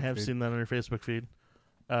my Facebook feed. I have seen that on your Facebook feed.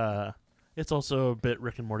 It's also a bit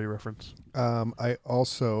Rick and Morty reference. I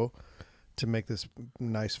also, to make this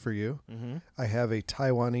nice for you, I have a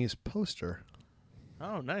Taiwanese poster.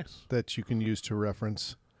 Oh, nice. That you can use to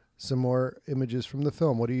reference some more images from the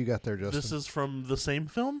film. What do you got there, Justin? This is from the same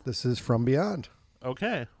film? This is From Beyond.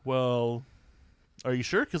 Okay. Well, are you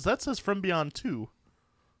sure? Because that says From Beyond 2.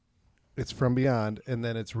 It's From Beyond, and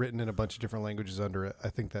then it's written in a bunch of different languages under it. I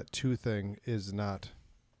think that 2 thing is not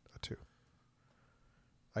a 2.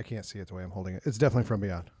 I can't see it the way I'm holding it. It's definitely From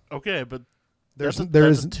Beyond. Okay, but there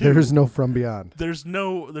is no From Beyond. There's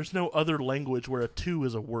no other language where a 2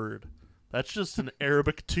 is a word. That's just an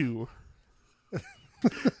Arabic 2.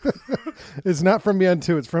 It's not From Beyond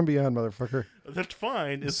 2. It's From Beyond, motherfucker. That's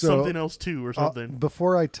fine. It's something else 2 or something.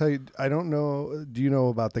 Before I tell you, I don't know. Do you know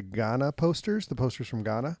about the Ghana posters? The posters from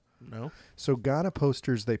Ghana? No. So Ghana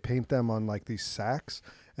posters, they paint them on like these sacks,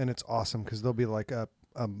 and it's awesome because they'll be like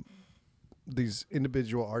these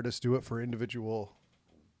individual artists do it for individual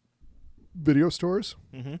video stores,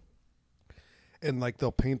 and like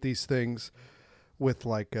they'll paint these things with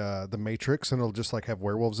like the Matrix, and it'll just like have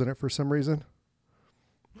werewolves in it for some reason.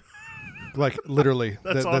 Like literally,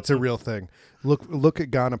 that's a real thing. Look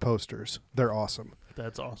at Ghana posters; they're awesome.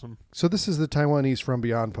 That's awesome. So this is the Taiwanese From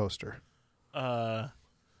Beyond poster.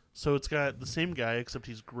 So it's got the same guy except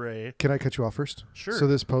he's gray. Can I cut you off first? Sure. So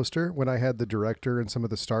this poster, when I had the director and some of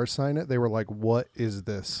the stars sign it, they were like, "What is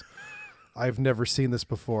this? I've never seen this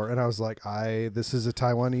before." And I was like, this is a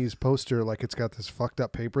Taiwanese poster. Like it's got this fucked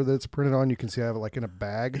up paper that it's printed on. You can see I have it like in a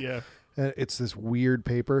bag. Yeah. And it's this weird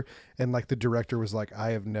paper. And like the director was like,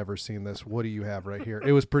 "I have never seen this. What do you have right here?"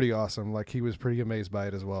 It was pretty awesome. Like he was pretty amazed by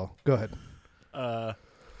it as well. Go ahead. So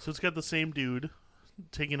it's got the same dude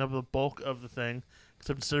taking up the bulk of the thing,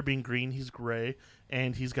 except instead of being green, he's gray,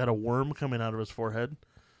 and he's got a worm coming out of his forehead,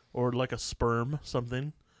 or like a sperm,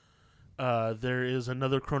 something. There is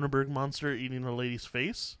another Cronenberg monster eating a lady's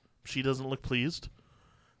face. She doesn't look pleased.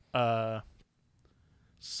 Some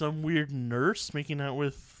weird nurse making out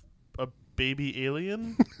with a baby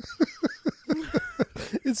alien.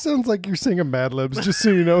 It sounds like you're singing Mad Libs, just so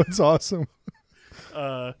you know. It's awesome.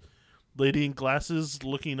 Lady in glasses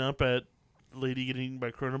looking up at lady getting eaten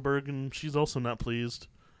by Cronenberg, and she's also not pleased.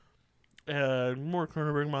 More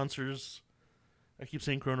Cronenberg monsters. I keep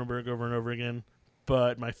saying Cronenberg over and over again,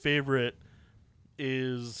 but my favorite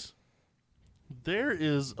is there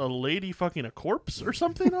is a lady fucking a corpse or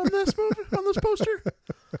something on this movie, on this poster,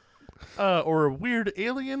 or a weird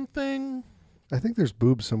alien thing. I think there's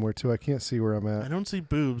boobs somewhere too. I can't see where I'm at. I don't see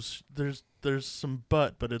boobs. There's some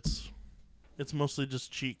butt, but it's mostly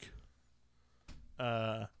just cheek.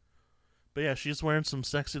 But yeah, she's wearing some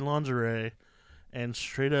sexy lingerie and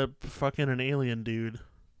straight up fucking an alien dude.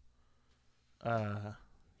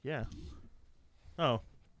 Yeah. Oh,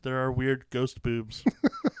 there are weird ghost boobs.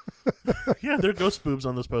 Yeah, there are ghost boobs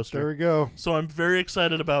on this poster. There we go. So I'm very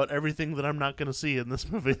excited about everything that I'm not going to see in this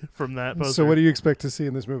movie from that poster. So what do you expect to see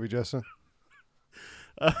in this movie, Justin?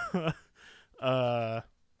 I'm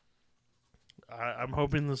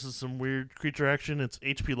hoping this is some weird creature action. It's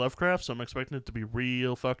H.P. Lovecraft, so I'm expecting it to be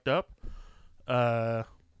real fucked up. I'm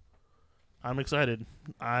excited.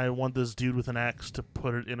 I want this dude with an axe to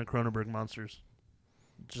put it in a Cronenberg Monsters.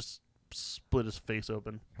 Just split his face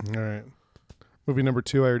open. All right. Movie number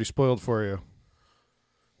 2, I already spoiled for you.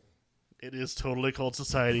 It is totally Cult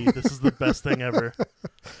Society. This is the best thing ever.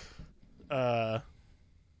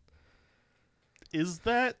 Is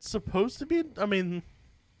that supposed to be... I mean...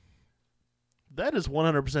 That is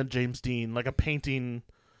 100% James Dean, like a painted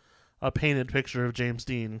picture of James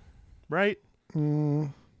Dean, right?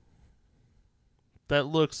 That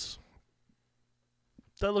looks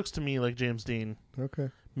to me like James Dean. Okay.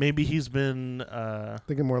 Maybe he's been... I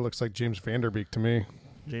think it more looks like James Vanderbeek to me.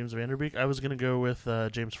 James Vanderbeek? I was going to go with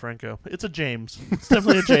James Franco. It's a James. It's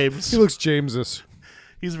definitely a James. He looks James-ish.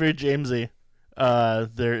 He's very Jamesy.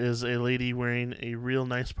 There is a lady wearing a real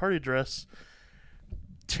nice party dress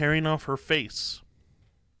tearing off her face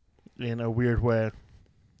in a weird way.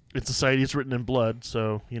 In society, it's written in blood,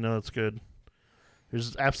 so you know it's good.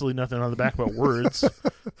 There's absolutely nothing on the back but words.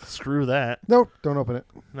 Screw that. Nope, don't open it.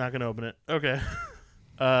 Not gonna open it. Okay.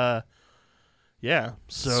 Yeah.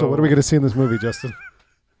 So what are we gonna see in this movie, Justin?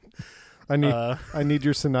 I need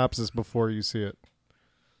your synopsis before you see it.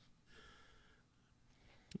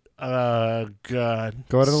 God.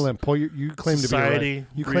 Go out on a limb. Paul, you claim Society, to be a writer.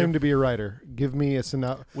 You claim to be a writer. Give me a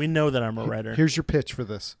synopsis. We know that I'm a writer. Here's your pitch for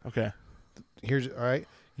this. Okay. All right.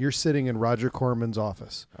 You're sitting in Roger Corman's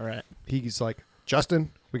office. All right. He's like,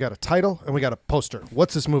 Justin, we got a title and we got a poster.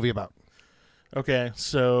 What's this movie about? Okay,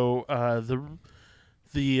 so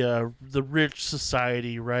the rich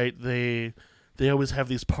society, right? They always have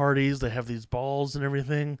these parties, they have these balls and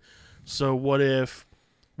everything. So what if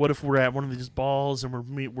we're at one of these balls and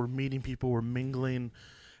we're meeting people, we're mingling,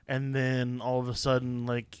 and then all of a sudden,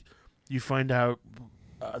 like, you find out,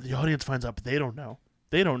 the audience finds out, but they don't know.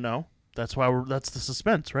 They don't know. That's the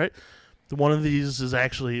suspense, right? One of these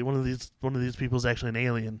people is actually an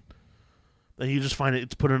alien. And you just find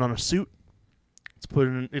it's putting on a suit.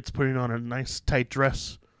 It's putting on a nice tight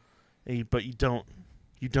dress, but you don't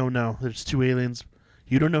know. There's two aliens.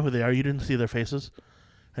 You don't know who they are. You didn't see their faces,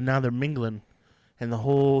 and now they're mingling, and the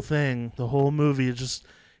whole movie is just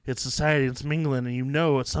it's society. It's mingling, and you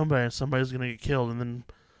know it's somebody's gonna get killed, and then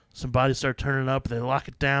some bodies start turning up. They lock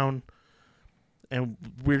it down, and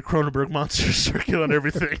weird Cronenberg monsters start killing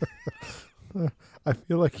everything. I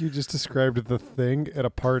feel like you just described The Thing at a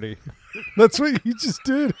party. That's what you just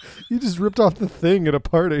did. You just ripped off The Thing at a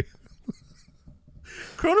party.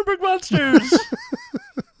 Cronenberg monsters.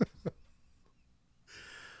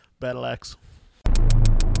 Battle Axe.